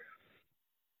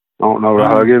 I don't know to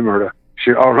hug him or to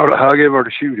shoot. I don't know to hug him or to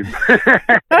shoot him.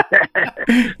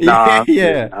 You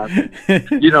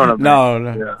know what I mean?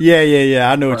 No.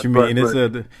 Yeah. I know what you mean.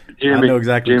 I know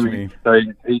exactly what you mean.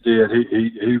 He did.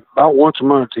 He about once a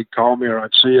month he'd call me, or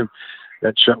I'd see him.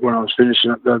 When I was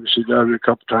finishing up WCW a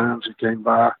couple times, he came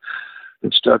by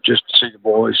and stuff just to see the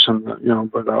boys.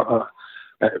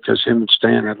 Because him and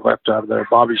Stan had left out of there.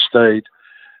 Bobby stayed,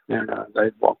 and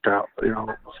they'd walked out.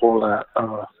 Before that, I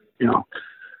don't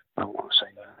want to say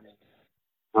that.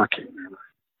 I can't remember.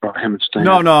 Him and Stan.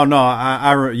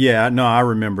 No. I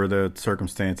remember the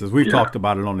circumstances. We've talked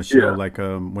about it on the show,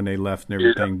 when they left and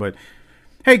everything, but.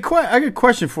 Hey, I got a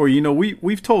question for you.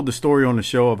 We've told the story on the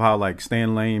show of how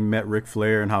Stan Lane met Ric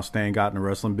Flair and how Stan got in the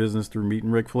wrestling business through meeting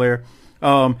Ric Flair.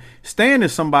 Stan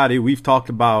is somebody we've talked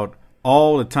about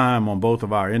all the time on both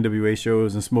of our NWA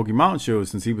shows and Smoky Mountain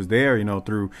shows since he was there,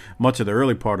 through much of the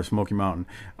early part of Smoky Mountain.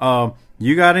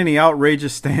 You got any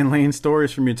outrageous Stan Lane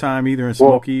stories from your time either in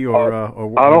Smoky or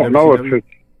I don't know if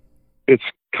it's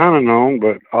kind of known,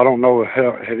 but I don't know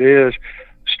how it is.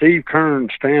 Steve Kern,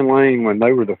 Stan Lane, when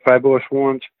they were the Fabulous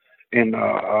Ones in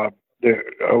the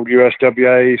old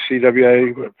USWA,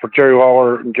 CWA for Jerry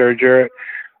Waller and Jerry Jarrett,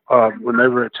 when they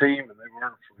were a team and they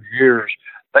were for years,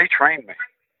 they trained me.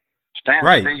 Stan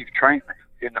and Steve trained me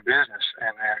in the business,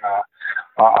 and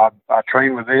I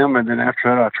trained with them, and then after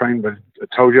that I trained with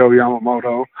Tojo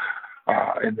Yamamoto,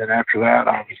 and then after that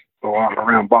I was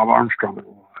around Bob Armstrong a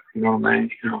lot, you know what I mean?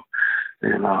 You know,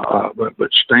 and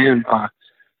but Stan,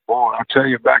 boy, I tell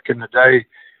you, back in the day,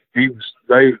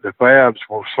 the Fabs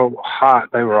were so hot,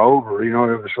 they were over. You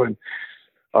know, it was when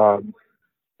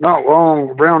not long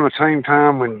around the same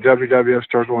time when WWF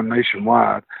started going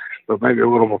nationwide, but maybe a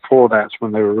little before that's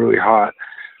when they were really hot.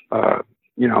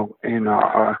 You know, and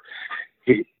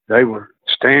they were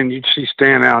Stan. You'd see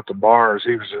Stan out at the bars.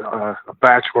 He was a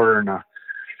bachelor, and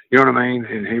you know what I mean.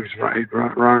 And he'd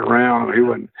run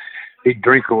around. He'd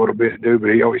drink a little bit, but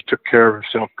he always took care of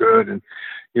himself good, and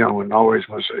you know, and always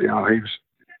was. You know,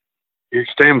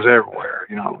 Stan was everywhere.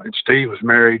 You know, and Steve was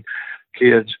married,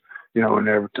 kids, you know, and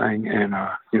everything, and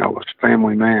you know, was a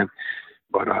family man.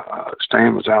 But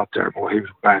Stan was out there, boy. He was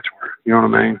a bachelor. You know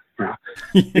what I mean?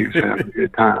 He was having a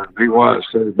good time. He was.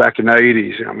 Back in the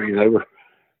 '80s. I mean,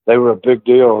 they were a big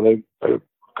deal.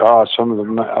 God, some of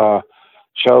the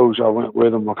shows I went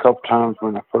with them a couple times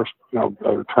when I first, you know,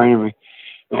 they were training me,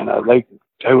 and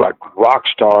they were like rock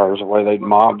stars. The way they'd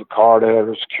mob the car, to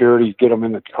have security, get them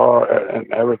in the car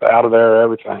and everything, out of there,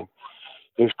 everything.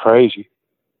 It was crazy,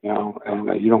 you know,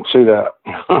 and you don't see that.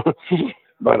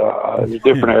 But it was a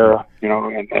different era, you know,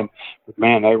 and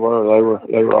man, they were over,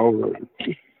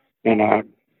 and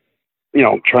you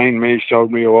know, trained me,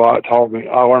 showed me a lot, taught me.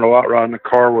 I learned a lot riding the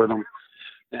car with them,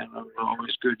 and it was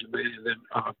always good to me. And then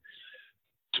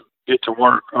to get to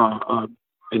work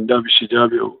in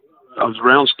WCW, I was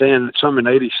around Stan some in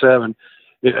 '87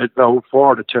 at the old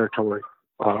Florida territory,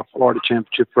 Florida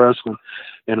Championship Wrestling,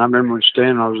 and I remember when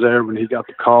Stan, I was there when he got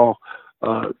the call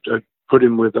to put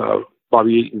him with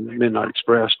Bobby Eaton, Midnight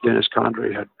Express. Dennis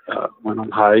Condrey had went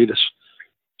on hiatus,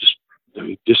 just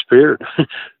he disappeared,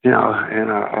 you know.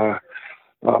 And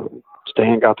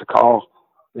Stan got the call,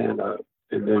 and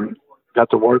then got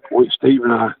to work with Steve,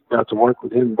 and I got to work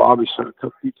with him and Bobby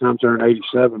a few times there in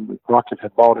 '87 when Crockett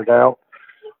had bought it out,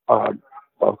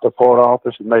 the Florida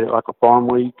office, and made it like a farm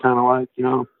league, kind of like, you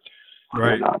know.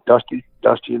 Right. And Dusty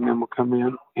and them would come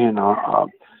in, and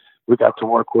we got to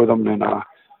work with them in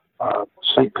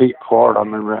St. Pete, Florida. I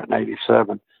remember that in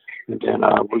 '87, and then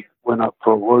we went up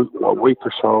for a week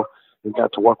or so and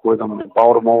got to work with them in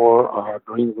Baltimore,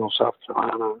 Greenville, South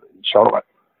Carolina, and Charlotte,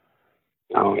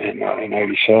 you know, in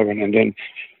 '87, and then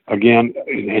again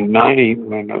in '90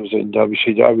 when I was in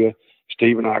WCW,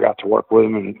 Steve and I got to work with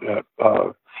them, and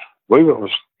I believe it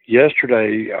was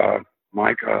yesterday,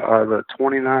 Mike, the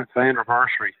 29th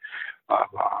anniversary of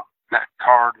that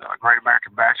card, Great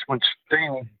American Bash, when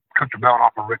Sting took the belt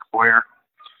off of Ric Flair.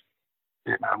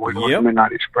 And we went to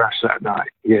Midnight Express that night.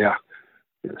 Yeah.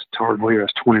 It's toward, I believe it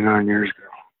was 29 years ago.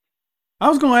 I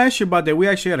was going to ask you about that. We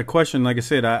actually had a question. Like I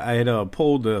said, I had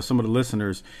polled some of the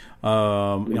listeners you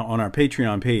know, on our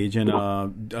Patreon page, and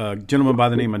a gentleman by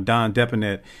the name of Don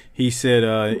Depinet, he said,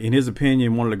 in his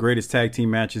opinion, one of the greatest tag team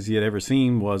matches he had ever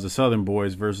seen was the Southern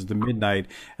Boys versus the Midnight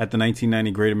at the 1990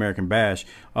 Great American Bash.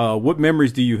 What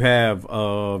memories do you have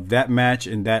of that match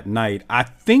and that night? I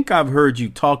think I've heard you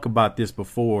talk about this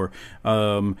before.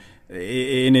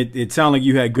 And it sounded like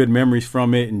you had good memories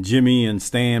from it, and Jimmy and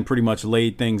Stan pretty much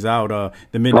laid things out.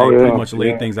 The Midnight pretty much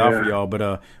laid things out for y'all.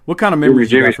 But what kind of memories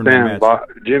do you got from that match?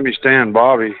 Jimmy, Stan,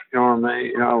 Bobby, you know what I mean?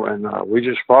 You know, and we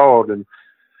just followed and,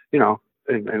 you know,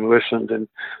 and listened and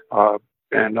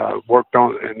worked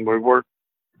on, and we worked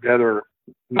together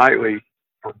nightly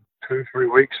for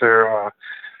 2-3 weeks there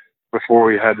before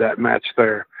we had that match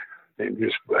there. And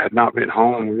just had not been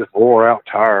home. We just wore out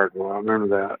tired. Well, I remember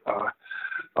that.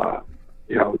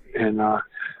 You know, and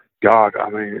God, I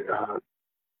mean,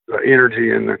 the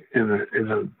energy in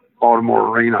the Baltimore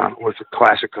arena was a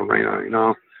classic arena, you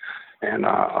know, and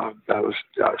that was,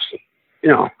 you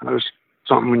know, that was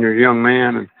something when you're a young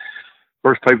man, and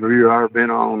first pay-per-view I've ever been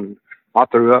on, I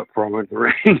threw up from it. The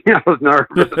ring, I was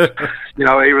nervous, you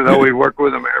know, even though we worked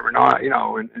with them every night, you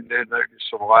know, and then they're just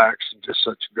so relaxed and just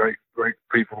such great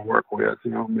people to work with,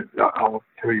 you know. I'll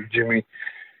tell you, Jimmy,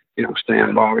 you know,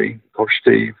 Stan, Bobby, of course,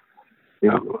 Steve, you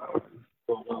know,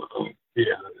 yeah,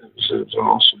 it was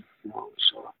awesome. You know,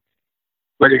 so,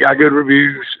 but it got good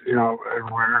reviews, you know,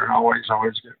 everywhere, and always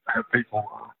have people,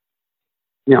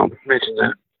 you know, mention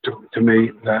that to me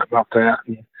about that.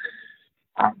 And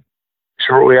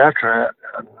shortly after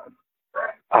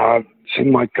that, it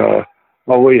seemed like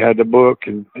we had the book,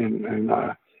 and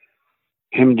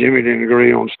him and Jimmy didn't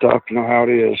agree on stuff. You know how it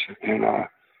is. And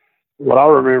what I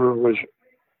remember was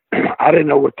I didn't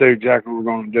know what they exactly were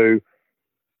going to do.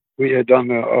 We had done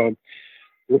the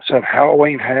what's that,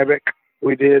 Halloween Havoc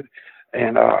we did,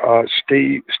 and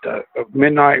Steve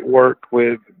Midnight worked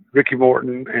with Ricky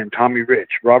Morton and Tommy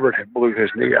Rich. Robert had blew his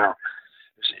knee out.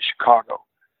 It was in Chicago,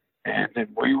 and then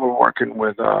we were working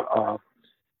with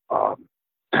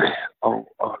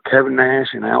Kevin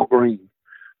Nash and Al Green.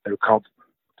 They were called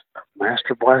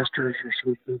Master Blasters or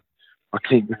something. I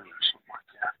can't remember, something like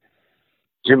that.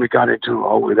 Jimmy got into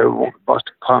it. They were wanting to bust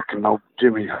a punk and know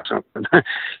Jimmy or something.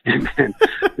 and then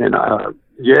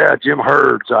Jim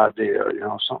Hurd's idea,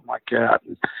 something like that.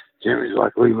 And Jimmy's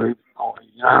like, Jimmy,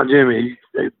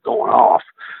 he's going off.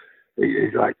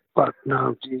 He's like, fuck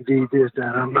no, GD, this,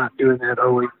 that, I'm not doing that.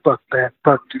 Oh, fuck that,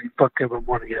 fuck you, fuck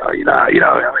everyone. I mean,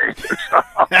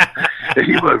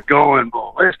 he was going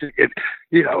ballistic, and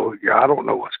I don't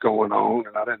know what's going on,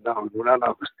 and I didn't know what I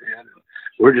understand. And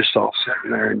we're just all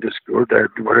sitting there and just go there,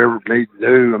 do whatever we need to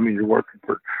do. I mean, you're working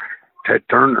for Ted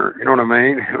Turner, you know what I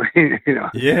mean?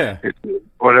 Yeah.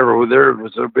 Whatever was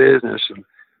their business, and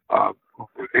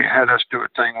they had us do a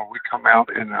thing where we come out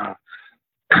and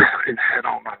head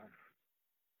on.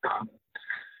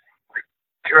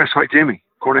 Dressed like Jimmy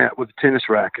Cornette with the tennis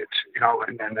rackets,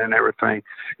 and then everything,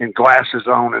 and glasses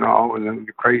on and all, and then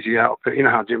the crazy outfit. You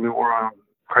know how Jimmy wore on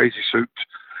crazy suits,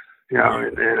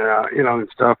 and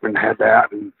stuff, and had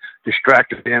that, and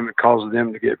distracted them and caused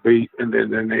them to get beat, and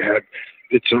then they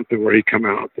did something where he come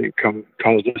out, I think,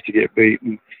 caused us to get beat,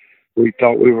 and we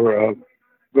thought we were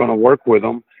going to work with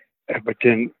them, but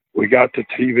then we got to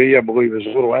TV, I believe it was a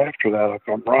little after that, if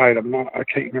I'm right. I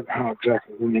can't remember how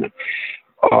exactly we did.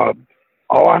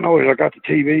 All I know is I got to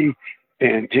TV,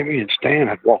 and Jimmy and Stan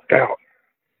had walked out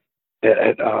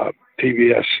at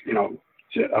PBS,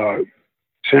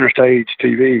 Center Stage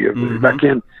TV. Mm-hmm. Back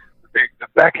in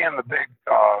the big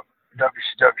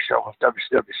WCW show was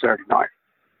WCW Saturday Night.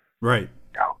 Right.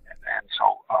 And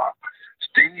so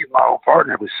Steve, my old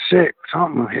partner, was sick.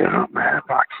 Something hit him, man.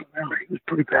 I can't remember. He was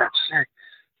pretty bad sick.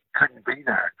 Couldn't be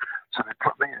there, so they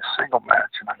put me in a single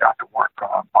match, and I got to work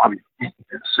Bobby Eaton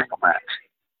in a single match,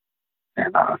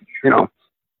 and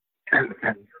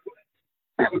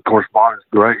and of course Bobby's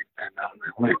great, and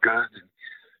it went good,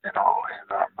 but I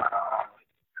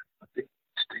think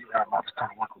Steve and I might have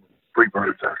started working with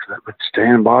Freebirds after that, but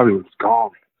Stan and Bobby was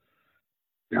gone,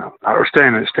 I was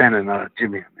standing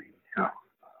Jimmy,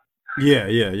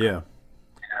 Yeah.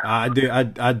 I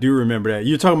do remember that.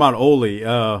 You're talking about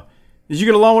Ole. Did you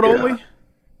get along with Ole? He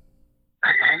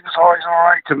was always all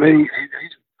right to me.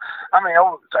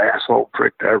 Ole's an asshole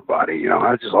prick to everybody.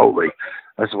 That's just Ole.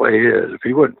 That's the way he is. If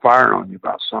he wasn't firing on you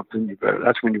about something,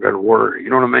 that's when you better worry. You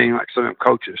know what I mean? Like some of them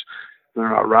coaches, they're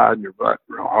not riding your butt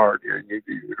real hard. You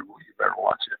better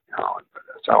watch it. But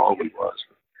that's how Ole was.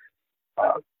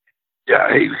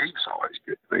 He was always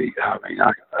good to me.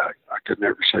 I could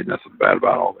never say nothing bad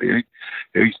about Ole.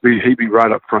 He'd be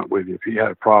right up front with you. If he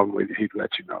had a problem with you, he'd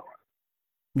let you know.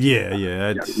 Yeah.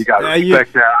 You got to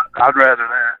respect that. I'd rather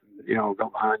that, go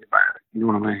behind your back. You know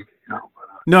what I mean?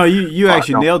 No, you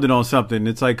actually nailed it on something.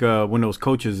 It's like when those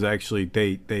coaches actually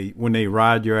they when they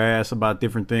ride your ass about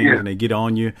different things and they get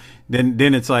on you, then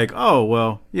it's like, oh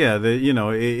well, yeah,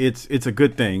 it's a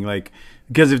good thing. Like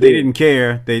because if they didn't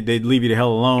care, they'd leave you the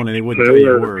hell alone and they wouldn't tell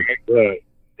you a word. Right.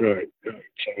 So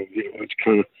it's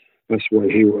kind of that's the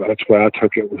way he was. That's why I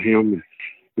took it with him.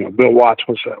 And, Bill Watts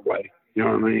was that way. You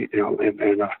know what I mean?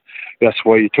 And that's the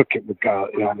way you took it with God.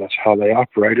 That's how they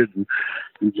operated, and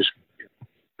that's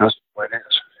the way it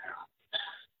is.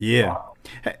 Yeah.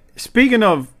 Speaking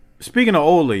of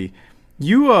Ole,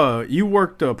 you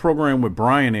worked a program with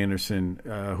Brian Anderson,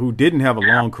 who didn't have a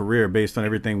long career based on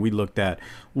everything we looked at.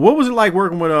 What was it like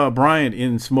working with Brian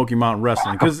in Smoky Mountain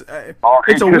Wrestling? Because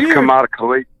it's a weird. He just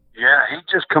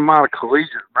come out of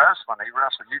collegiate wrestling. He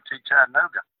wrestled UT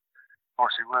Chattanooga. Of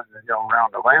course, he was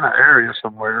around the Atlanta area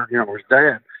somewhere. With his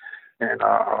dad, and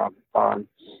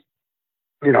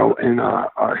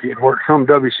he had worked from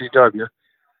WCW,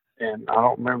 and I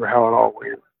don't remember how it all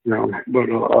went. But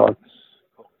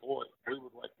boy, we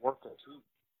would like work at heat,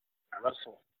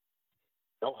 wrestle,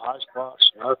 no high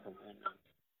spots, nothing. And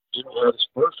had his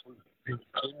first one.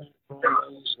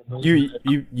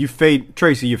 You fade,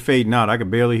 Tracy. You're fading out. I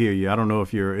can barely hear you. I don't know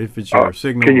if it's your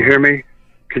signal. Can you hear me?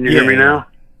 Can you hear me now?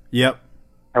 Yep.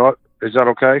 Hello? Is that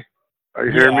okay? Are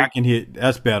you hearing me? I can hear.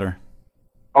 That's better.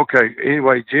 Okay.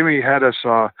 Anyway, Jimmy had us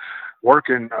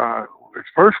working. At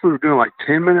first, we were doing like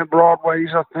 10-minute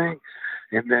Broadways, I think,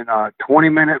 and then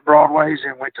 20-minute Broadways,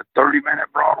 and went to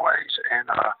 30-minute Broadways. And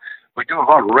we do a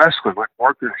lot of wrestling, like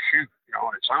working a shoot.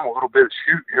 It's on a little bit of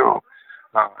shoot.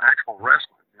 actual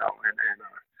wrestling, you know, and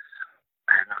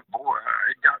boy,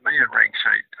 it got me in ring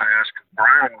shape fast. Cause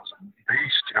Brian was a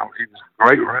beast, you know. He was a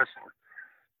great wrestler,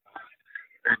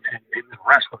 and he was a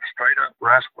wrestler, straight up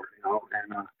wrestler, you know.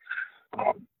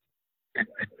 And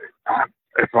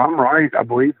if I'm right, I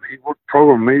believe he worked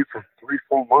pro with me for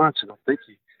 3-4 months, and I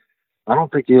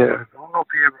don't know if he ever.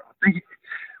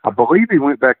 I believe he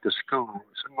went back to school.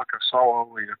 It seemed like I saw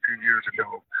Ole a few years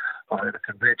ago at a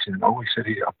convention, and Ole said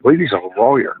I believe he's a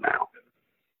lawyer now.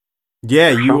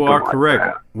 Yeah, you are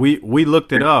correct. Like we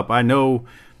looked it up. I know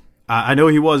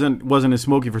he wasn't in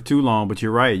Smokey for too long, but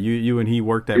you're right. You and he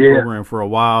worked that program for a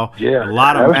while. Yeah, a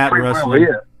lot of mat wrestling.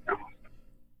 Well,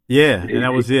 yeah, and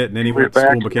that was it. And then he went to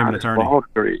school and became an attorney.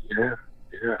 Yeah.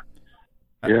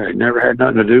 He never had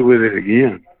nothing to do with it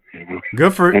again. You know?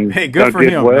 Good for him,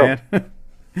 man.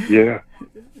 Yeah.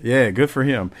 Yeah, good for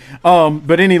him.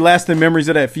 But any lasting memories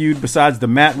of that feud besides the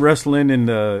mat wrestling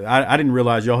and I didn't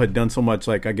realize y'all had done so much,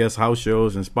 like, I guess, house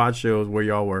shows and spot shows where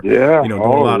y'all were doing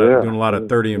a lot of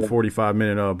 30 and 45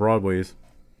 minute Broadways.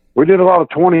 We did a lot of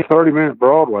 20, 30-minute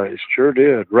Broadways. Sure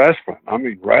did. Wrestling.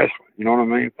 You know what I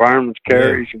mean? Fireman's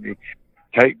carries and the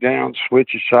takedowns,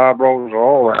 switches, side rollers,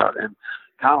 all that. And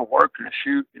kind of working and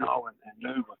shoot, you know,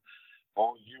 and do.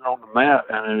 Well, you're on the mat,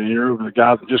 and you're the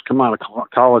guy that just come out of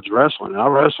college wrestling. And I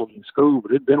wrestled in school,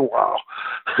 but it'd been a while.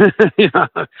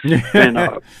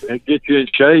 And it gets you in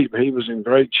shape. He was in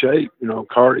great shape, you know,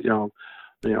 cardio,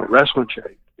 you know, wrestling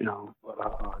shape, you know. But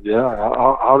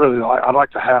I'd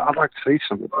like to see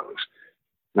some of those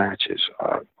matches.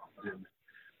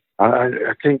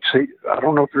 I can't see. I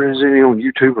don't know if there is any on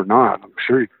YouTube or not. I'm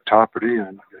sure you can type it in.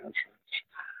 I guess.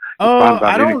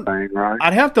 I don't. Anything, right?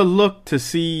 I'd have to look to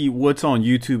see what's on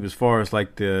YouTube as far as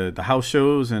like the house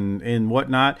shows and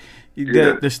whatnot.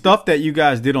 The stuff that you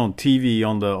guys did on TV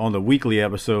on the weekly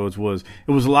episodes was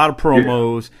a lot of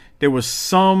promos. There was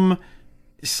some.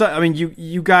 I mean,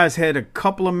 you guys had a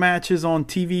couple of matches on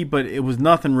TV, but it was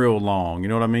nothing real long. You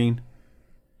know what I mean?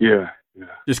 Yeah.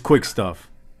 Just quick stuff.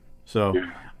 So,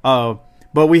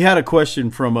 but we had a question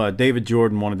from David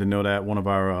Jordan, wanted to know that, one of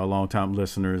our longtime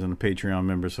listeners and a Patreon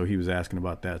member, so he was asking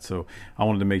about that. So I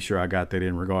wanted to make sure I got that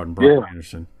in regarding Brock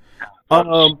Anderson.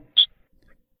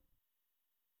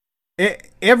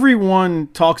 Everyone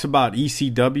talks about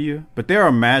ECW, but there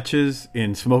are matches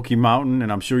in Smoky Mountain,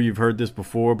 and I'm sure you've heard this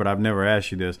before, but I've never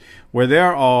asked you this, where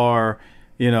there are,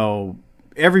 you know,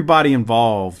 everybody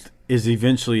involved is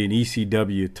eventually an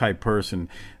ECW type person.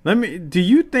 Do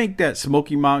you think that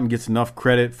Smoky Mountain gets enough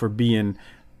credit for being,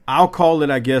 I'll call it,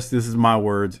 I guess this is my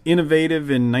words, innovative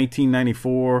in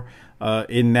 1994,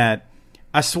 in that,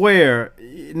 I swear,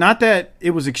 not that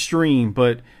it was extreme,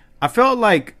 but I felt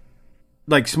like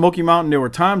Smoky Mountain, there were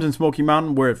times in Smoky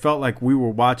Mountain where it felt like we were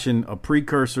watching a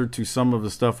precursor to some of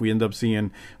the stuff we end up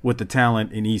seeing with the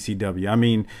talent in ECW. I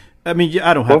mean,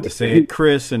 I don't have to say it,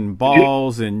 Chris and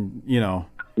Balls and, you know.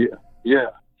 Yeah.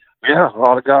 A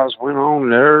lot of guys went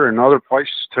on there and other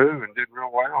places too and did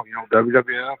real well. You know,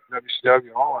 WWF,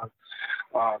 WCW, all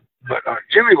that. But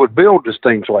Jimmy would build just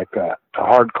things like that, the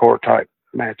hardcore type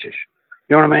matches.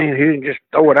 You know what I mean? He didn't just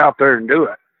throw it out there and do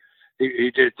it. He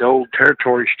did the old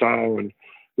territory style, and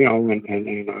you know, and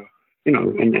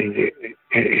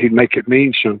he'd make it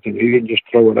mean something. He didn't just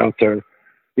throw it out there,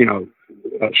 you know,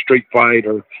 a street fight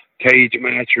or cage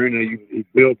match or anything. He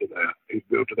built to that. He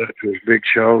built to that to his big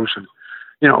shows and,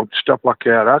 you know, stuff like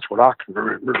that. That's what I can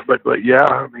remember. But yeah,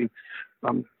 I mean,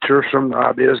 I'm sure some of the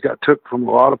ideas got took from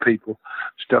a lot of people,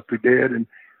 stuff he did, and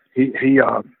he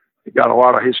got a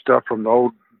lot of his stuff from the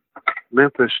old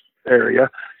Memphis area,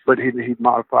 but he'd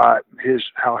modify it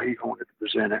how he wanted to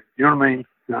present it. You know what I mean?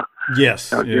 Yes.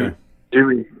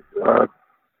 Jimmy,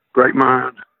 great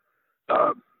mind.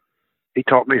 He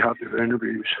taught me how to do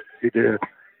interviews. He did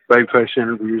babyface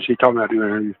interviews. He taught me how to do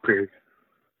interviews. Period.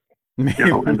 You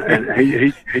know, and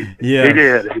he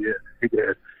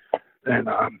did. And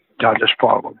I just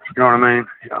followed him. You know what I mean?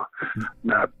 You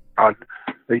know,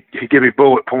 he gave me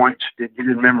bullet points. He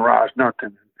didn't memorize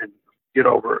nothing, and get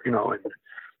over, you know,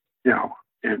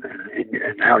 and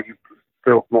how you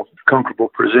feel most comfortable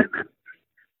presenting it.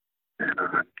 And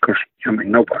of course, I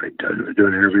mean, nobody does do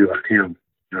an interview like him.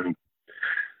 You know,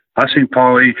 I seen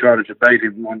Paul E. try to debate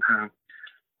him one time.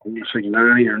 I want to say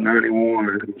 90 or 91.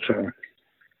 It was a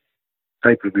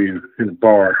pay-per-view in the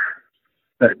bar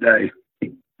that day.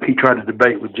 He tried to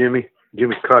debate with Jimmy.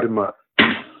 Jimmy cut him up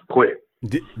quick.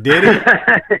 Did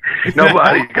he?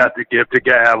 Nobody got the gift of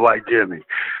gab like Jimmy.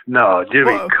 No,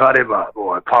 Jimmy cut him up,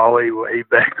 boy. Paulie, he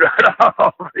backed right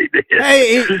off. He did.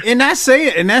 Hey, and that's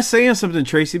saying something,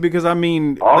 Tracy, because I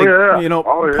mean, you know,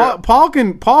 Paul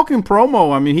can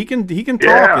promo. I mean, he can talk.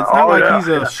 Yeah, it's not like he's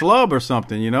a schlub or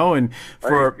something, you know. And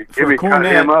for Jimmy Cornette, cut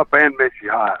him up and Missy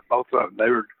Hyatt, both of them. They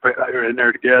were in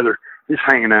there together, just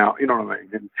hanging out. You know what I mean?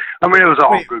 And, I mean, it was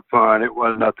all good fun. It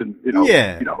was nothing, you know.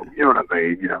 Yeah. You know what I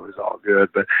mean? You know, it was all good,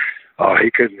 but.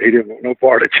 He didn't want no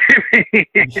part of Jimmy.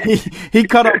 he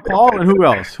cut up Paul, and who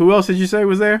else? Who else did you say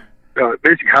was there?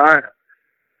 Missy Hyatt.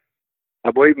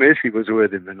 I believe Missy was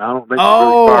with him, and I don't think.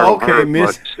 Okay,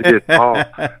 Miss. Paul.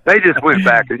 They just went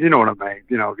back, and you know what I mean.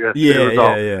 You know, yeah.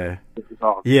 It was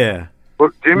all. Yeah. Well,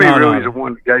 Jimmy really is the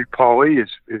one that gave Paulie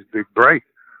his big break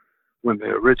when the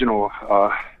original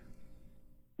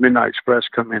Midnight Express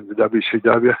come into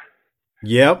WCW.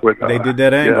 Yep, they did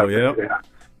that angle.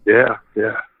 Yeah.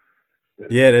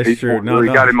 Yeah, that's true.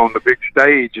 He got him on the big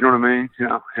stage, you know what I mean? You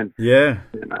know, and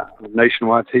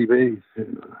nationwide TV.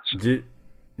 And,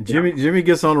 Jimmy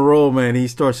gets on the roll, man. He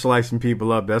starts slicing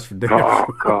people up. That's for damn sure. Oh,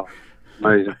 God.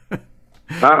 Amazing.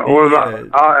 If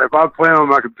I play on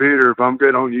my computer, if I'm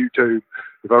good on YouTube,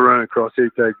 if I run across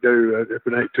anything to do, if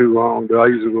it ain't too long, I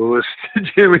usually will listen to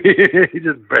Jimmy. He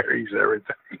just buries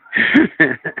everything.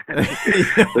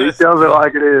 He tells it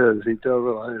like it is. He tells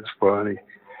it like it's funny.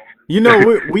 You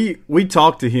know, we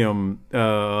talked to him.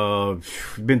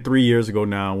 Been 3 years ago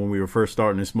now when we were first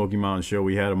starting the Smoky Mountain show.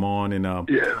 We had him on, and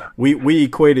we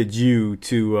equated you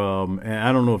to. And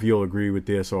I don't know if you'll agree with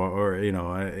this or you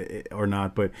know or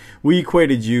not, but we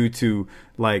equated you to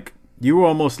like. You were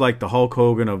almost like the Hulk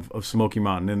Hogan of Smoky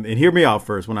Mountain. And hear me out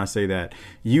first when I say that.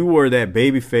 You were that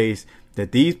baby face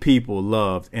that these people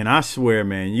loved. And I swear,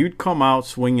 man, you'd come out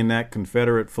swinging that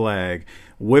Confederate flag,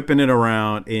 whipping it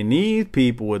around, and these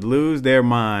people would lose their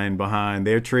mind behind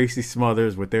their Tracy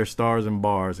Smothers with their stars and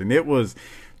bars. And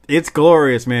it's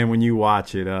glorious, man, when you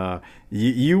watch it.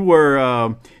 You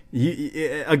were...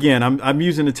 again, I'm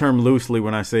using the term loosely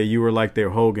when I say you were like their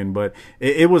Hogan, but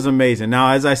it was amazing.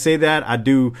 Now, as I say that, I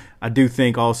do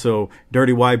think also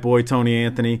Dirty White Boy Tony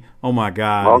Anthony. Oh my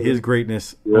God, his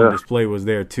greatness on display was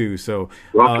there too. So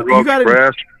Rock and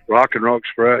Roll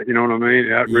Express, you know what I mean?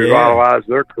 That revitalized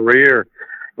their career.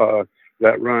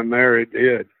 That run there, it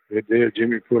did.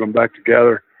 Jimmy put them back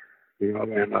together, you know,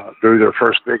 and drew their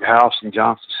first big house in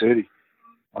Johnson City.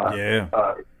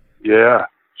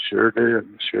 Sure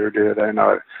did. And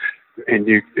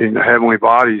in the Heavenly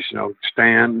Bodies, you know,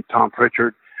 Stan, Tom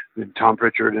Pritchard, and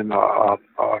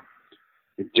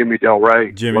Jimmy Del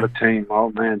Rey. What a team!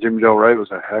 Oh man, Jimmy Del Rey was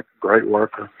a great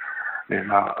worker,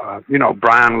 and you know,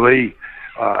 Brian Lee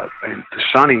and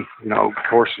Sonny. You know, of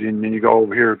course, and then you go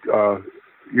over here,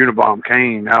 Unabomber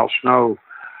Kane, Al Snow.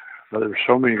 There's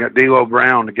so many. You got D'Lo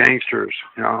Brown, the Gangsters.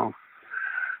 You know.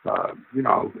 I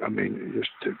mean, just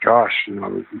gosh, you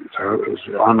know, it was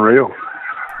unreal.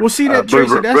 Well, see that,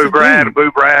 Tracy, that's the thing.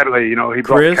 Boo Bradley, you know, he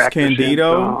Chris brought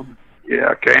Candido.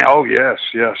 Yes,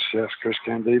 Chris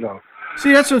Candido.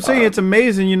 See, that's what I'm saying. It's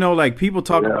amazing, you know, like people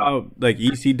talk about like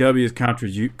ECW's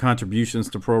contributions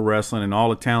to pro wrestling and all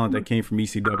the talent that came from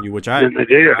ECW, which they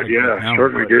did,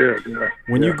 certainly did. Yeah.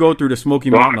 When you go through the Smoky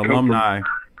Mountain alumni,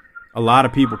 a lot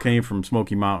of people came from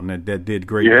Smoky Mountain that did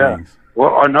great things.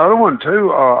 Well, another one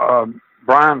too,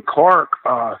 Brian Clark.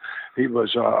 He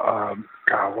was God,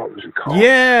 what was he called?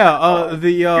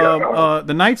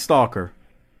 The Night Stalker.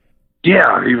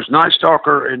 Yeah, he was Night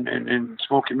Stalker in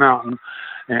Smoky Mountain,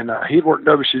 and he'd worked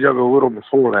WCW a little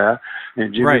before that.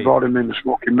 And Jimmy brought him into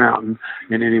Smoky Mountain,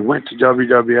 and then he went to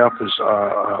WWF as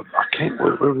I can't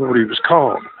remember what he was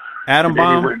called. Adam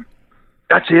Bomb.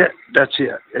 That's it.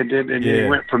 And then he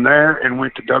went from there and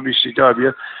went to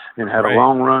WCW and had a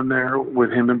long run there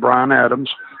with him and Brian Adams.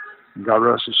 God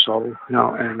rest his soul. You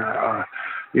know, and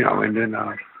you know, and then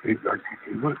he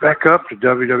went back up to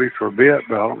WWE for a bit,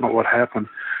 but I don't know what happened.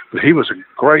 But he was a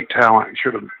great talent. He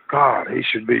should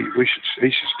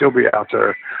still be out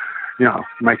there, you know,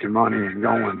 making money and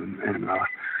going and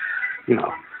you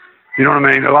know what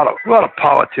I mean. A lot of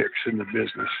politics in the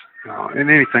business, you know, in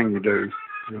anything you do.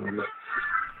 You know,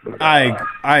 but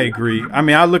I agree. I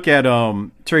mean, I look at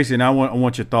Tracy, and I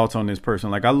want your thoughts on this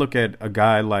person. Like, I look at a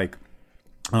guy like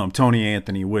Tony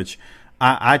Anthony, which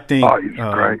I think he's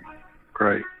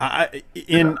great.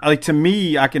 Like, to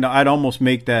me, I'd almost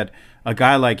make that a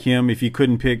guy like him, if you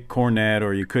couldn't pick Cornette,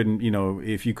 or you couldn't, you know,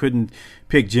 if you couldn't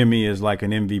pick Jimmy as like an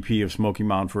MVP of Smoky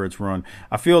Mountain for its run,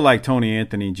 I feel like Tony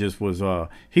Anthony just was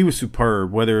he was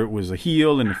superb. Whether it was a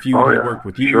heel in the feud he worked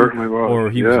with you, or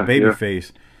he was a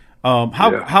babyface.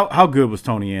 How good was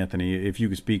Tony Anthony, if you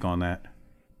could speak on that?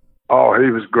 Oh,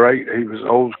 he was great. He was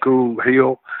old school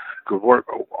heel, could work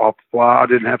off the fly,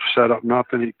 didn't have to set up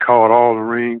nothing. He caught all in the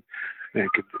ring and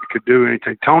could do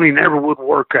anything. Tony never would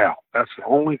work out. That's the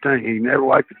only thing. He never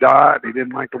liked to diet. He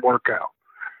didn't like to work out.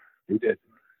 He didn't.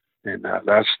 And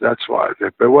that's why.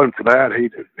 If it wasn't for that,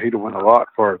 he'd have went a lot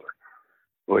further.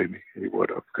 Believe me, he would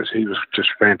have, because he was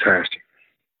just fantastic.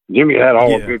 Jimmy had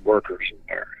all the good workers in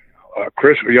there.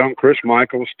 Young Chris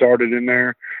Michaels started in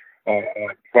there.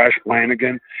 Flash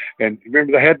Flanagan, and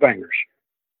remember the Headbangers?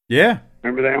 Yeah,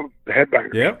 remember them? The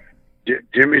Headbangers. Yep.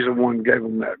 Jimmy's the one who gave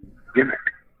them that gimmick,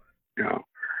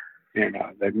 and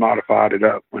they modified it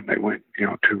up when they went, to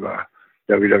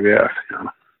WWF.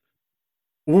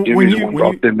 Jimmy's the one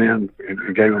brought them in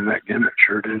and gave them that gimmick.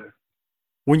 Sure did.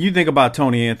 When you think about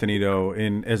Tony Anthony, though,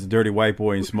 as the Dirty White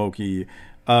Boy and Smokey,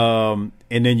 and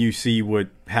then you see what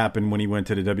happened when he went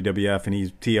to the WWF and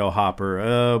he's TL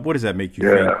Hopper, what does that make you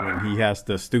think when he has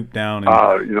to stoop down?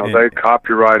 They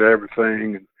copyright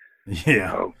everything.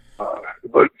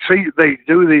 But see, they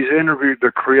do these interviews,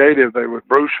 they're creative. They would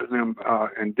Bruce and them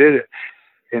and did it,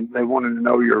 and they wanted to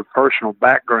know your personal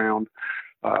background.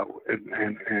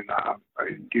 And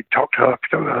you talk to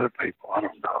other people. I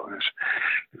don't know. There's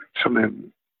some of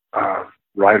them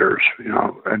writers,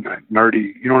 and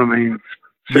nerdy. You know what I mean?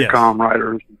 Sitcom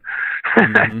writers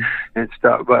and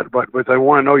stuff. But they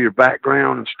want to know your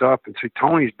background and stuff. And see,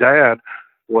 Tony's dad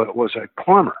was a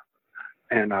plumber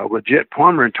and a legit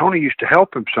plumber. And Tony used to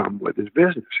help him some with his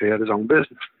business. He had his own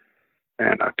business.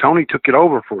 And Tony took it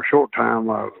over for a short time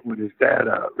when his dad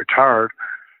retired.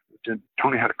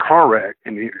 Tony had a car wreck,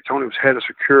 and Tony was head of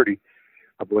security,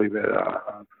 I believe, at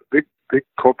a big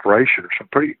corporation or some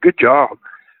pretty good job.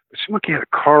 But seemed like he had a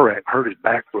car wreck, hurt his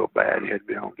back real bad. He had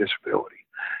been on disability,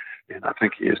 and I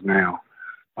think he is now.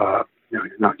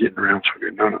 He's not getting around so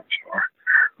good. None of us are.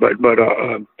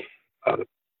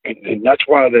 And that's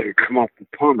why they come off the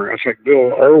plumber. That's like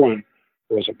Bill Irwin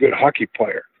was a good hockey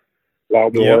player.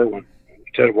 Wild Bill Irwin.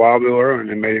 Instead of Wild Bill Irwin,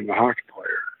 they made him a hockey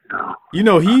player.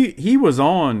 He was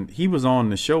on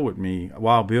the show with me,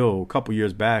 Wild Bill, a couple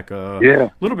years back.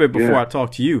 A little bit before I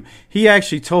talked to you. He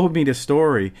actually told me the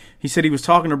story. He said he was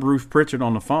talking to Bruce Pritchard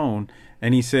on the phone,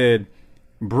 and he said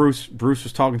Bruce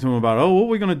was talking to him about, what are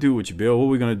we gonna do with you, Bill? What are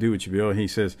we gonna do with you, Bill? And he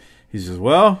says,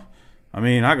 well, I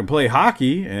mean, I can play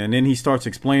hockey, and then he starts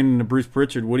explaining to Bruce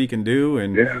Pritchard what he can do,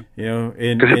 and Bill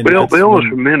was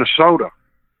from Minnesota.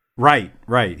 Right.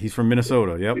 He's from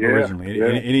Minnesota. Yep, originally,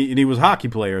 and he was a hockey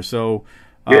player. So,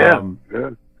 that's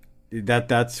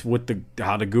what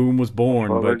how the Goon was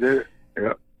born. Well, but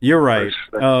you're right.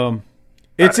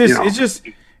 It's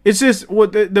just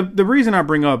what the reason I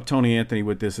bring up Tony Anthony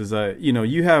with this is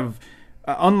you have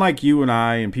unlike you and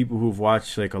I and people who've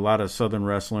watched like a lot of Southern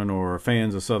wrestling or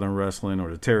fans of Southern wrestling or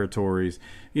the territories.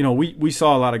 We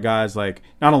saw a lot of guys like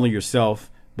not only yourself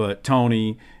but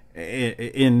Tony.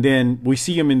 And then we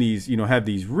see them in these, have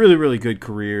these really, really good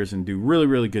careers and do really,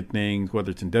 really good things,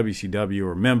 whether it's in WCW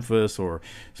or Memphis or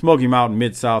Smoky Mountain,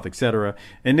 Mid-South, etc.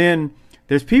 And then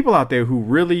there's people out there who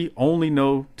really only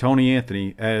know Tony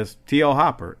Anthony as TL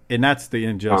Hopper, and that's the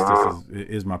injustice.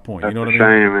 Is my point. You know what I mean? That's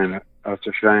a shame, isn't it? That's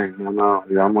a shame. I know.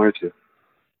 Yeah, I'm with you.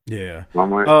 Yeah.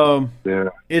 Yeah.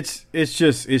 It's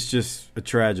just a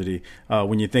tragedy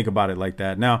when you think about it like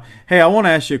that. Now, hey, I want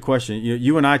to ask you a question.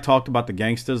 You and I talked about the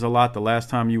Gangsters a lot the last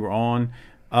time you were on.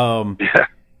 The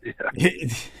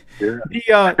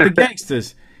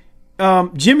Gangsters.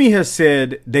 Jimmy has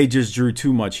said they just drew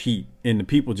too much heat, and the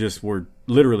people just were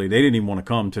literally they didn't even want to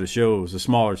come to the shows, the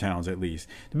smaller towns at least.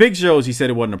 The big shows, he said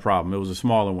it wasn't a problem. It was the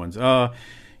smaller ones.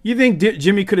 You think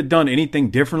Jimmy could have done anything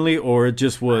differently, or it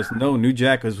just was New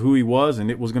Jack is who he was,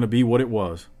 and it was going to be what it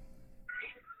was?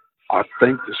 I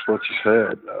think that's what you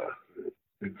said.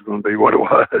 It was going to be what it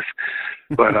was.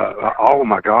 But oh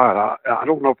my God, I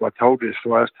don't know if I told this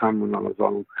the last time when I was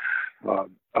on.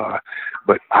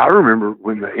 But I remember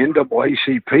when the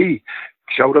NAACP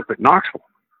showed up at Knoxville.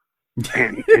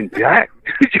 And Jack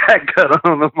got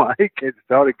on the mic and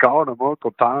started calling him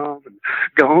Uncle Tom and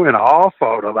going off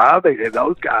on him. I think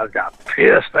those guys got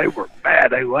pissed. They were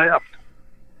mad. They left.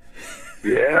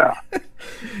 Yeah.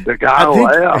 The guy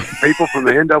left. People from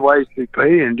the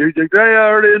NAACP and you think, hey, I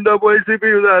heard the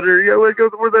NAACP was out here. Yeah, where's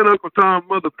that Uncle Tom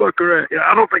motherfucker at? Yeah,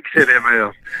 I don't think he said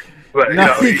MF. But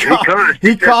no, he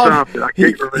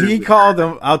called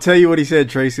them. I'll tell you what he said,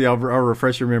 Tracy. I'll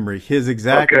refresh your memory. His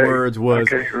exact words was,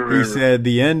 he said,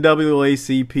 the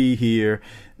NAACP here,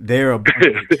 they're a bunch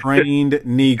of trained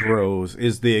Negroes,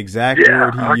 is the exact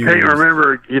word he used. I can't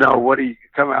remember, what he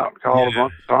come out and called him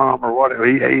Tom or what.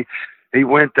 He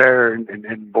went there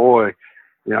and boy,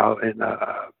 I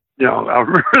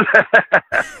remember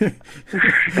that.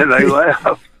 And they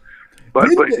left. But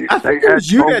I think it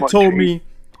was you that told me.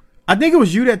 I think it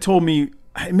was you that told me.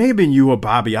 It may have been you or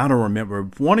Bobby. I don't remember.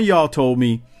 One of y'all told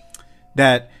me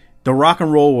that the Rock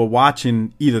and Roll were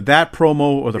watching either that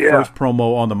promo or the first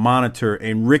promo on the monitor,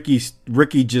 and Ricky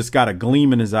just got a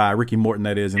gleam in his eye. Ricky Morton,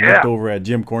 that is, and looked over at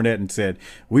Jim Cornette and said,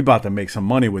 "We about to make some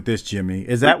money with this, Jimmy."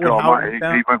 Is that how it went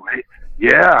down?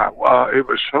 Yeah, it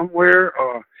was somewhere.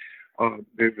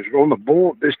 It was on the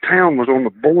border. This town was on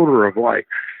the border of like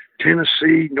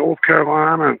Tennessee, North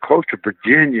Carolina, and close to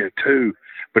Virginia too.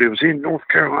 But it was in North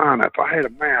Carolina. If I had a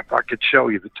map, I could show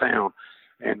you the town.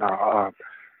 And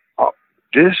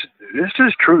this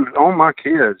is true on my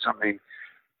kids. I mean,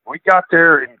 we got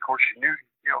there, and of course, you knew,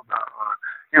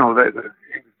 they was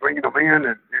bringing them in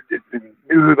and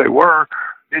knew who they were.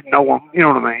 Didn't know them, you know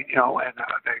what I mean? And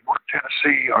they were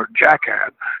Tennessee or Jack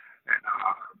had, and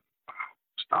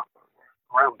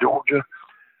around Georgia.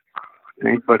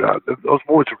 But those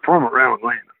boys are from around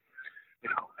Atlanta.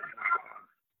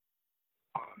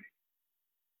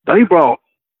 They brought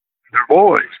their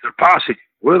boys, their posse,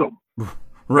 with them.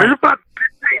 Right. There's about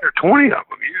 15 or 20 of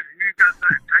them. You got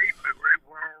that tape that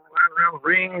ran around the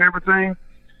ring and everything.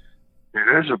 And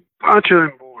there's a bunch of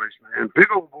them boys, man. Big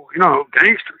old boys,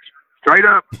 gangsters. Straight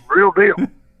up, real deal.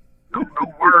 No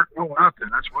work, no nothing.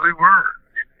 That's what they were.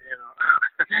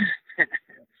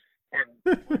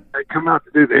 And they come out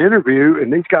to do the interview,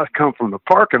 and these guys come from the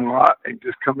parking lot and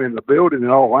just come in the building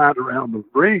and all lined around the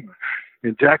ring.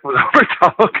 And Jack was over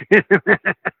talking,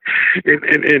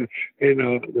 and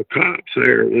the cops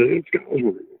there, those guys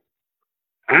were,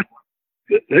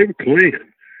 they were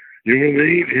playing, you know what I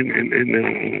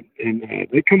mean? And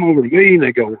they come over to me, and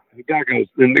the guy goes,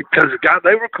 and because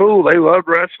they were cool, they loved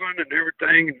wrestling and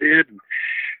everything, and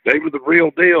they were the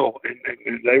real deal, and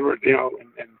they were,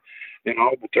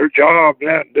 but their job,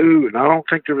 that and do, and I don't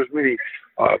think there was many,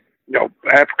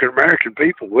 African American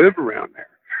people lived around there.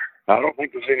 I don't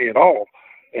think there's any at all,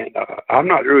 and I'm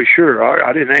not really sure.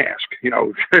 I didn't ask,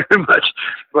 very much.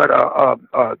 But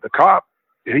the cop,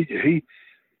 he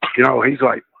he's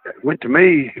like, went to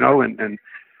me, and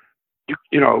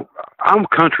I'm a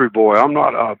country boy. I'm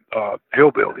not a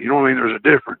hillbilly. You know what I mean? There's a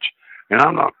difference, and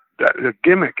I'm not. The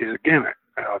gimmick is a gimmick.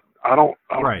 I don't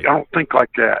think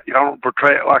like that. I don't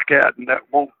portray it like that, and that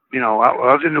won't. I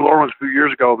was in New Orleans a few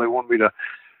years ago. They wanted me to.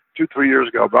 2-3 years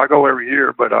ago, but I go every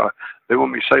year. But they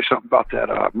want me to say something about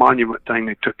that monument thing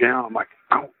they took down. I'm like,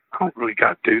 I don't really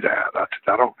got to do that. I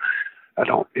don't.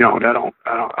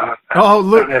 Oh,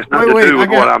 Luke, that has nothing to do with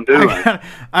what I'm doing.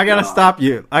 I gotta stop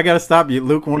you.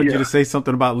 Luke wanted you to say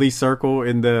something about Lee Circle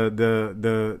and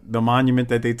the monument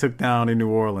that they took down in New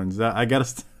Orleans. I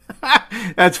gotta.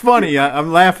 That's funny.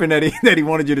 I'm laughing that he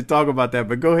wanted you to talk about that.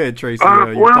 But go ahead, Tracy. No,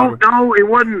 it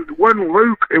wasn't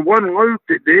Luke. It wasn't Luke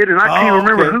that did, and I can't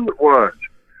remember who it was.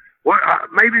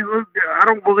 Maybe Luke. I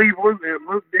don't believe Luke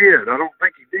did. I don't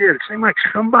think he did. It seemed like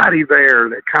somebody there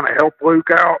that kind of helped Luke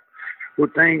out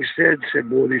with things. Said,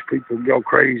 boy, these people go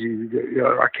crazy.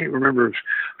 I can't remember. A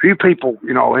few people,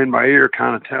 in my ear,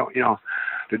 kind of tell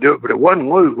to do it, but it wasn't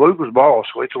Luke. Luke was boss.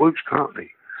 So it's Luke's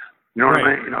company. You know what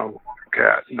I mean?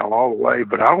 Cat, all the way,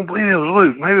 but I don't believe it was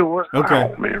Luke. Maybe it was. Okay. I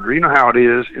don't remember. You know how it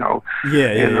is,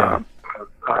 Yeah.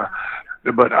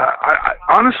 But I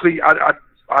honestly, I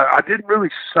didn't really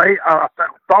say. I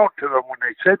thought to them when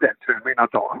they said that to me, and I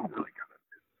thought, I don't really got it.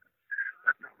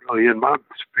 That's not really in my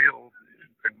spiel,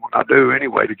 and what I do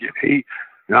anyway to get heat.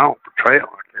 I don't portray it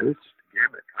like that. It's just a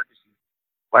gimmick. I just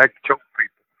like to choke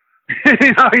people.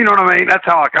 You know what I mean? That's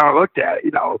how I kind of looked at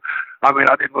it. I mean,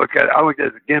 I didn't look at it. I looked at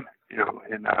it as a gimmick.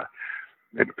 And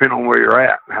it depends on where you're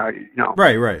at, how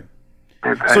Right.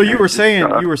 So you were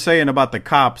saying about the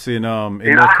cops in North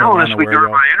Carolina. Honestly,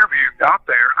 during my interview out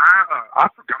there, I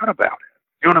forgot about it.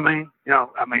 You know what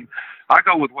I mean? I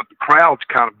go with what the crowd's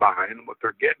kind of buying and what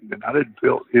they're getting, and I didn't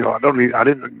feel, I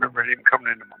didn't remember it even coming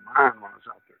into my mind when I was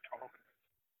out there talking.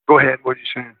 Go ahead. What are you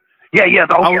saying? Yeah.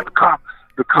 The cop.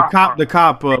 The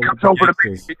cop. He comes over to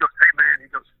me. He goes, "Hey man," he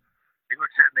looks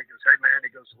at me. He goes, "Hey man," he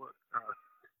goes, "Look,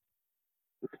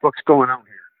 what the fuck's going on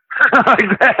here?"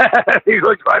 Like that. He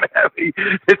looks right at me.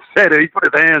 It said it. He put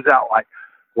his hands out like,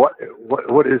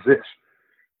 what is this?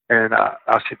 And I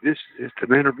said, this is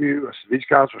an interview. I said, these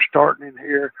guys are starting in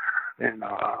here, and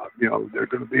they're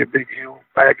going to be a big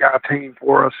bad guy team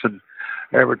for us and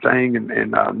everything,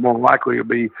 and more likely it'll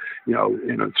be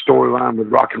in a storyline with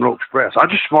Rock and Roll Express. I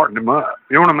just smartened him up.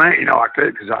 You know what I mean? I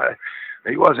could, because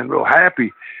he wasn't real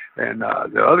happy, and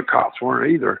the other cops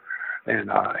weren't either.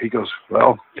 And he goes,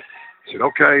 well, I said,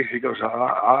 okay. He goes,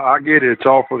 I get it. It's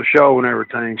all for the show and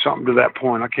everything. Something to that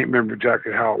point. I can't remember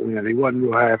exactly how it went. He wasn't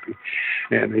real happy.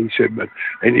 And he said, but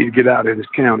they need to get out of this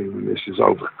county when this is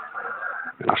over.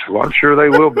 And I said, well, I'm sure they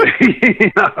will be.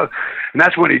 You know? And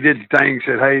that's when he did the thing. He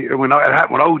said, hey, when it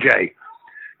happened with OJ,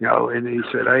 you know, and he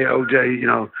said, hey, OJ, you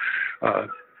know,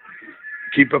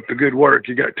 keep up the good work.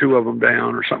 You got 2 of them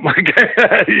down or something like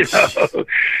that, you know.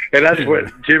 And that's what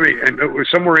Jimmy, and it was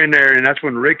somewhere in there, and that's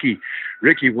when Ricky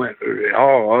went,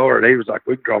 oh, Lord, he was like,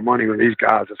 we can draw money with these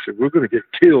guys. I said, we're going to get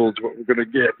killed is what we're going to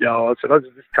get, y'all. I said,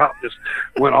 this cop just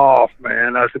went off,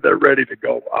 man. I said, they're ready to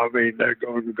go. I mean, they're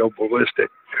going to go ballistic.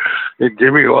 And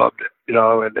Jimmy loved it, you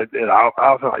know, and I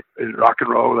was like, in rock and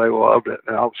roll, they loved it.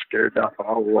 And I was scared. I thought,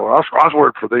 oh, Lord, I was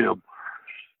worried for them,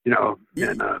 you know,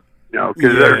 and, you know,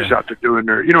 because they're just out there doing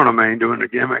their, you know what I mean, doing the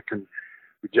gimmick. And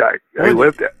Jack, they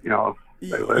lived it, you know.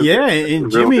 They lived it.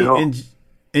 And Jimmy,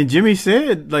 and Jimmy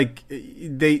said, like,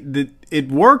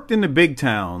 it worked in the big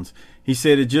towns. He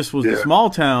said it just was the small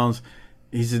towns.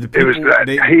 He said the people, it was that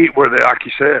heat where they, like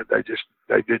you said,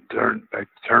 they turned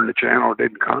the channel,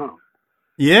 didn't come.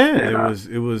 Yeah, and,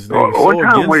 it was. One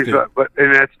time but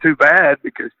that's too bad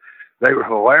because they were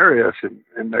hilarious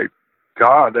and they.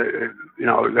 God, you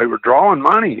know, they were drawing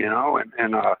money, you know, and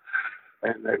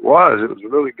it was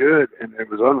really good, and it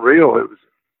was unreal. It was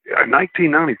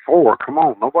 1994. Come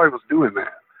on, nobody was doing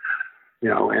that, you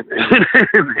know, and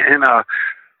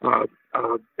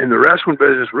the wrestling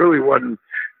business really wasn't.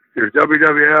 There's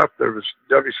WWF, there was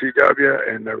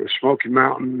WCW, and there was Smoky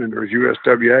Mountain, and there was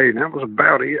USWA, and that was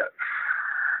about it.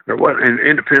 There wasn't an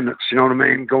independence, you know what I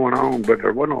mean, going on, but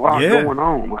there wasn't a lot going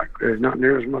on. Like there's not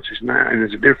near as much as now, and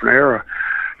it's a different era.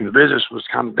 And the business was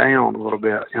kind of down a little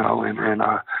bit, you know, and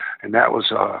that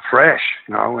was fresh,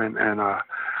 you know, and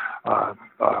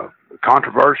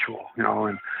controversial, you know.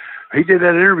 And he did that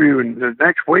interview, and the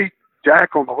next week,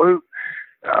 Jack on the Loop,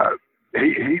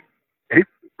 he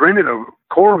rented a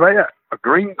Corvette. A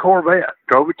green Corvette,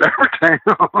 drove it to our town.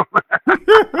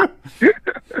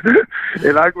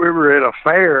 And I remember at a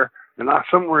fair, and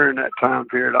somewhere in that time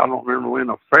period, I don't remember when,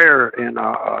 a fair in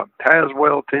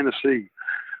Tazewell, Tennessee.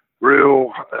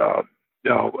 Real, you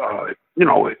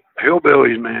know,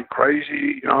 hillbillies, man,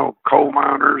 crazy, you know, coal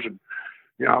miners and,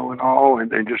 you know, and all, and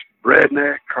just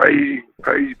redneck, crazy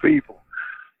people,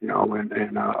 you know,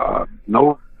 and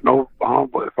no,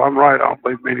 if I'm right, I don't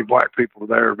believe many black people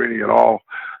there, many at all,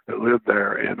 that lived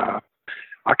there. And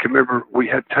I can remember we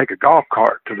had to take a golf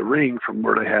cart to the ring from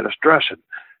where they had us dressing,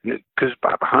 and because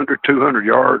about 100, 200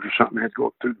 yards or something, they had to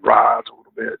go through the rides a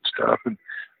little bit and stuff, and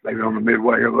maybe on the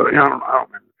midway or I don't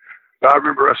remember. But I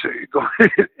remember us going,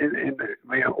 and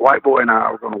me, a white boy, and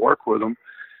I were going to work with them,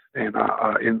 and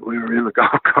we were in the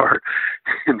golf cart,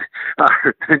 and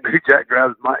Jack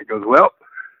grabs the mic and goes, "Well,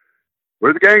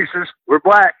 we're the gangsters. We're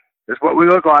black. That's what we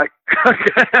look like."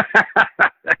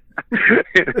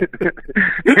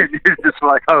 And you're just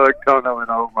like, oh,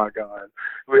 my God.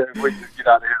 We just get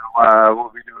out of here alive. We'll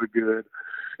be doing good.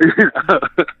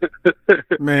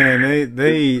 Man,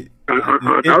 they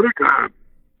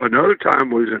Another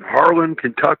time was in Harlan,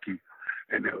 Kentucky,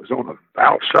 and it was on an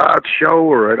outside show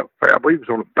or I believe it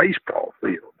was on a baseball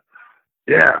field.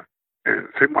 Yeah. And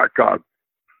it seemed like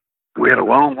we had a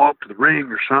long walk to the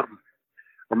ring or something.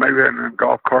 Or maybe we had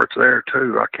golf carts there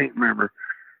too. I can't remember.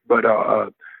 But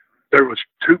there was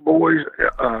 2 boys,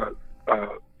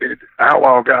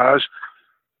 outlaw guys,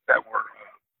 that were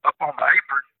up on the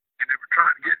apron, and they were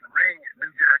trying to get in the ring at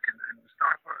New Jack and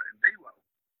Mustafa and D-Lo.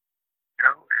 You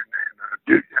know, and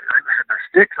dude, they had their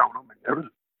sticks on them, and there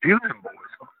was a few of them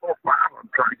boys, 4 or 5 of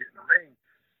them trying to get in the ring.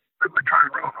 They were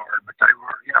trying real hard, but they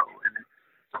were, you know, and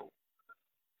so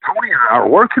Tony and I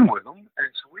are working with them, and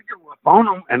so we go up on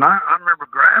them, and I remember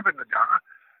grabbing the guy,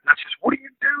 and I said, "What are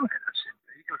you doing?" I said,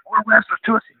 he goes, "We're wrestlers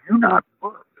too." I said, "You're not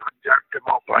booked." I jerked him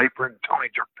off the apron, and Tony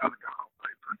jerked the other guy off the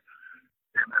apron,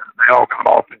 and they all got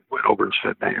off and went over and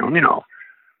sat down, you know.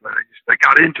 But they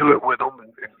got into it with them,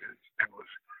 and was,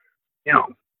 you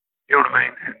know what I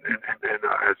mean, and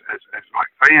as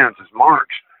like fans, as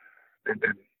marks, and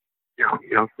then you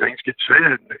know things get said,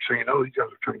 and next thing you know, these guys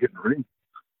are trying to get in the ring.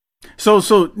 So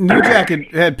New Jack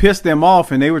had pissed them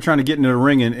off, and they were trying to get into the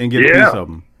ring and get a piece of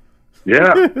them.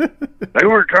 Yeah, they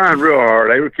weren't trying real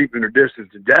hard. They were keeping their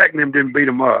distance. Jack and them didn't beat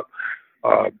them up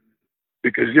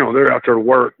because you know they're out there to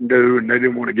work and do, and they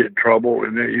didn't want to get in trouble.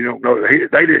 And they, you don't know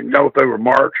they didn't know if they were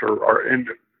marks or in,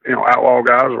 you know, outlaw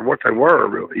guys or what they were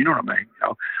really. You know what I mean? You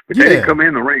know? But they didn't come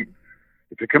in the ring.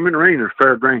 If they come in the ring, they're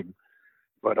fair game.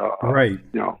 But right,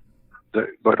 you know. But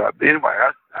anyway,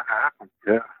 that happened.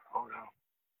 Yeah. Oh no.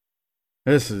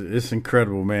 It's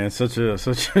incredible, man. Such a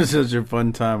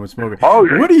fun time with Smoker. Oh,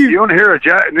 you want to hear a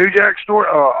New Jack story?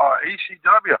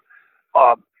 ECW. It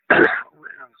was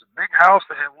a big house.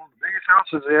 They had one of the biggest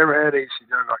houses they ever had.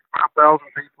 ECW, like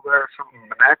 5,000 people there. Something in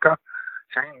Monaca.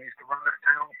 Shane used to run that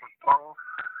town for Paul.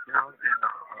 You know,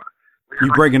 and,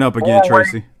 You breaking up again,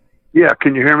 Tracy? Yeah,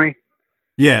 can you hear me?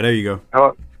 Yeah, there you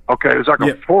go. Okay, it was like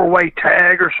a four-way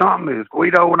tag or something. It was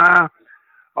Guido and I,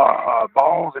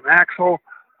 Balls and Axel.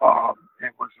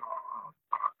 It was,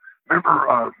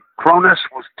 remember, Cronus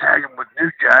was tagging with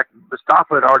New Jack.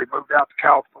 Mustafa had already moved out to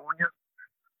California.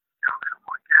 Something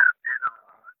like that.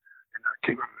 And I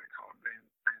can't remember what they called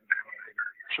it,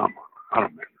 or something. I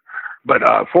don't remember. But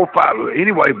 4-5.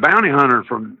 Anyway, bounty hunter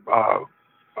from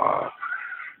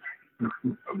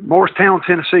Morristown,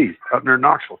 Tennessee, up near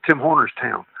Knoxville, Tim Horner's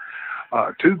town.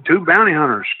 Two bounty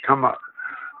hunters come up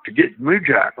to get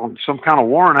Mojack on some kind of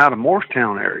warrant out of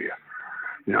Morristown area.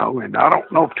 You know, and I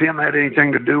don't know if Tim had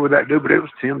anything to do with that dude, but it was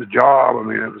Tim's job. I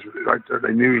mean, it was right there.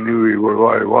 They knew he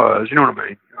what he was. You know what I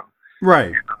mean? You know?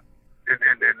 Right. And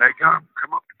they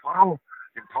come up to Paul,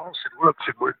 and Paul said, "Look,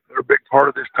 they're a big part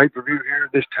of this pay-per-view here.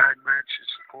 This tag match is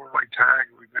a four-way tag.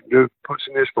 We've been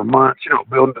pushing this for months. You know,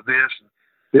 building to this." And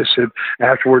this said,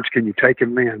 "Afterwards, can you take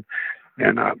him in?"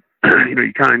 And you know,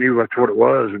 you kind of knew that's what it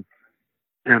was. And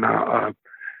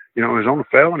you know, it was on a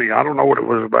felony. I don't know what it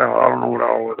was about. I don't know what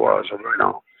all it was. I really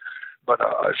don't. But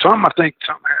I think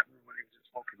something happened when he was just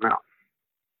smoking out.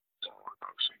 So I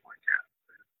thought something like that.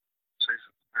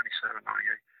 Season 97,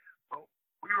 98. Well,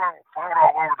 we all fought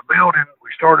all over the building.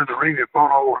 We started the ring and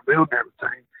fought all over the building and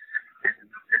everything.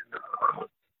 And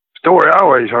story I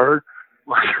always heard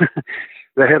was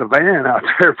they had a van out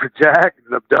there for Jack,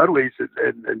 the Dudleys,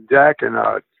 and Jack and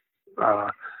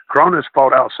Cronus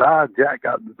fought outside.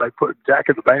 They put Jack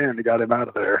in the van and got him out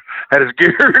of there. Had his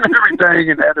gear and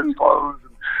everything, and had his clothes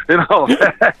and all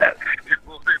that.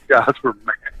 Well, these guys were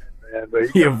mad, man.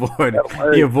 He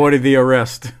avoided the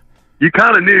arrest. You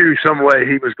kind of knew some way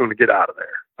he was going to get out of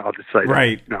there. I'll just say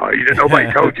right. That. No,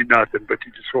 nobody told you nothing, but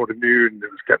you just sort of knew, and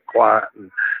it was kept quiet, and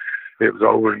it was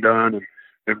over and done. And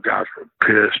them guys were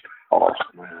pissed off,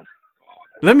 man.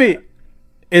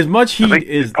 As much heat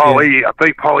Paulie, I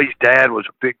think Paulie's dad was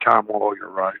a big time lawyer,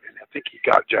 right? And I think he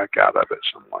got Jack out of it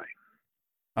some way.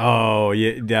 Oh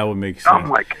yeah, that would make sense.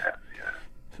 Something like that. Yeah.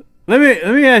 Let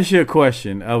me ask you a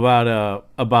question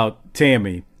about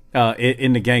Tammy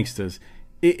in the Gangsters.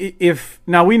 If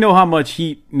now we know how much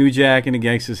heat New Jack and the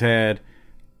Gangsters had,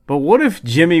 but what if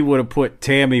Jimmy would have put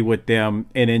Tammy with them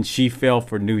and then she fell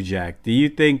for New Jack? Do you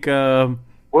think? You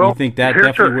think that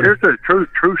definitely would? Here's a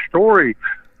true story.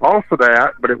 Off of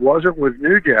that, but it wasn't with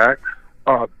New Jack.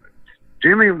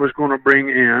 Jimmy was going to bring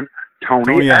in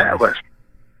Tony Atlas.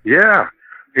 Yeah,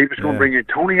 he was going to bring in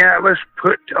Tony Atlas.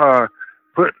 Put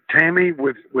Tammy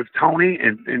with Tony,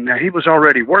 and he was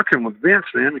already working with Vince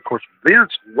then. Of course,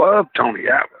 Vince loved Tony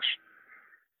Atlas.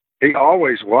 He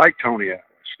always liked Tony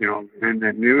Atlas, you know, and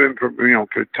knew him from, you know,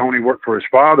 because Tony worked for his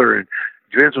father, and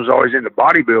Vince was always into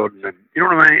bodybuilding, and you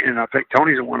know what I mean. And I think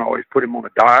Tony's the one who always put him on a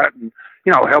diet and,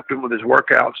 you know, helped him with his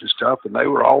workouts and stuff. And they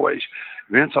were always,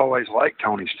 Vince always liked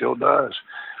Tony, still does.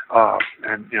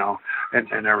 And, you know, and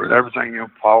everything, you know,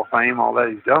 Hall of Fame, all that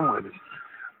he's done with it.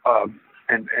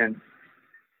 And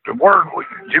the word,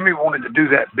 Jimmy wanted to do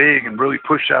that big and really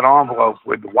push that envelope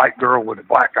with the white girl with the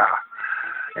black eye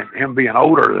and him being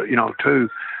older, you know, too.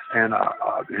 And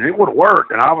it would have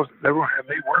worked. And they would have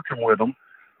me working with him.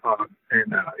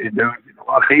 And doing a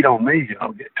lot of heat on me, you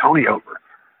know, get Tony over.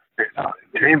 And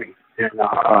Tammy.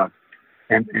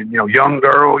 And you know, young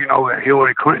girl, you know, that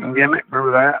Hillary Clinton gimmick,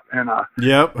 remember that? And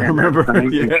yep, I remember.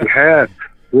 Yeah. And she had.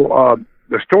 Well,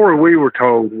 the story we were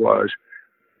told was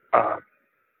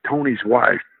Tony's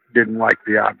wife didn't like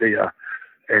the idea,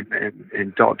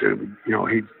 and thought that, you know,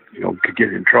 he, you know, could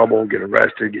get in trouble, get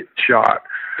arrested, get shot,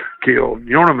 killed.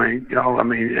 You know what I mean? You know, I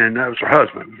mean, and that was her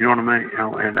husband. You know what I mean? You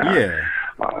know, and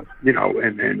you know,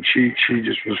 and she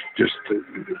just was just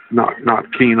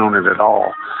not keen on it at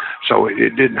all. So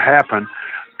it didn't happen,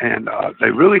 and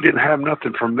they really didn't have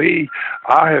nothing for me.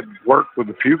 I had worked with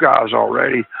a few guys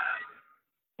already.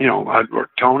 You know, I'd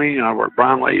worked Tony and I worked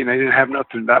Brian Lee, and they didn't have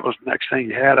nothing. That was the next thing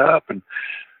you had up, and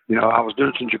you know, I was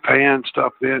doing some Japan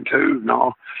stuff then too, you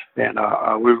know, and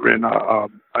we were in a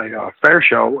fair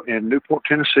show in Newport,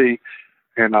 Tennessee,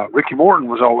 and Ricky Morton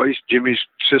was always Jimmy's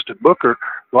assistant booker.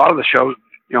 A lot of the shows,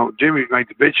 you know, Jimmy made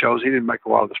the big shows. He didn't make a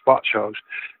lot of the spot shows.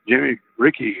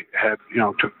 Ricky had, you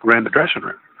know, ran the dressing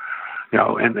room, you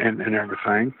know, and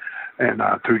everything, and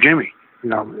through Jimmy, you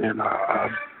know, and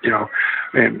you know,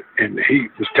 and he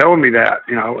was telling me that,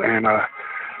 you know, and I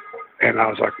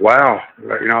was like, wow,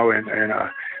 you know, and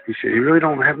he said, he really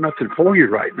don't have nothing for you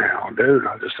right now, dude. And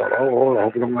I just thought, oh, I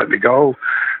hope you don't let me go.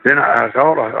 Then I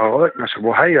looked, and I said,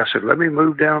 well, hey, let me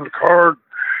move down the card,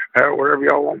 wherever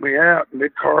y'all want me at,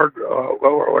 mid card, or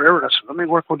whatever. And I said, let me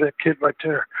work with that kid right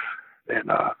there.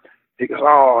 And he goes,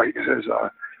 oh, he says,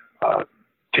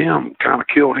 Tim kind of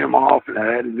killed him off, and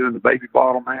I had him doing the baby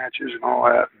bottle matches and all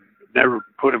that. Never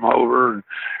put him over, and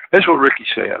that's what Ricky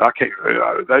said. I can't.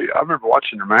 I remember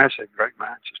watching their match. They had great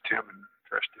matches, Tim and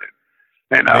Chris did.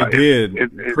 And they did.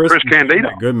 Chris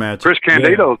Candido, good match. Chris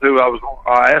Candido, who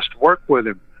I asked to work with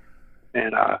him,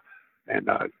 and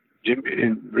Jimmy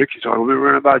and Ricky said, "We were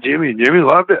running by Jimmy," and Jimmy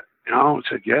loved it. You know, and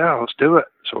said, "Yeah, let's do it."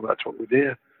 So that's what we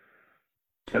did.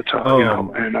 That's how you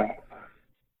know,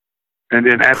 and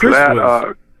then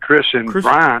after Chris and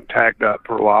Brian tagged up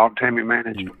for a while, and Tammy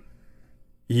managed them.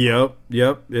 Yep,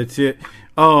 that's it.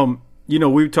 You know,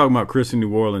 we were talking about Chris in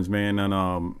New Orleans, man, and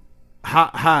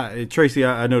how Tracy,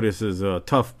 I know this is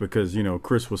tough because, you know,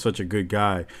 Chris was such a good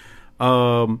guy.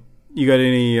 You got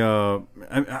any I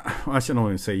shouldn't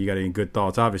even say you got any good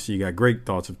thoughts. Obviously, you got great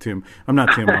thoughts of Tim. I'm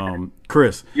not Tim,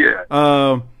 Chris.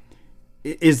 Yeah.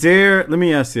 Is there, let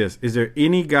me ask this, is there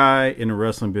any guy in the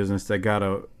wrestling business that got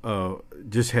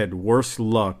just had worse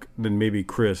luck than maybe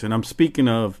Chris? And I'm speaking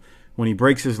of when he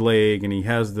breaks his leg and he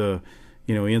has he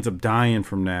ends up dying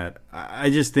from that.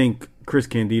 I just think Chris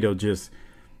Candido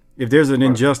if there's an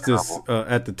injustice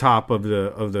at the top of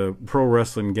the pro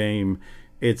wrestling game,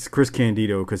 it's Chris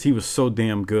Candido, because he was so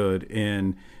damn good,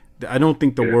 and I don't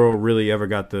think the world really ever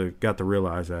got to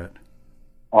realize that.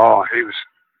 Oh, he was,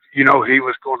 he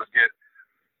was going to get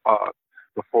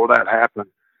before that happened.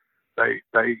 They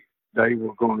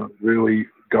were going to really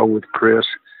go with Chris.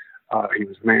 He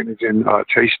was managing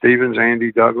Chase Stevens,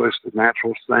 Andy Douglas, the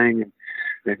Naturals thing, and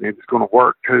it was going to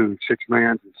work too.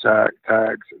 6-man and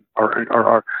tags,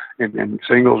 and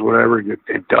singles, whatever.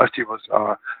 And Dusty was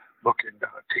booking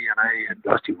TNA, and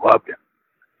Dusty loved him.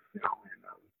 He had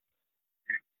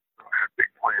big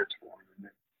plans for him. And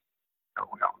then,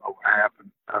 we don't know what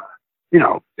happened. And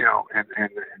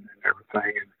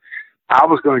everything. And I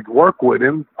was going to work with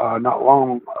him not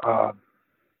long. I was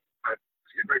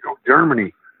getting ready to go to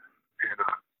Germany. And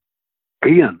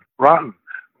Ian Rotten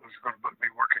was going to book me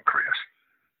working Chris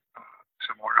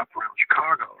somewhere up around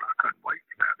Chicago. And I couldn't wait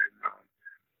for that. And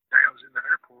I was in the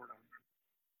airport.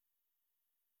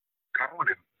 Calling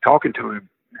him, talking to him,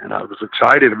 and I was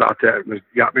excited about that. It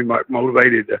got me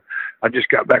motivated. I just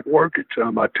got back working, so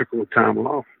I took a little time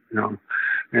off, and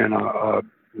I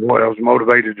was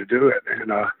motivated to do it.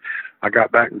 And I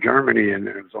got back in Germany, and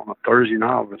it was on a Thursday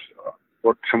night. I was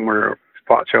worked somewhere, a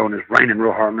spot show, and it was raining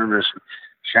real hard. I remember this.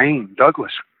 Shane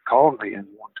Douglas called me and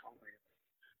told me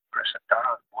Chris had died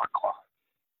of blood clot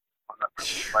on that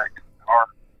leg.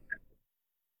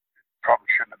 Probably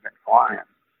shouldn't have been flying.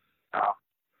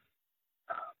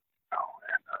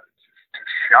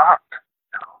 Shocked.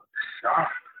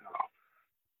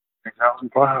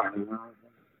 2005.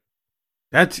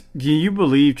 Can you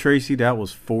believe, Tracy, that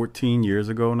was 14 years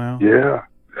ago now? Yeah.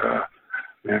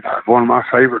 And one of my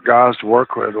favorite guys to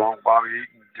work with, along with Bobby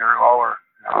Eaton, Jerry Lawler,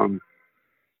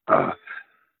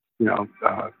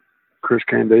 Chris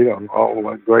Candido,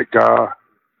 a great guy.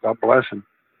 God bless him.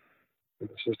 It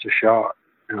was just a shock,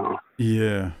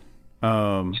 Yeah.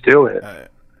 Still is.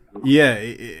 Yeah,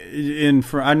 and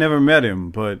I never met him,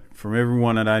 but from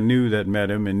everyone that I knew that met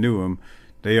him and knew him,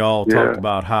 they all talked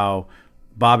about how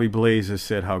Bobby Blaze has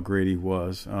said how great he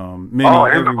was. Bobby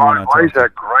Blaze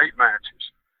had great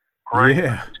matches.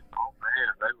 Matches. Oh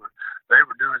man, they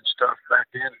were doing stuff back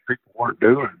then that people weren't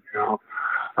doing.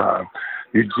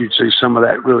 You'd see some of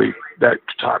that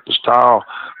type of style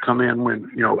come in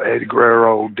when Eddie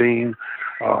Guerrero, Dean,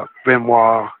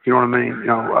 Benoit. You know what I mean?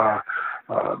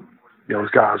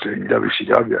 Those guys in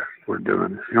WCW were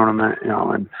doing it. You know what I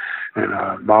mean?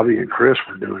 And Bobby and Chris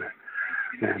were doing it,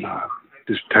 and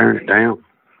just tearing it down.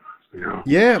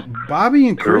 Yeah, Bobby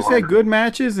and Chris had good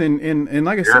matches, and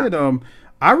like I said,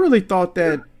 I really thought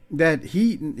that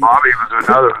he. Bobby was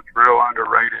another real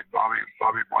underrated. Bobby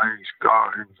Blaze,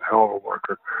 God, he was a hell of a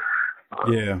worker.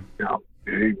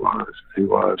 He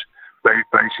was.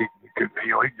 Basic, he could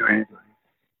do anything.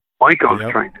 Blanco's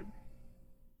trained him.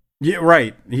 Yeah,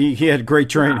 right. He had great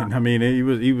training. I mean,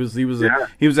 he was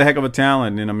a heck of a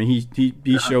talent, and I mean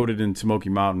he showed it in Smoky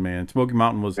Mountain, man. Smoky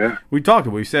Mountain was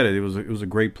we said it was a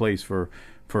great place for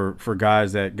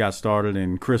guys that got started,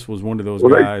 and Chris was one of those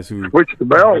guys who switched the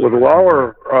belt with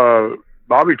Lawler.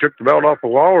 Bobby took the belt off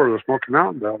of Lawler, the Smoky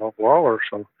Mountain belt off Lawler.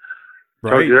 So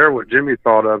right there, what Jimmy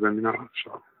thought of him,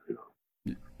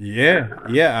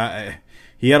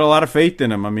 he had a lot of faith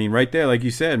in him. I mean, right there, like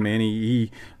you said, man, he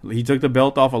took the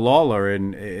belt off of Lawler,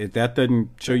 and if that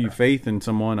doesn't show you faith in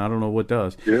someone, I don't know what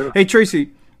does. Yeah. Hey,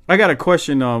 Tracy, I got a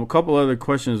question, a couple other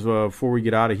questions before we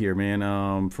get out of here,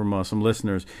 man, from some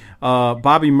listeners.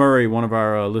 Bobby Murray, one of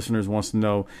our listeners, wants to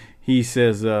know, he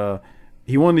says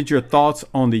he wanted your thoughts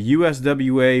on the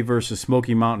USWA versus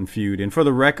Smoky Mountain feud. And for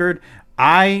the record,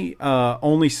 I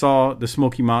only saw the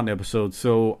Smoky Mountain episode,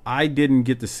 so I didn't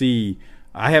get to see.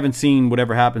 I haven't seen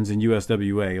whatever happens in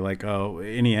USWA, like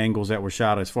any angles that were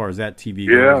shot as far as that TV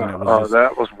goes. Yeah, And it was just,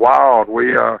 that was wild. We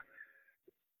did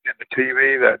the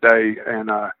TV that day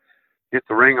and hit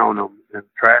the ring on them and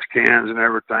trash cans and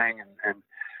everything, and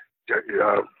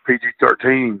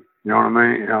PG-13. You know what I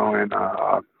mean? You know,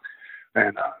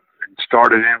 and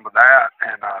started in with that,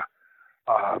 and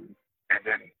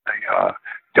then they,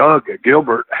 Doug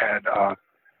Gilbert had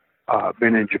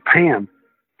been in Japan.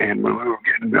 And when we were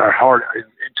getting our heart into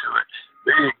it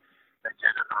big, they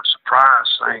did a surprise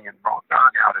thing and brought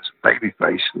Doug out as a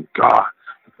babyface. And God,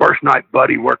 the first night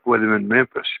Buddy worked with him in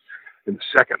Memphis, and the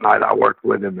second night I worked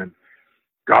with him, and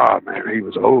God, man, he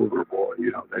was over, boy.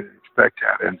 You know, they didn't expect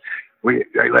that. And they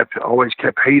always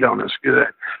kept heat on us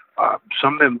good.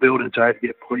 Some of them buildings I had to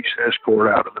get police escort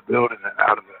out of the building and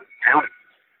out of the county,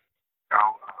 you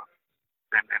know,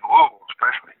 and Louisville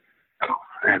especially. You know,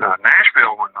 and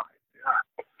Nashville one night.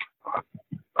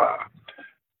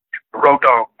 Road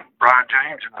Dog Brian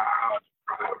James and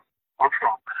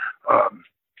Armstrong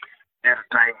did a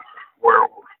thing where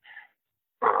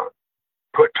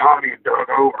put Tommy and Doug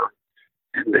over,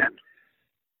 and then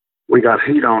we got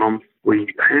heat on them.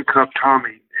 We handcuffed Tommy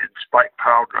and Spike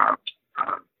Pile drive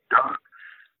Doug.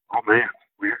 Oh man,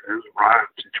 it was a riot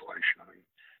situation. I mean,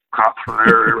 cops were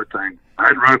there, everything. I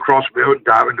had to run across the building,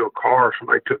 dive into a car.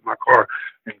 Somebody took my car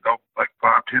and go like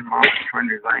 5-10 miles to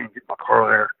Trinity Lane, get my car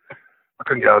there. I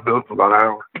couldn't get out of the building for about an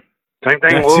hour. Same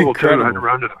thing in Louisville too. I had to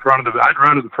run to the front of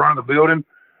the building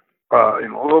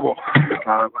in Louisville.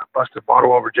 I busted a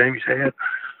bottle over Jamie's head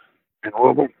in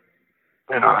Louisville,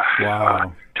 and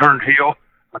I turned heel.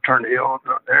 I turned heel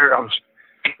there.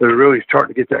 They were really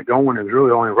starting to get that going. It was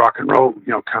really only rock and roll,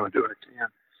 you know, kind of doing it then.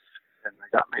 And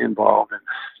they got me involved, and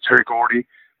Terry Gordy,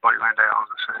 Buddy Landau, as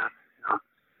I said,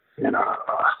 you know,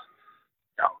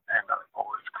 and oh,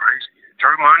 it was crazy.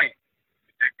 Drew Money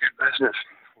did good business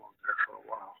for him there for a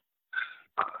while.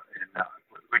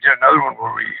 We did another one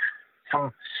where we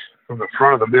come from the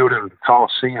front of the building of the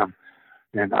Coliseum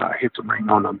and hit the ring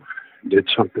on them. Did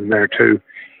something there too,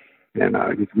 and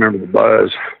you can remember the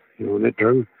buzz, you know, and it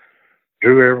drew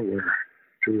everywhere.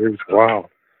 It was wild.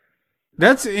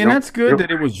 That's good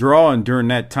that it was drawing during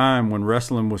that time when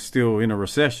wrestling was still in a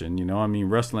recession. You know, I mean,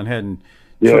 wrestling hadn't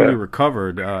truly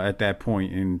recovered at that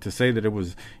point, and to say that it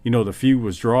was, you know, the feud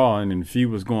was drawing and the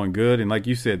feud was going good, and like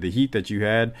you said, the heat that you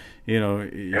had, you know,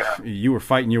 you were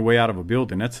fighting your way out of a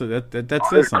building. That's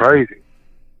it's crazy.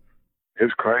 It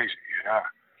was crazy. Yeah,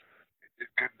 it did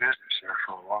good business there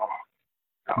for a while.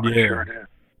 No, yeah, sure did.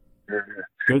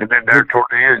 Good. And then there toward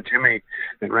the end, Jimmy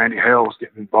and Randy Hale was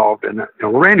getting involved in that.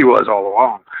 You know, Randy was all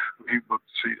along. He booked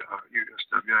the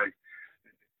USWA.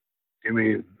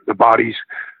 Jimmy, the bodies,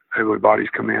 heavyweight bodies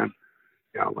come in,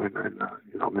 you know,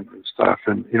 and stuff,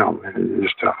 and you know, and it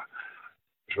just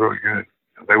it's really good.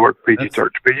 They worked PG-13.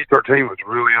 PG-13 was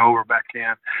really over back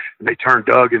then, and they turned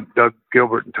Doug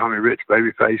Gilbert and Tommy Rich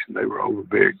babyface, and they were over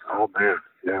big. Oh man,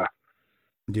 yeah,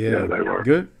 they were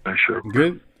good. They sure were.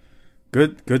 Good.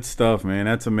 Good stuff, man.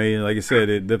 That's amazing. Like I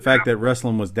said, the fact that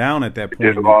wrestling was down at that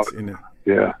point.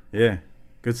 Yeah,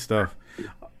 good stuff.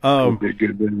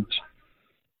 Good business.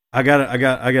 I got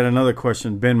another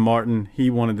question. Ben Martin, he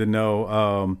wanted to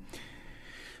know.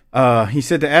 He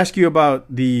said to ask you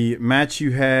about the match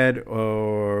you had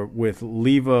with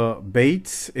Leva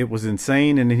Bates. It was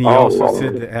insane, and then he also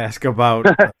said to ask about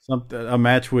a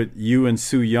match with you and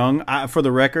Sue Young. For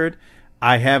the record,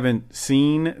 I haven't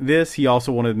seen this. He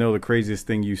also wanted to know the craziest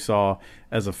thing you saw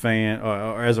as a fan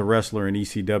or as a wrestler in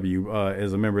ECW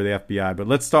as a member of the FBI. But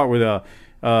let's start with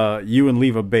you and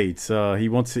Leva Bates. He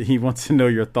wants to know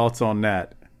your thoughts on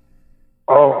that.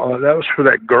 Oh, that was for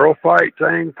that girl fight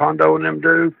thing Pondo and them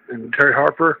do, and Terry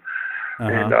Harper,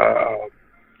 and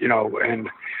you know,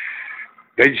 and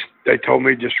they told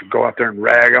me just to go out there and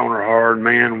rag on her hard,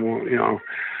 man. You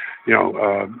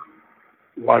know.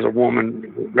 Was a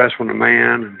woman wrestling a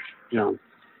man, and you know,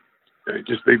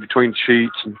 just be between the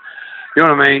sheets, and you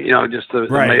know what I mean. You know, just the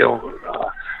male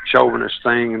chauvinist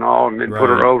thing and all, and then put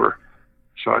her over.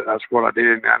 So that's what I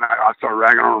did, and I started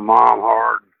ragging on her mom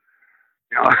hard.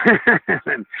 You know,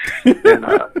 and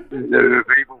the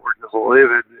people were just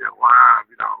livid, you know, live,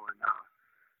 you know, and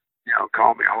you know,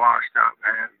 called me a lot of stuff,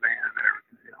 man,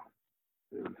 everything,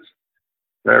 you know, just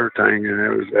everything, and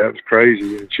that was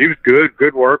crazy. And she was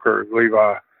good worker,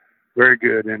 Levi, very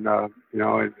good, and you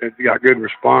know, it got good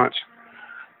response,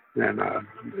 and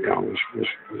you know, it was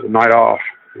a night off.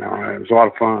 You know, it was a lot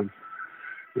of fun.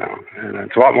 You know, and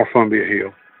it's a lot more fun to be a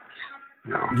heel.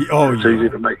 You know, it's easy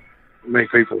to make.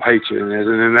 make people hate you. And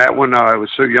then that one, it was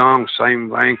Sue Young, same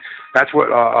thing. That's what,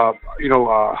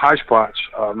 High Spots,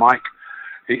 Mike,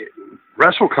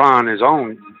 WrestleCon is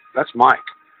owned. That's Mike.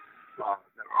 That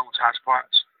owns High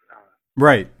Spots.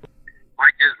 Right.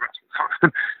 Mike is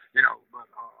WrestleCon, but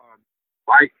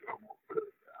Mike,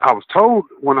 I was told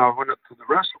when I went up to the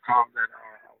WrestleCon that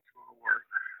I was going to work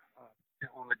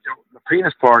on the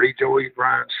Penis Party, Joey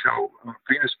Ryan's show,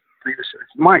 Penis,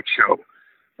 it's Mike's show.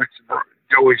 It's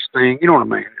Joey's thing, you know what I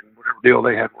mean, and whatever deal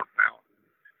they had worked out.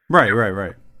 Right.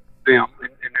 Them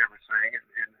and everything,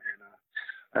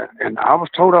 and I was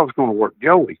told I was going to work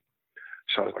Joey.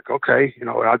 So I was like, okay,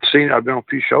 I'd been on a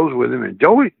few shows with him, and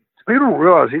Joey, people don't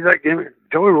realize he's that gimmick.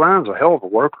 Joey Ryan's a hell of a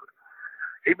worker.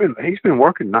 He's been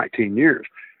working 19 years.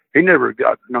 He never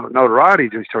got notoriety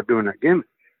until he started doing that gimmick.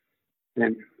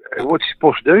 And what's he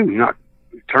supposed to do? Not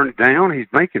turn it down? He's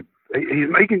making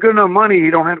good enough money. He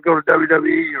don't have to go to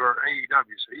WWE or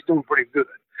AEW. So he's doing pretty good.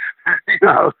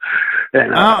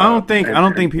 And, I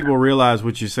don't think people realize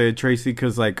what you said, Tracy,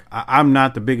 because like I'm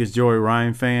not the biggest Joey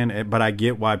Ryan fan, but I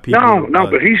get why people. No,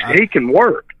 but he can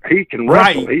work. He can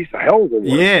wrestle. Right. He's a hell of a worker.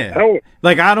 Yeah.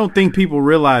 Like I don't think people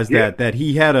realize that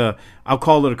he had I'll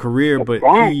call it a career, but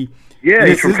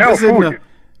he's from California.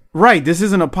 This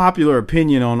isn't a popular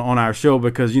opinion on our show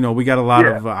because we got a lot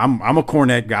of. I'm a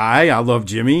Cornette guy. I love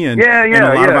Jimmy, and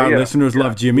a lot of our listeners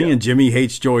love Jimmy, and Jimmy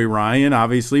hates Joey Ryan,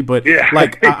 obviously. But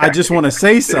I just want to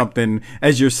say something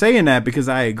as you're saying that because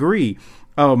I agree.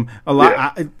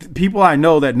 People I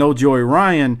know that know Joey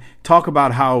Ryan talk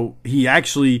about how he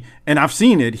actually, and I've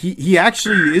seen it. He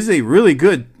actually is a really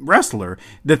good wrestler.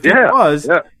 The thing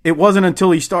it wasn't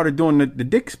until he started doing the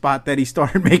dick spot that he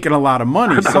started making a lot of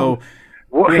money. So.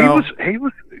 Well, he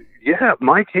was,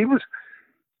 Mike, he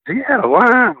had a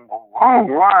long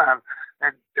line,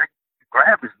 and they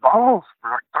grabbed his balls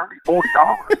for like $30,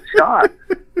 $40 a shot.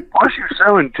 Plus, you're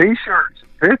selling T-shirts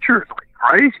and pictures like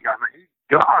crazy. I mean,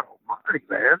 God almighty,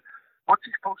 man. What's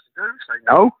he supposed to do? Say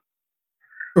no?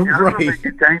 Right.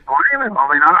 You can't blame him.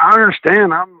 I mean, I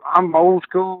understand. I'm old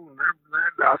school. And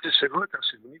I just said, look,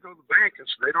 when you go to the bank,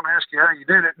 they don't ask you how you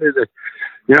did it, do they?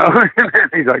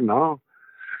 And he's like, no.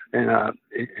 And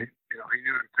he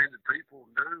knew independent people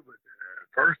knew, but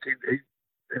at first he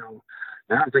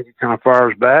now I think he kind of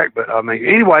fires back. But I mean,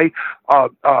 anyway, I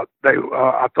thought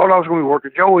I was going to work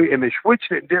with Joey, and they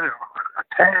switched it and did a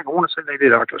tag. I want to say they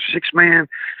did like a 6-man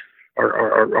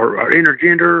or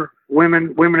intergender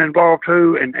women involved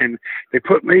too, and they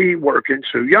put me working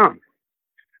Sue Young,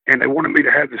 and they wanted me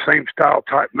to have the same style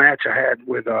type match I had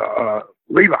with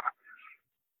Levi.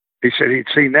 He said he'd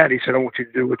seen that. He said, I want you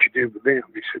to do what you did with them.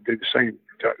 He said, do the same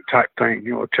type thing,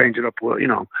 change it up a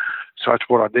little, So that's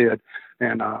what I did.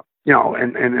 And,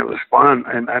 and it was fun.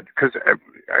 And because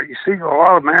you see a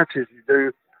lot of matches you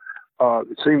do,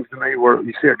 it seems to me, where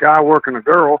you see a guy working a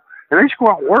girl, and they just go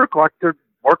out and work like they're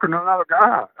working another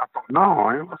guy. I thought, no,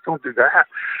 man, let's don't do that.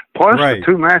 Plus, the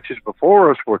 2 matches before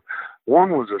us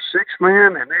one was a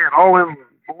 6-man, and they had all them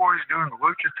boys doing the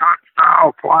lucha type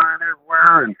style, flying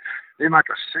everywhere, and then like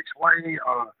a 6-way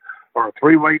or a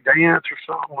 3-way dance or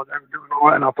something where they were doing all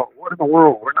that. And I thought, what in the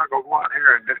world? We're not going to go out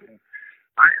here and do.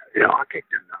 I can't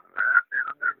do none of that, and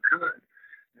I never could.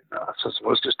 So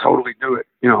let's just totally do it.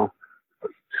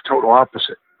 Total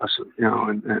opposite. I said,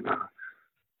 and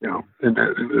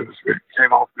it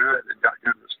came off good. It got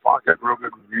good response. Got real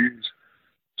good reviews.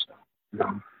 So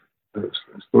it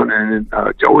was fun. And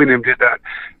Joey and them did that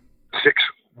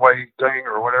 6-way thing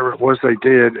or whatever it was they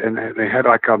did, and they had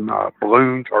like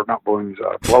balloons, or not balloons,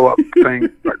 blow up thing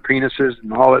like penises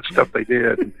and all that stuff they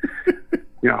did. And,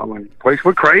 the place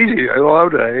went crazy. They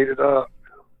loved it. They ate it up.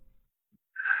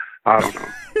 I don't know.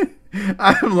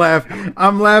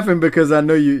 I'm laughing because I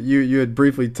know you had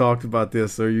briefly talked about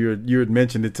this, or you had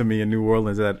mentioned it to me in New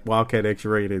Orleans at Wildcat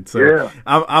X-Rated. So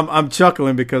I'm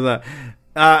chuckling because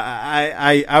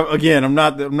I again I'm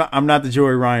not the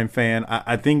Joey Ryan fan.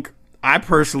 I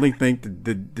personally think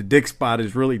the dick spot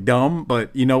is really dumb,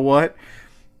 but you know what?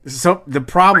 So the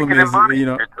problem is,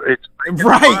 it's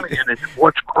right. Money, and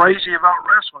what's crazy about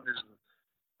wrestling is the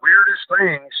weirdest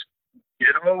things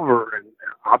get over. And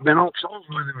I've been on shows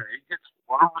with him, and he gets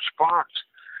one response,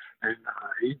 and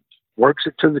he works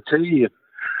it to the T.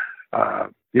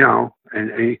 And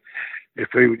and if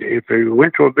he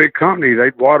went to a big company,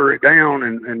 they'd water it down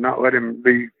and not let him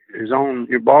be his own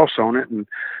boss on it. And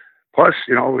plus,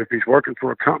 if he's working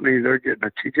for a company, they're getting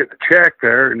a check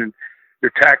there, and then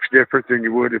you're taxed different than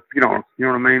you would if you know what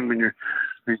I mean, when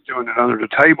he's doing it under the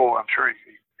table. I'm sure he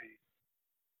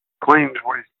claims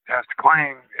what he has to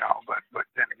claim, but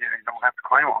then again, he don't have to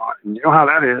claim a lot. And you know how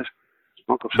that is,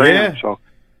 Uncle Sam. Yeah. So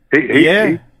he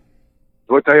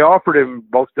what they offered him,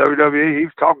 both WWE, he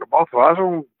was talking to both of us. I was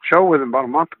on a show with him about a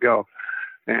month ago,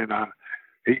 and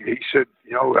he said,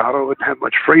 you know, I don't have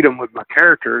much freedom with my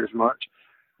character as much,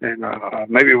 and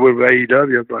maybe with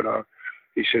AEW, but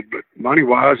he said, but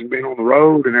money-wise and being on the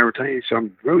road and everything, so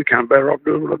I'm really kind of better off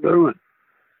doing what I'm doing.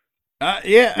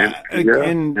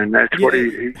 And that's what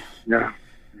he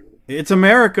It's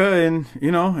America, and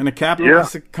you know, in a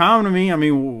capitalist economy. I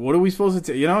mean, what are we supposed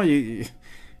to? You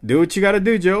do what you got to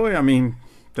do, Joey. I mean,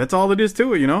 that's all it is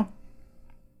to it, you know.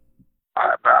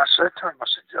 But I said to him, I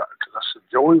said,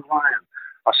 Joey Ryan.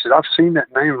 I said, I've seen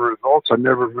that name and results. I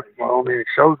never went on any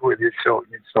shows with you until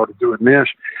you started doing this.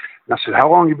 And I said, how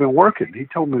long have you been working? He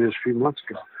told me this a few months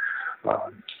ago.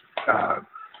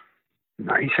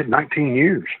 He said 19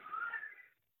 years.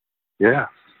 Yeah.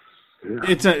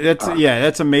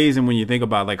 That's amazing when you think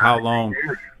about like how long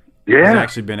he's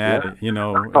actually been at it, you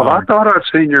know. I thought I'd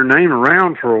seen your name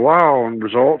around for a while and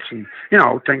results and, you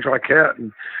know, things like that.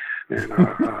 And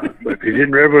but he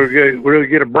didn't really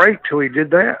get a break till he did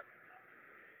that.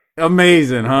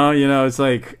 Amazing, huh? You know, it's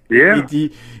like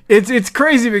it's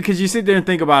crazy because you sit there and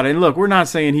think about it. And look, we're not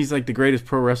saying he's like the greatest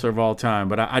pro wrestler of all time,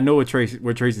 but I know where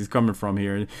Tracy's coming from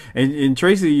here. And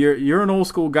Tracy, you're an old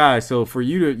school guy, so for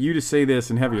you to say this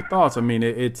and have your thoughts, I mean,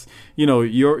 it's you know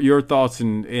your thoughts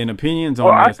and opinions on.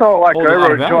 Well, I thought like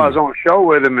until I was on a show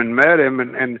with him and met him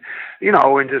and you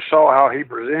know and just saw how he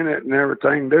presented and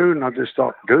everything, dude. And I just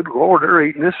thought, good Lord, they're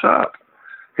eating this up.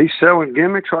 He's selling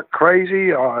gimmicks like crazy.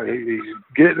 He's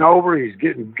getting over. He's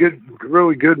getting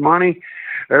really good money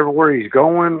everywhere he's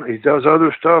going. He does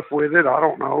other stuff with it. I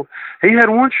don't know. He had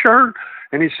one shirt,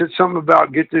 and he said something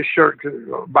about get this shirt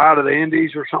to buy to the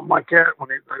Indies or something like that. When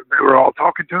they were all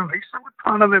talking to him, he sold a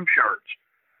ton of them shirts.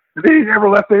 And then he never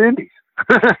left the Indies,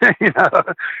 you know,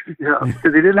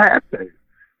 because he didn't have to.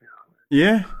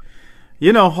 Yeah,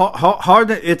 you know, hard.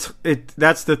 That's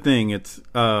the thing. It's.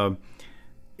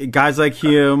 Guys like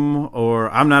him, or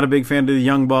I'm not a big fan of the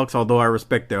Young Bucks, although I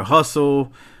respect their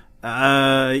hustle.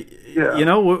 You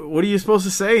know, what are you supposed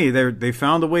to say? They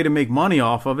found a way to make money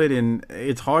off of it, and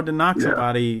it's hard to knock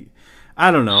somebody.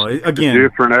 I don't know. Again, it's a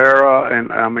different era,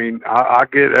 and I mean, I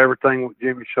get everything with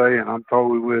Jimmy say, and I'm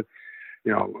totally with,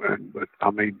 you know, but I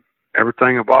mean,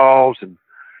 everything evolves, and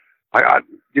God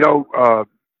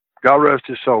rest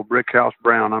his soul, Brickhouse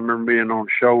Brown. I remember being on a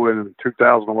show with him in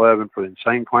 2011 for the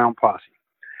Insane Clown Posse.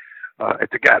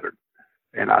 At the Gathering,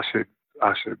 and I said,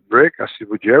 Brick,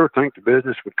 would you ever think the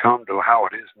business would come to how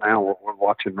it is now? We're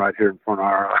watching right here in front of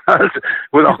our eyes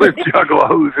with all the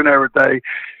juggalos and everything.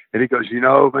 And he goes, you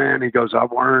know, man, he goes,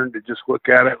 I've learned to just look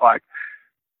at it like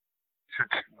since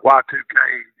Y2K,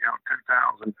 you know,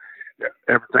 2000,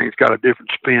 everything's got a different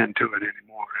spin to it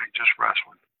anymore. It ain't just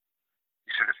wrestling.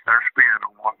 He said, it's their spin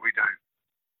on what we do.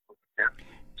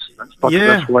 That's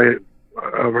the way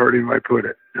I've heard anybody put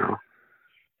it, you know.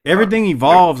 Everything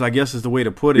evolves, I guess, is the way to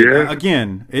put it. Yeah.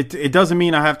 Again, it doesn't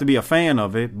mean I have to be a fan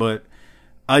of it, but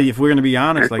if we're going to be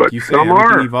honest, like you said,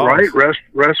 everything evolves. Right?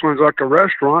 Wrestling's like a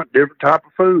restaurant, different type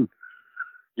of food.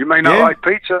 You may not like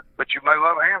pizza, but you may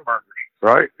love hamburgers,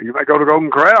 right? You may go to Golden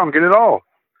Corral and get it all.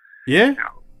 Yeah,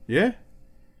 yeah.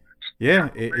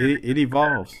 It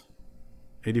evolves.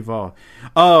 It evolved.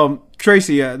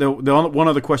 Tracy, the one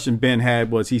other question Ben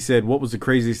had was, he said, what was the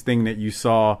craziest thing that you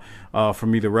saw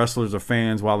from either wrestlers or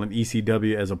fans while in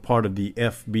ECW as a part of the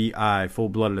FBI, Full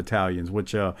Blooded Italians,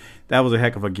 which that was a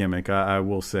heck of a gimmick, I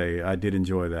will say. I did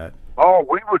enjoy that. Oh,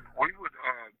 we would you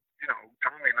know,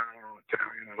 Tommy and I weren't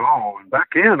Italian at all. And back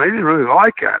then, they didn't really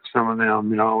like that, some of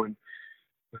them, you know. And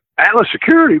Atlas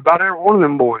Security, about every one of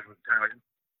them boys was Italian.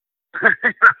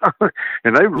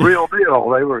 And they were real deal.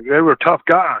 They were tough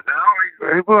guys.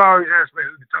 People always ask me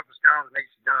who's the toughest guy in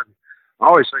ECW. I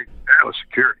always say Atlas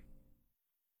Security.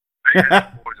 They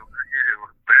had boys over there. They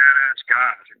were badass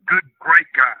guys and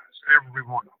great guys. Every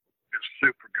one of them, just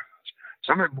super guys.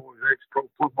 Some of them boys ex-pro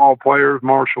football players,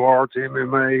 martial arts,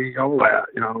 MMA, all that.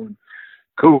 You know, and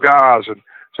cool guys. And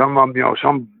some of them, you know,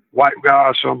 some white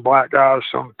guys, some black guys,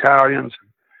 some Italians.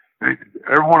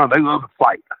 Every one of them, they love to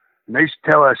fight. And they used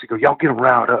to tell us, they go, y'all get them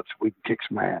riled up so we can kick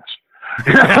some ass.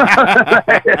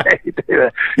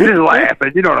 You're just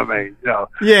laughing, you know what I mean? You know,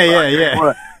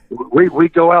 yeah. We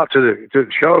go out to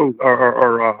the show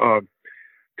or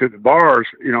to the bars,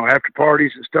 you know, after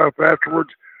parties and stuff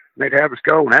afterwards. And they'd have us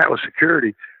go, and Atlas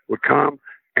Security would come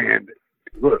and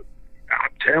look.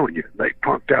 I'm telling you, they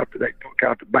punk out the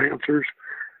bouncers,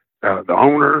 the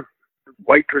owner,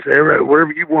 waitress,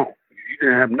 wherever you want. You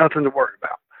didn't have nothing to worry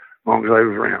about. As long as they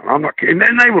was around. I'm not kidding.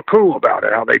 And they were cool about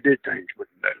it, how they did things, but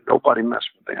nobody messed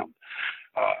with them.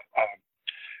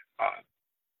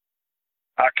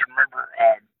 I can remember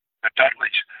the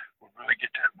Dudleys would really get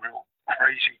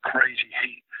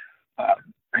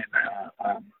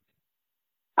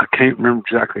remember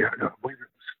exactly. I believe it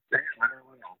was Dan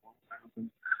Maryland or Will Fountain,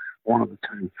 one of the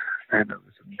two. And it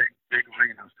was a big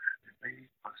arena. And me,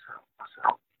 myself,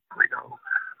 Leo,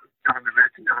 Tommy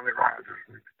Rich, and Johnny Rogers,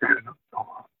 we were standing up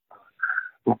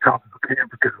on top of the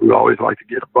camp because we always like to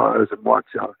get a buzz and watch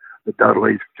the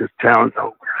Dudleys just challenge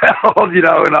over, you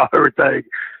know, and all everything.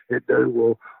 And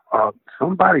well,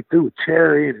 somebody threw a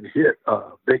chair in and hit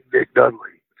Big Dick Dudley.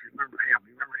 If you remember him,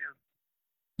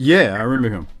 Yeah, I remember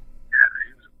him. Yeah,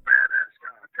 he was a badass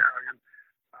guy, Italian,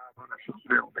 500-something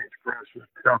pound bench press, was a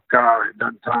tough guy. He'd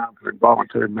done time for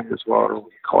involuntary manslaughter,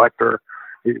 was a collector.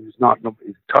 He was not,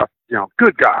 he's a tough, you know,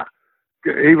 good guy.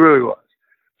 He really was.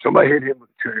 Somebody hit him with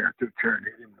a chair, threw a chair and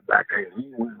hit him in the back of the head.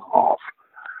 He went off.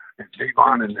 And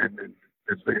Devon and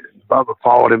Bubba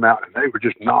followed him out, and they were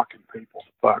just knocking people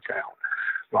the fuck out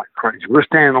like crazy. We're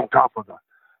standing on top of the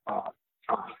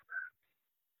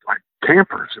like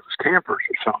campers. It was campers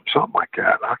or something like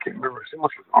that. I can't remember. It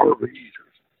was RVs or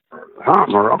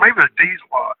something, or maybe a diesel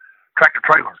tractor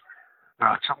trailer.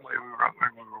 Somewhere we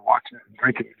were watching it and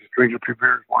drinking a few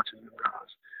beers, watching them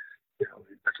guys. You know,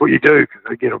 that's what you do because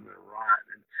they get them in a riot.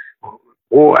 And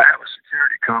boy, that was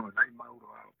security coming. They mowed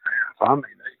out fast. I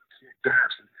mean, they kicked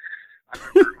ass. And I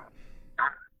remember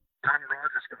Tommy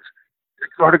Rogers goes, "You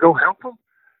got to go help them."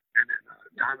 And then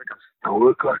Tommy goes, "Don't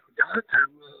look like we got to."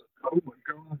 Oh my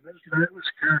God, that was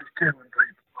security killing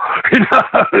people. You know,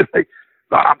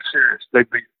 I'm serious. They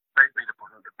beat up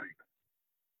 100 people.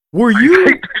 Were you?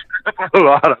 They beat up a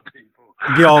lot of people.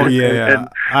 Oh yeah,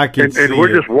 I can see and we're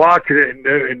it. just watching it, and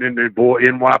then the boy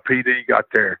NYPD got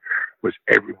there, was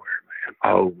everywhere, man.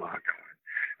 Oh my God!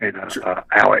 And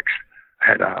Alex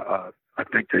had I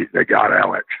think they got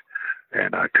Alex,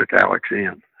 and took Alex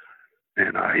in,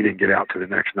 and he didn't get out to the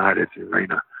next night at the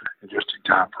arena, just in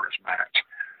time for his match.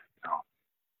 You know,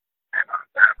 and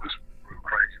that was a real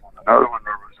crazy one. Another one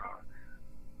there was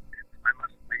in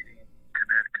Plymouth Meeting,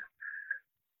 Connecticut.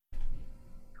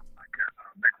 Like a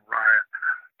big riot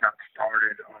got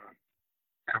started.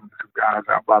 Some guys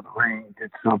out by the ring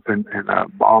did something, and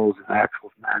Balls and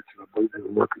Axel's match. I believe they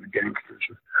were working the Gangsters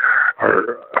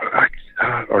or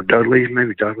Dudleys,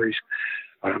 maybe Dudleys.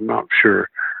 I'm not sure,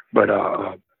 but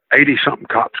 80-something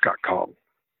cops got called.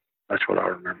 That's what I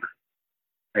remember.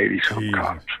 80-something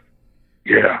cops.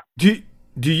 Yeah. Do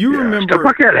you remember stuff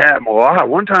like that happened a lot?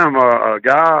 One time, a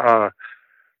guy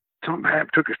something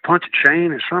happened, took his punch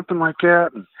chain or something like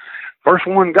that, and first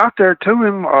one got there to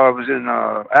him was in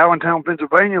Allentown,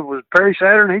 Pennsylvania, was Perry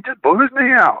Saturn. He just blew his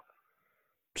knee out.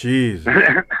 Jeez.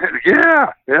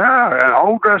 yeah. An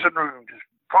old dressing room,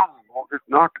 just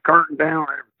knocked the curtain down and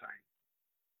everything.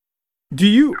 Do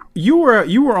you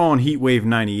were on Heatwave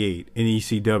 98 in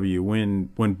ECW when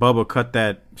Bubba cut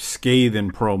that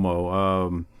scathing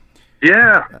promo?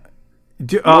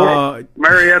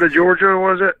 Marietta, Georgia,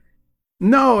 was it?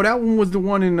 No, that one was the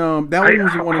one in Hold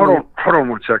on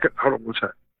one second.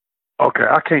 Okay,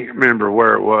 I can't remember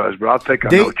where it was, but I think I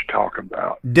know what you're talking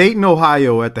about. Dayton,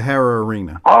 Ohio, at the Harrah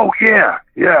Arena. Oh yeah.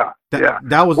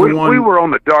 That was the one. We were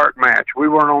on the dark match. We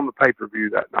weren't on the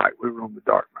pay-per-view that night. We were on the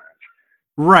dark match.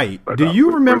 Right. But, do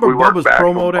you remember Bubba's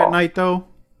promo that night, though?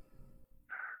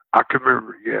 I can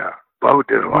remember. Yeah, Bubba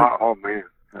did a lot. Oh man.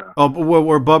 Yeah. Oh,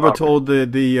 where Bubba told the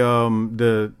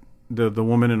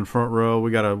woman in the front row,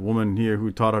 we got a woman here who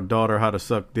taught her daughter how to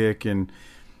suck dick, and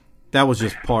that was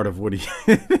just part of what he.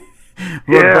 I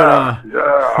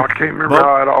can't remember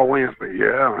how it all went, but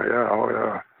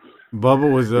yeah.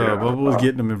 Bubba was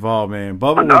getting them involved, man.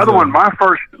 Another one. My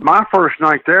first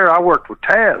night there, I worked with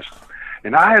Taz,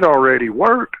 and I had already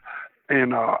worked,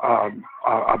 and I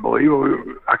believe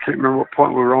I can't remember what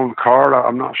point we were on the card.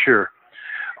 I'm not sure.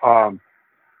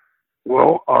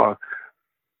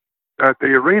 At the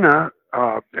arena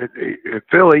at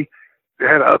Philly, they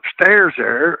had upstairs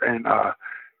there, and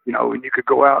and you could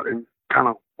go out and kind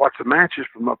of watch the matches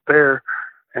from up there.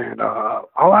 And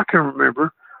all I can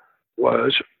remember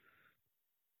was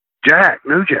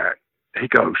New Jack. He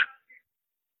goes,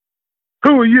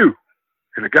 "Who are you?"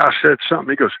 And the guy said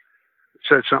something.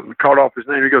 Said something, caught off his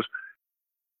name. He goes,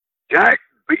 "Jack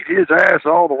beat his ass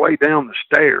all the way down the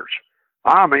stairs.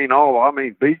 I mean,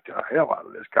 beat the hell out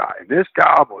of this guy. And this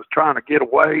guy was trying to get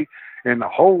away, and the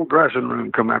whole dressing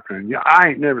room come after him. Yeah, I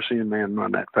ain't never seen a man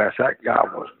run that fast. That guy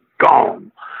was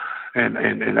gone, and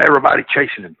everybody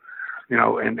chasing him,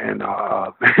 and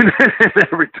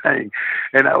everything.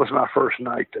 And that was my first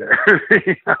night there.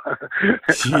 I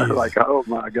was like, oh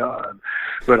my God!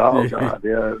 But oh God,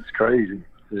 yeah, it was crazy.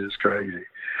 It was crazy.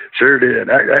 Sure did.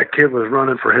 That kid was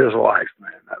running for his life,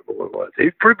 man. That boy was. He's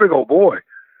a pretty big old boy.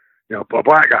 A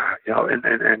black guy, and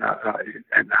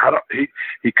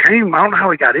he came. I don't know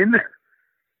how he got in there.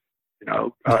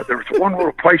 There was one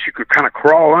little place you could kind of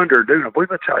crawl under, dude. I believe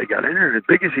that's how he got in there. And as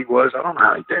big as he was, I don't know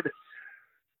how he did it,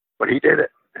 but he did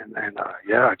it. And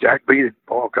yeah, Jack beat it.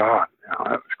 Oh God, that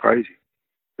was crazy.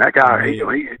 That guy, he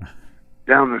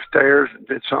down the stairs and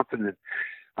did something, and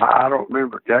I don't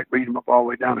remember. Jack beat him up all the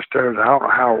way down the stairs. I don't know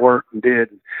how it worked and did.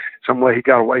 And some way he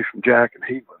got away from Jack, and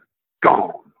he was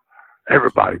gone.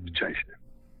 Everybody was chasing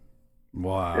him.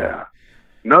 Wow. Yeah.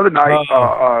 Another night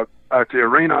at the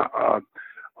arena.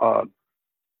 You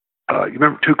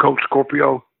remember Two Coat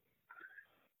Scorpio?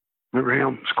 Remember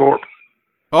him, Scorp?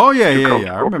 Oh yeah.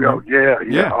 I remember.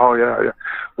 Yeah. Oh yeah.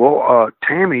 Well,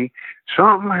 Tammy,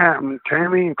 something happened.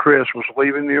 Tammy and Chris was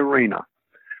leaving the arena,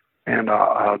 and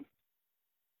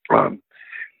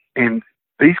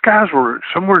these guys were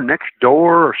somewhere next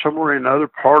door or somewhere in another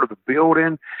part of the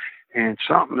building, and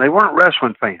they weren't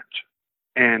wrestling fans,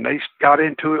 and they got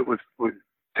into it with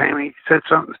Tammy. Said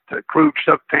something to crude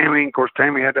stuff to Tammy. Of course,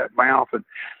 Tammy had that mouth, and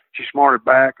she smarted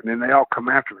back, and then they all come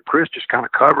after her. Chris just kind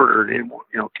of covered her and didn't,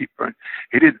 keep her.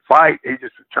 He didn't fight. He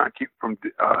just was trying to keep from.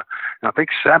 And I think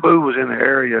Sabu was in the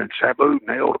area, and Sabu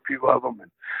nailed a few of them. And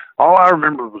all I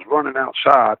remember was running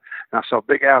outside, and I saw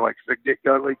Big Alex, Big Dick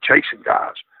Dudley chasing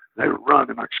guys. They were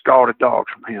running like scalded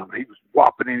dogs from him. He was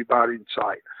whopping anybody in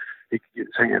sight he could get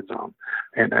his hands on.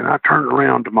 And then I turned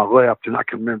around to my left, and I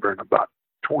can remember in about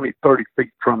 20, 30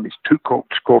 feet from these Two Coat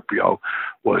Scorpio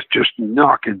was just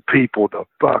knocking people the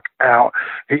fuck out.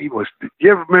 He was,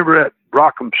 you ever remember that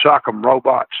Rock'em Sock'em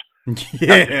Robots?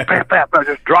 Yeah.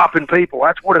 Just dropping people.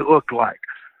 That's what it looked like.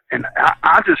 And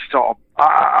I just saw,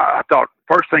 I thought,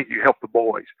 first thing, you help the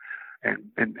boys.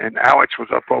 And Alex was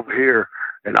up over here,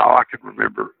 and all I could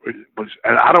remember was,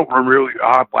 and I don't really,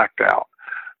 I blacked out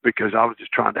because I was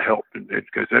just trying to help,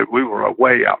 because we were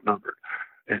way outnumbered.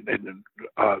 And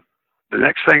the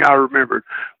next thing I remembered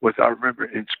was,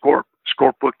 and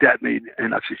Scorp looked at me,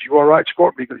 and I said, "You all right,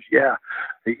 Scorp?" He goes, "Yeah."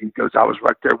 He goes, "I was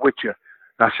right there with you."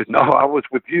 And I said, "No, I was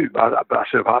with you." But I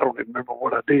said, "I don't even remember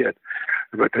what I did."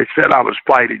 But they said I was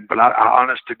fighting, but I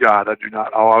honest to God, I do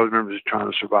not. All I remember is trying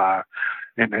to survive.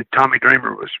 And Tommy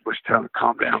Dreamer was telling me,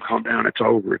 calm down, it's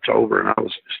over. And I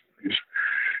was just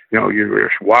you were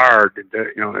just wired, and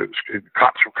the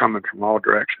cops were coming from all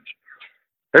directions.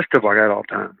 There's stuff like that all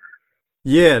the time.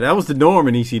 Yeah, that was the norm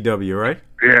in ECW, right?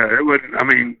 Yeah, it wouldn't. I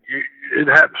mean, it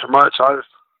happened so much.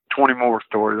 20 more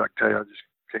stories I can tell you. I just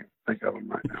can't think of them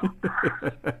right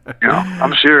now.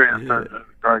 I'm serious.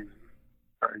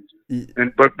 Crazy.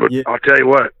 And but yeah. I'll tell you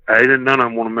what, none of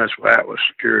them want to mess with Atlas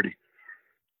security.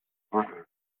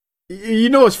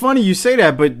 It's funny you say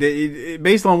that, but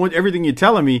based on everything you're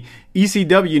telling me,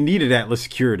 ECW needed Atlas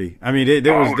security. I mean,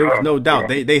 there was no doubt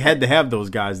they had to have those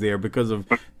guys there because of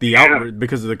the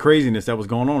because of the craziness that was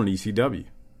going on in ECW.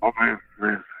 Oh man,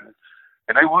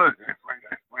 and they would.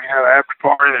 We had an after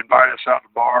party. They invited us out to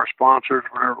the bar, sponsors,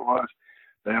 whatever it was.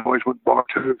 They always went to the bar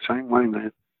too. Same way,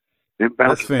 man. Them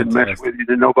bouncers didn't mess with you.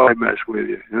 Then nobody messed with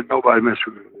you. Nobody messed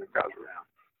with them guys around.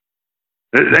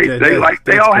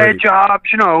 They all had jobs,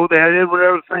 they had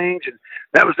whatever things, and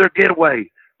that was their getaway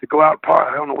to go out and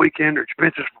party on the weekend. Their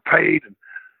expenses were paid, and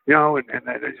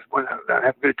they just went out and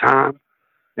have a good time,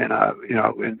 and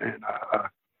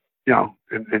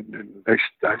they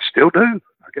still do,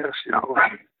 I guess,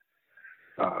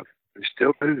 they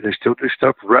still do. They still do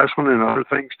stuff with wrestling and other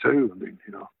things too. I mean,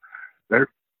 they're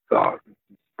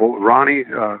Ronnie,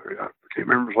 I can't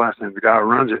remember his last name, the guy who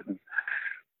runs it, and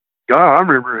God, I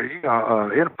remember he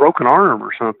had a broken arm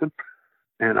or something,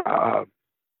 and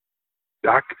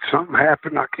something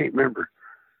happened. I can't remember.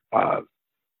 I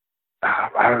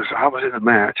was in the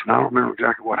match, and I don't remember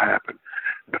exactly what happened.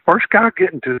 The first guy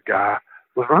getting to the guy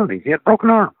was Ronnie. He had a broken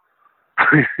arm.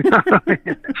 His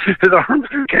arms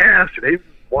were cast, and he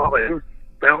was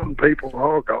belting people.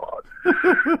 Oh God!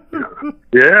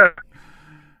 Yeah.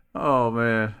 Oh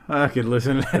man, I could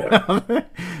listen to that.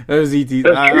 That was ET. He did.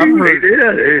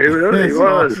 It really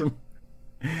was. Awesome.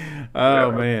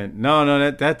 Oh man,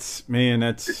 no, that's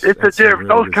it's a different.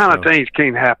 Those kind of things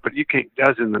can't happen. You can't.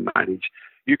 That's in the '90s.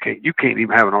 You can't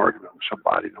even have an argument with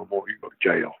somebody no more. You go to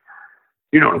jail.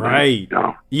 You know what I mean?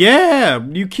 Right. Yeah,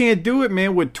 you can't do it,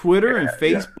 man. With Twitter and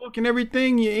Facebook and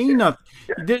everything, you ain't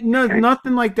nothing.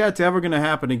 Nothing like that's ever gonna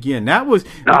happen again. That was,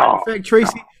 in fact,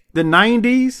 Tracy, the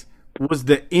 '90s. Was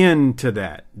the end to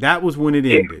that. That was when it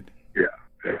ended. Yeah.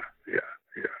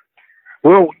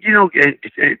 Well,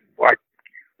 like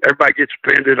everybody gets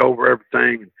offended over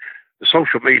everything. The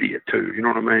social media too, you know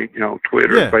what I mean?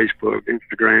 Twitter, Facebook,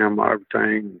 Instagram,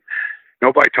 everything.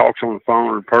 Nobody talks on the phone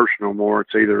or in person no more.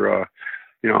 It's either,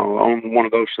 on one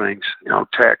of those things,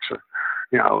 text,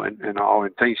 and all,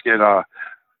 and things get out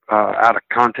of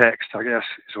context, I guess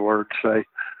is the word to say.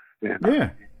 And, Yeah.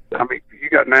 I mean, you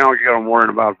got them worrying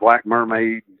about Black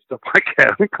Mermaid and stuff like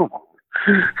that. I mean, come on.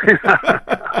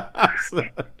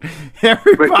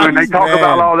 But when they talk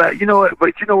about all that, you know what?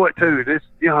 But you know what too?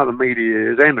 You know how the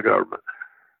media is and the government.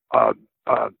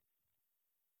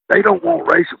 They don't want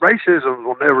racism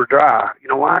will never die. You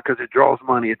know why? Because it draws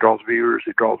money, it draws viewers,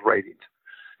 it draws ratings,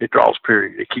 it draws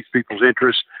period. It keeps people's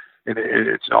interest, and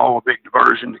it's all a big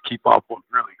diversion to keep up what's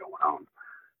really going on.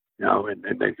 You know,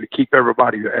 and they keep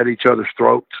everybody at each other's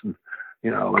throats. And,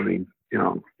 you know, I mean, you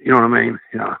know what I mean?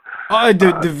 You know,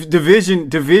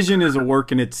 division is a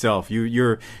work in itself.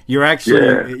 You're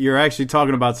actually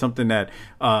talking about something that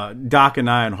Doc and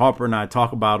I and Harper and I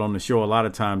talk about on the show a lot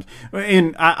of times.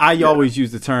 And I always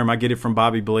use the term. I get it from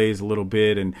Bobby Blaze a little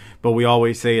bit, but we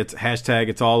always say it's hashtag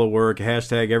it's all a work,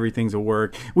 hashtag everything's a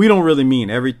work. We don't really mean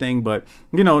everything, but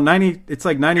you know, 98%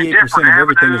 of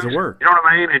everything is a work. You know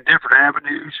what I mean? In different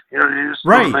avenues. You know what it is?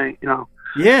 Right. You know what I mean? You know.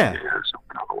 Yeah. Some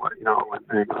kind of way, you know, and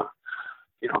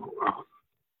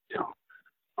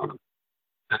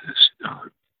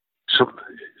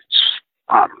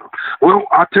I don't know. Well,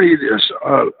 I'll tell you this.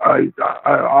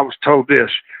 I was told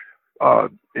this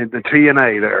in the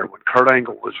TNA there when Kurt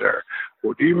Angle was there.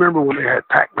 Well, do you remember when they had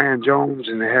Pac-Man Jones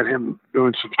and they had him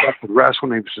doing some stuff with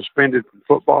wrestling? He was suspended from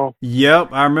football.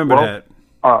 Yep, I remember that.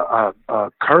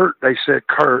 Kurt, they said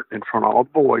Kurt in front of all the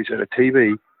boys at a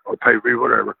TV or pay-per-view,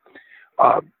 whatever,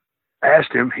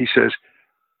 asked him, he says,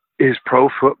 is pro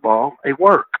football a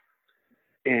work?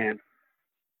 And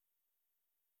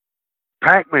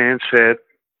Pac-Man said,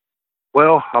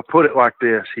 well, I'll put it like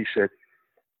this. He said,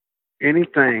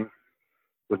 anything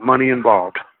with money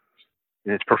involved,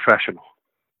 and it's professional.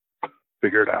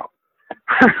 Figure it out.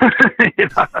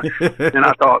 And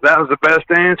I thought that was the best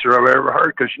answer I've ever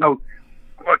heard, because, you know,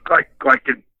 like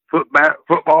in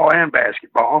football and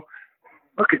basketball,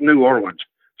 look at New Orleans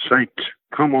Saints.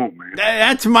 Come on, man.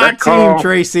 That's my team,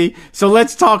 Tracy. So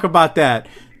let's talk about that.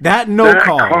 That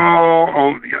call.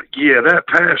 That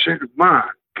pass, my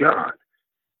God.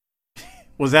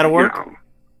 Was that a work? You know,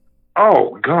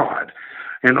 oh, God.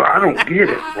 And I don't get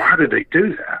it. Why did they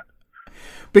do that?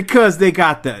 Because they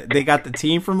got the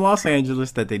team from Los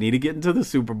Angeles that they need to get into the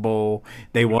Super Bowl.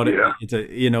 They want it. Yeah.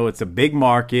 It's a big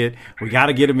market. We got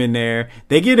to get them in there.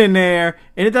 They get in there,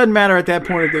 and it doesn't matter at that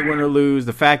point if they win or lose.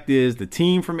 The fact is, the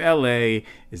team from LA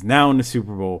is now in the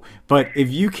Super Bowl. But if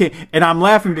you can, and I'm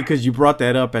laughing because you brought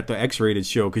that up at the X-Rated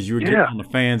show because you were getting on the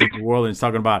fans of New Orleans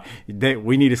talking about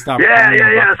we need to stop. Yeah.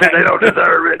 So they don't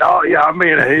deserve it. Oh yeah, I'm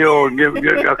being a heel and giving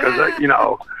good because you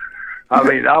know. I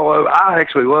mean, I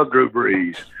actually love Drew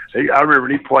Brees. I remember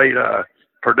when he played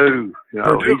Purdue. You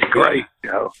know, he's great.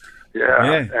 You know,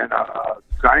 and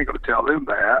I ain't gonna tell them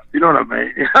that. You know what I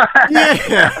mean?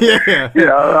 Yeah. You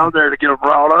know, I'm there to get them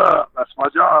brought up. That's my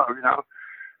job. You know,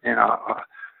 and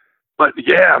but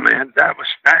yeah, man, that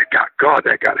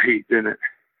got heat, didn't it?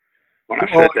 When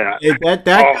I said that,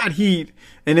 got heat.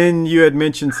 And then you had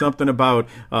mentioned something about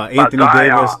Anthony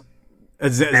Davis.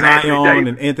 Zion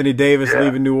and Anthony Davis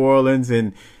leaving New Orleans,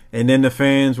 and then the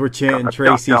fans were chanting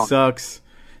Tracy sucks.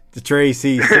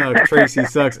 Tracy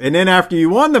sucks. And then after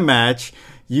you won the match,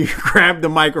 you grabbed the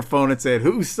microphone and said,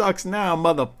 "Who sucks now,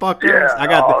 motherfuckers?" Yeah,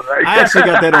 I actually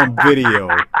got that on video.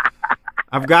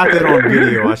 I've got that on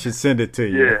video. I should send it to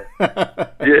you.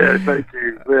 Yeah, thank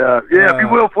you. Yeah, if you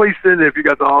will, please send it if you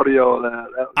got the audio of that.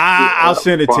 I'll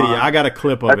send it to you. I got a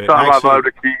clip of it. That's something I'd love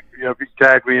to keep. You know, if you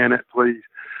tag me in it, please.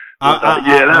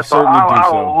 I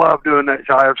love doing that.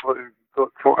 I absolutely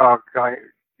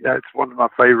that's one of my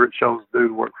favorite shows to do,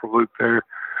 to work for Luke there.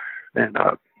 And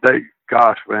man,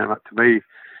 to me,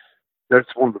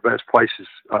 that's one of the best places,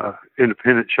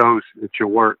 independent shows that you'll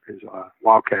work is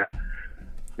Wildcat.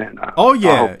 And I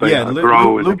hope they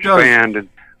grow and expand. And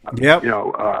you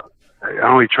know, I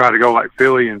only try to go like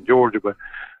Philly and Georgia, but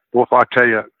if I tell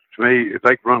you, to me, if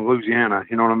they can run Louisiana,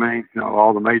 you know what I mean? You know,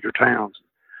 all the major towns.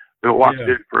 Bill Watts did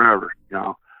it forever, you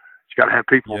know. You got to have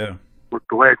people with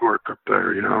the legwork up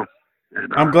there, you know.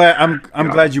 And, I'm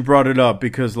glad you brought it up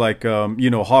because, like,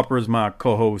 Harper is my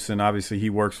co-host, and obviously he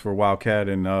works for Wildcat,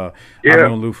 and I've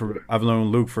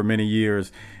known Luke for many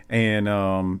years, and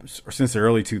since the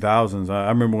early 2000s. I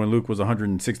remember when Luke was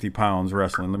 160 pounds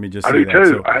wrestling. Let me just say I do that.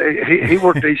 Too. He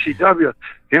worked ECW.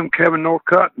 Him, Kevin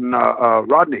Northcutt, and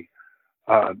Rodney.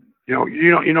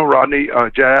 You know Rodney,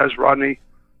 Jazz Rodney.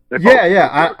 I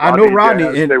know Rodney.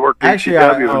 And they worked actually,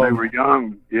 when they were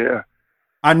young. Yeah,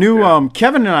 I knew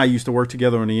Kevin and I used to work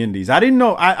together on the Indies. I didn't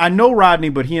know I know Rodney,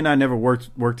 but he and I never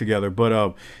worked together.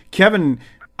 But Kevin,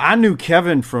 I knew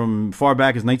Kevin from far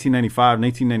back as 1995,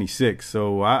 1996.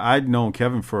 So I'd known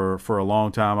Kevin for a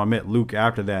long time. I met Luke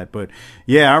after that. But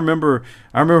yeah, I remember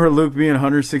Luke being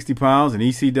 160 pounds and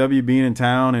ECW being in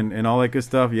town and all that good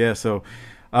stuff. Yeah. So,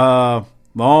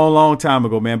 long time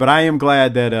ago, man. But I am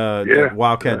glad that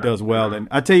Wildcat does well. And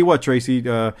I tell you what, Tracy,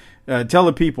 tell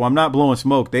the people I'm not blowing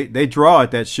smoke. They draw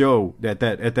at that show at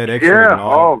that X-Ray. Yeah.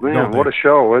 Oh man, what a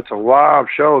show! It's a live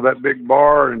show. That big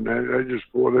bar, and they just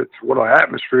what an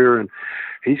atmosphere. And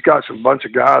he's got some bunch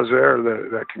of guys there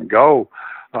that can go.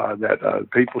 That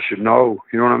people should know.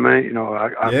 You know what I mean? You know,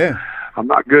 I'm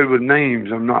not good with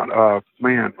names. I'm not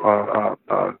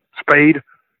Spade.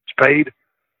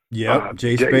 Yep,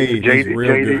 Jay Spade. He's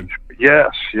real good.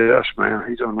 Yes, man.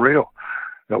 He's unreal.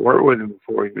 I worked with him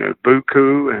before. You know,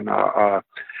 Buku and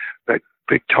that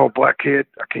big tall black kid.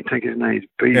 I can't think of his name.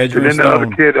 And then the other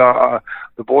kid,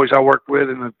 the boys I worked with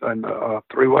in the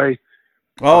three-way.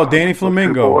 Oh, Danny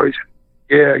Flamingo. Boys.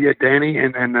 Yeah, Danny,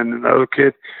 and then another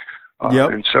kid.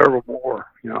 And several more.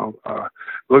 You know,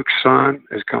 Luke's son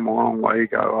has come a long way. He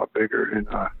got a lot bigger, and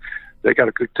they got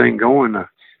a good thing going.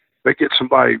 They get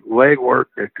somebody leg work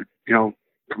that could, you know,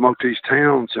 promote these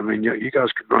towns. I mean, you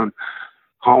guys could run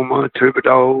Houma,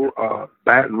 Thibodaux,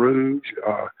 Baton Rouge,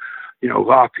 you know,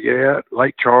 Lafayette,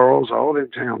 Lake Charles, all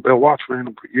them towns. Bill Watts ran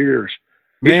them for years.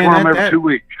 Each one every 2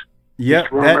 weeks. Yeah,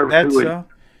 that's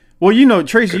well, you know,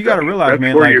 Tracy, you got to realize, that's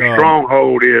man, where like your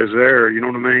stronghold is there. You know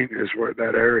what I mean? Is where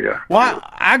that area. Well,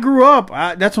 I grew up.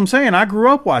 That's what I'm saying. I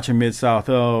grew up watching Mid-South.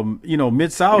 You know,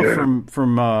 Mid-South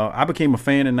from I became a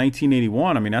fan in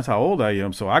 1981. I mean, that's how old I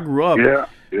am. So I grew up.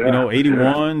 You know,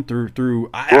 81 through.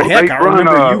 Heck, I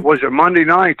remember you. Was it Monday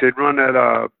night? They'd run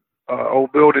that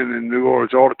old building in New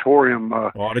Orleans Auditorium.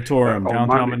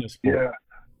 Downtown Municipal.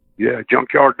 Yeah.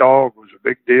 Junkyard Dog was a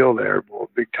big deal there, boy,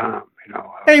 big time. You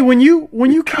know, hey, when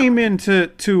you came in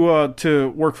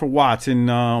to work for Watts in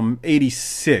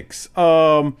 '86,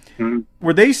 were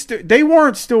they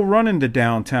weren't still running the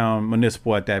downtown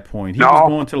municipal at that point? He was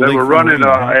going to they were running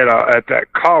at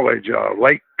that college,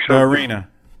 Lake Arena.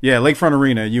 Yeah, Lakefront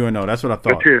Arena, UNO. That's what I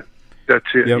thought. That's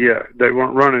it. Yep. Yeah, they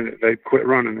weren't running it. They quit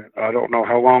running it. I don't know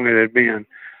how long it had been,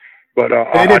 but it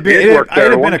had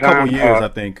been a couple years, I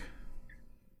think.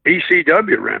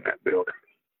 ECW ran that building.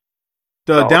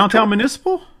 The downtown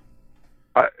municipal?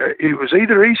 It was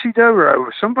either ECW or it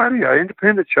was somebody, an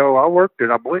independent show. I worked it,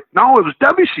 I believe. No, it was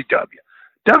WCW.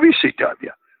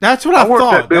 WCW. That's what I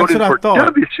thought. That building for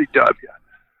WCW.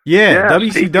 Yeah,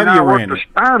 WCW ran it.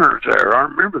 The Steiners there. I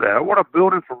remember that. What a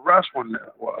building for wrestling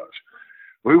that was.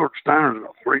 We worked Steiners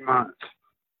about 3 months.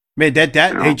 Man,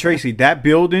 hey Tracy, that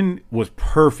building was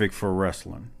perfect for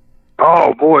wrestling.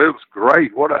 Oh boy, it was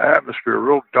great. What an atmosphere.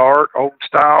 Real dark, old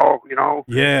style, you know.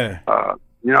 Yeah.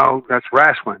 You know, that's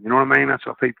wrestling. You know what I mean? That's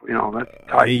what people, you know, that's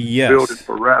type building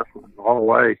for wrestling all the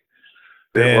way.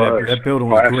 Yeah, that building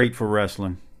was great for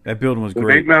wrestling. That building was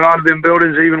great. A lot of them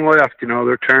buildings even left, you know,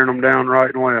 they're tearing them down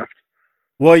right and left.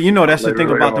 Well, you know, that's the thing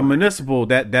about the municipal,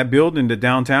 that building, the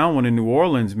downtown one in New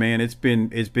Orleans, man, it's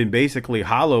been basically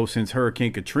hollow since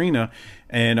Hurricane Katrina.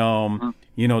 And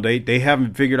you know, they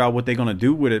haven't figured out what they're gonna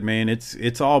do with it, man.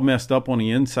 It's all messed up on the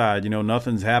inside, you know,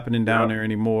 nothing's happening down there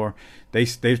anymore. They're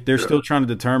still trying to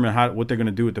determine what they're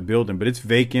gonna do with the building, but it's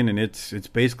vacant and it's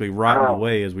basically rotting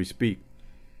away as we speak.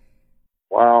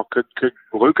 Wow, could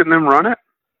Luke and them run it?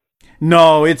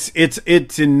 No, it's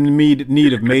in need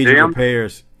of major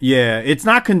repairs. Yeah, it's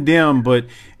not condemned, but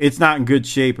it's not in good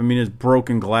shape. I mean, it's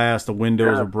broken glass. The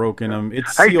windows are broken.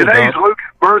 It's sealed today's up. Luke's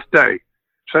birthday.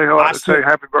 Say hello. Say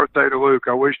happy birthday to Luke.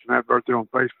 I wished him happy birthday on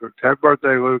Facebook. Happy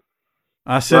birthday, Luke.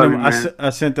 I sent him. I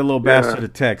sent the little bastard a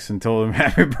text and told him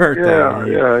happy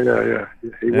birthday. Yeah.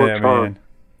 He works hard.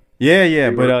 Yeah,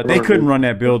 but they couldn't run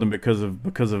that building because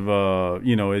of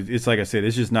you know, it's like I said,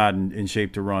 it's just not in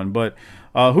shape to run. But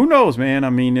who knows, man? I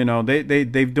mean, you know, they're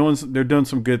doing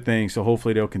some good things, so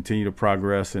hopefully they'll continue to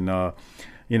progress. And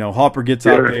you know, Harper gets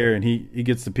out there and he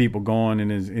gets the people going in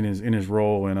his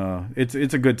role, and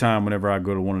it's a good time whenever I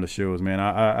go to one of the shows, man.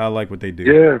 I like what they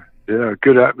do. Yeah,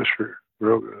 good atmosphere,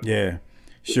 real good. Yeah,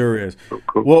 sure is. So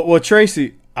cool. Well,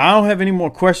 Tracy, I don't have any more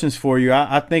questions for you.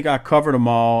 I think I covered them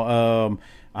all.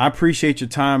 I appreciate your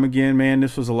time again, man.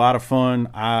 This was a lot of fun.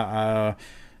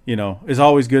 You know, it's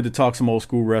always good to talk some old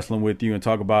school wrestling with you and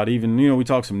talk about even, you know, we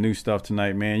talk some new stuff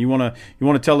tonight, man. You wanna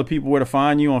tell the people where to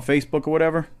find you on Facebook or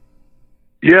whatever?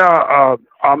 Yeah,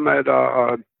 I'm at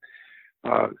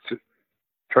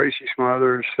Tracy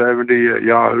Smothers 70 at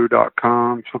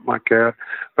yahoo.com, something like that.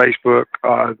 Facebook,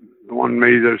 the one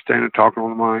me that's standing talking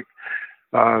on the mic.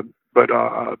 But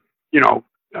you know,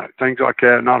 things like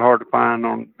that. Not hard to find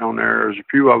on there. There's a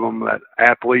few of them that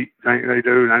athlete thing they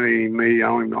do. That ain't even me. I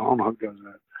don't know who does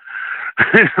that.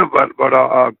 but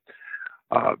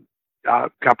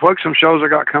can I plug some shows I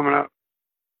got coming up?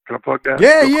 Can I plug that?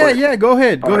 Yeah. Go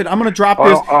ahead. I'm going to drop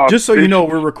this just so you know.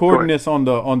 We're recording this on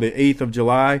the 8th of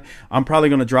July. I'm probably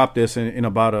going to drop this in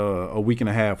about a week and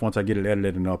a half once I get it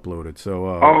edited and uploaded. So.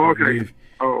 Okay.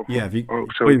 It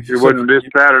wouldn't this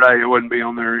Saturday. It wouldn't be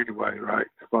on there anyway, right?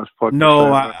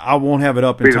 No, I won't have it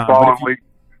up in time. The following week.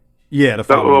 Yeah,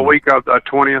 the week of the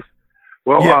 20th.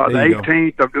 Well, the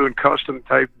 18th, I'm doing custom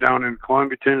tape down in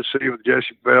Columbia, Tennessee with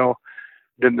Jesse Bell.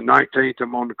 Then the 19th,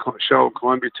 I'm on the show in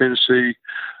Columbia, Tennessee.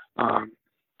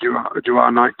 July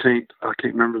 19th, I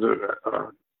can't remember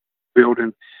the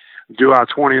building. July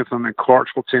 20th, I'm in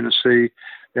Clarksville, Tennessee.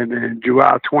 And then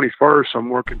July 21st, I'm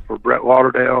working for Brett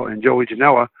Lauderdale and Joey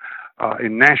Janela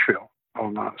in Nashville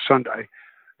on Sunday.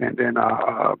 And then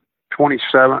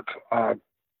 27th,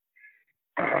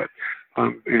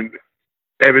 I'm in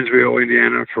Evansville,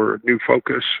 Indiana for New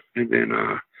Focus. And then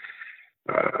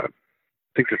I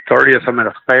think the 30th, I'm at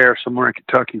a fair somewhere in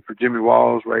Kentucky for Jimmy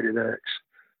Walls, Rated X.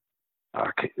 I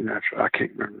can't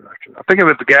remember actually. I think I'm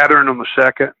at the Gathering on the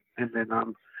 2nd, and then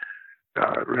I'm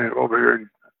over here in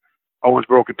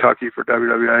Owensboro, Kentucky for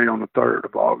WWA on the 3rd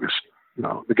of August.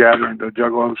 The Gathering, the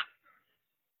Juggalos.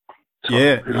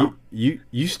 So,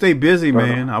 you stay busy,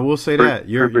 man. I will say that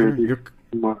you're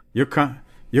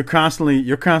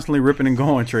constantly ripping and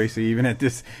going, Tracy. Even at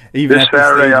this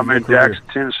Saturday, I'm in Jackson,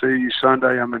 Tennessee.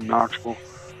 Sunday, I'm in Knoxville.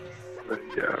 But,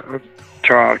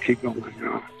 try to keep going.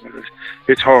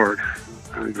 It's hard.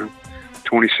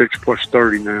 26 plus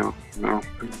 30 now.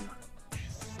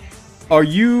 Are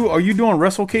you doing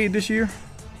WrestleCade this year?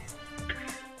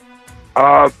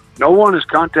 No one has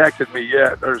contacted me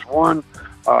yet. There's one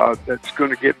that's going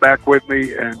to get back with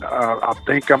me, and I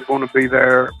think I'm going to be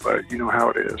there. But you know how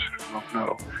it is. I don't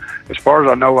know. As far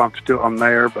as I know, I'm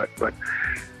there, but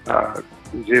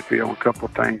zippy on a couple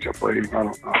of things. I believe. I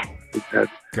don't know.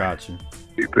 Gotcha.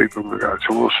 Few people we got,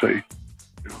 so we'll see.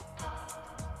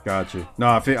 Gotcha. No,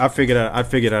 I figured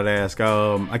I'd ask.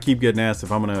 I keep getting asked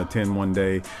if I'm going to attend one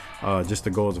day, just to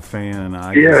go as a fan.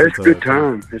 It's a good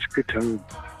time. It's a good time.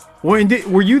 Well,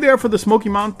 were you there for the Smoky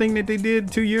Mountain thing that they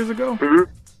did 2 years ago? Mm-hmm.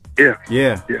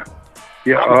 Yeah.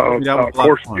 Of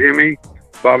course, Jimmy,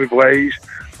 Bobby Blaze,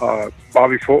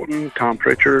 Bobby Fulton, Tom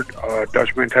Pritchard,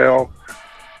 Dutch Mantel,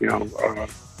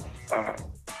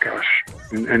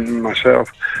 and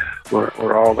myself.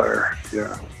 We're all there.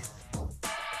 Yeah.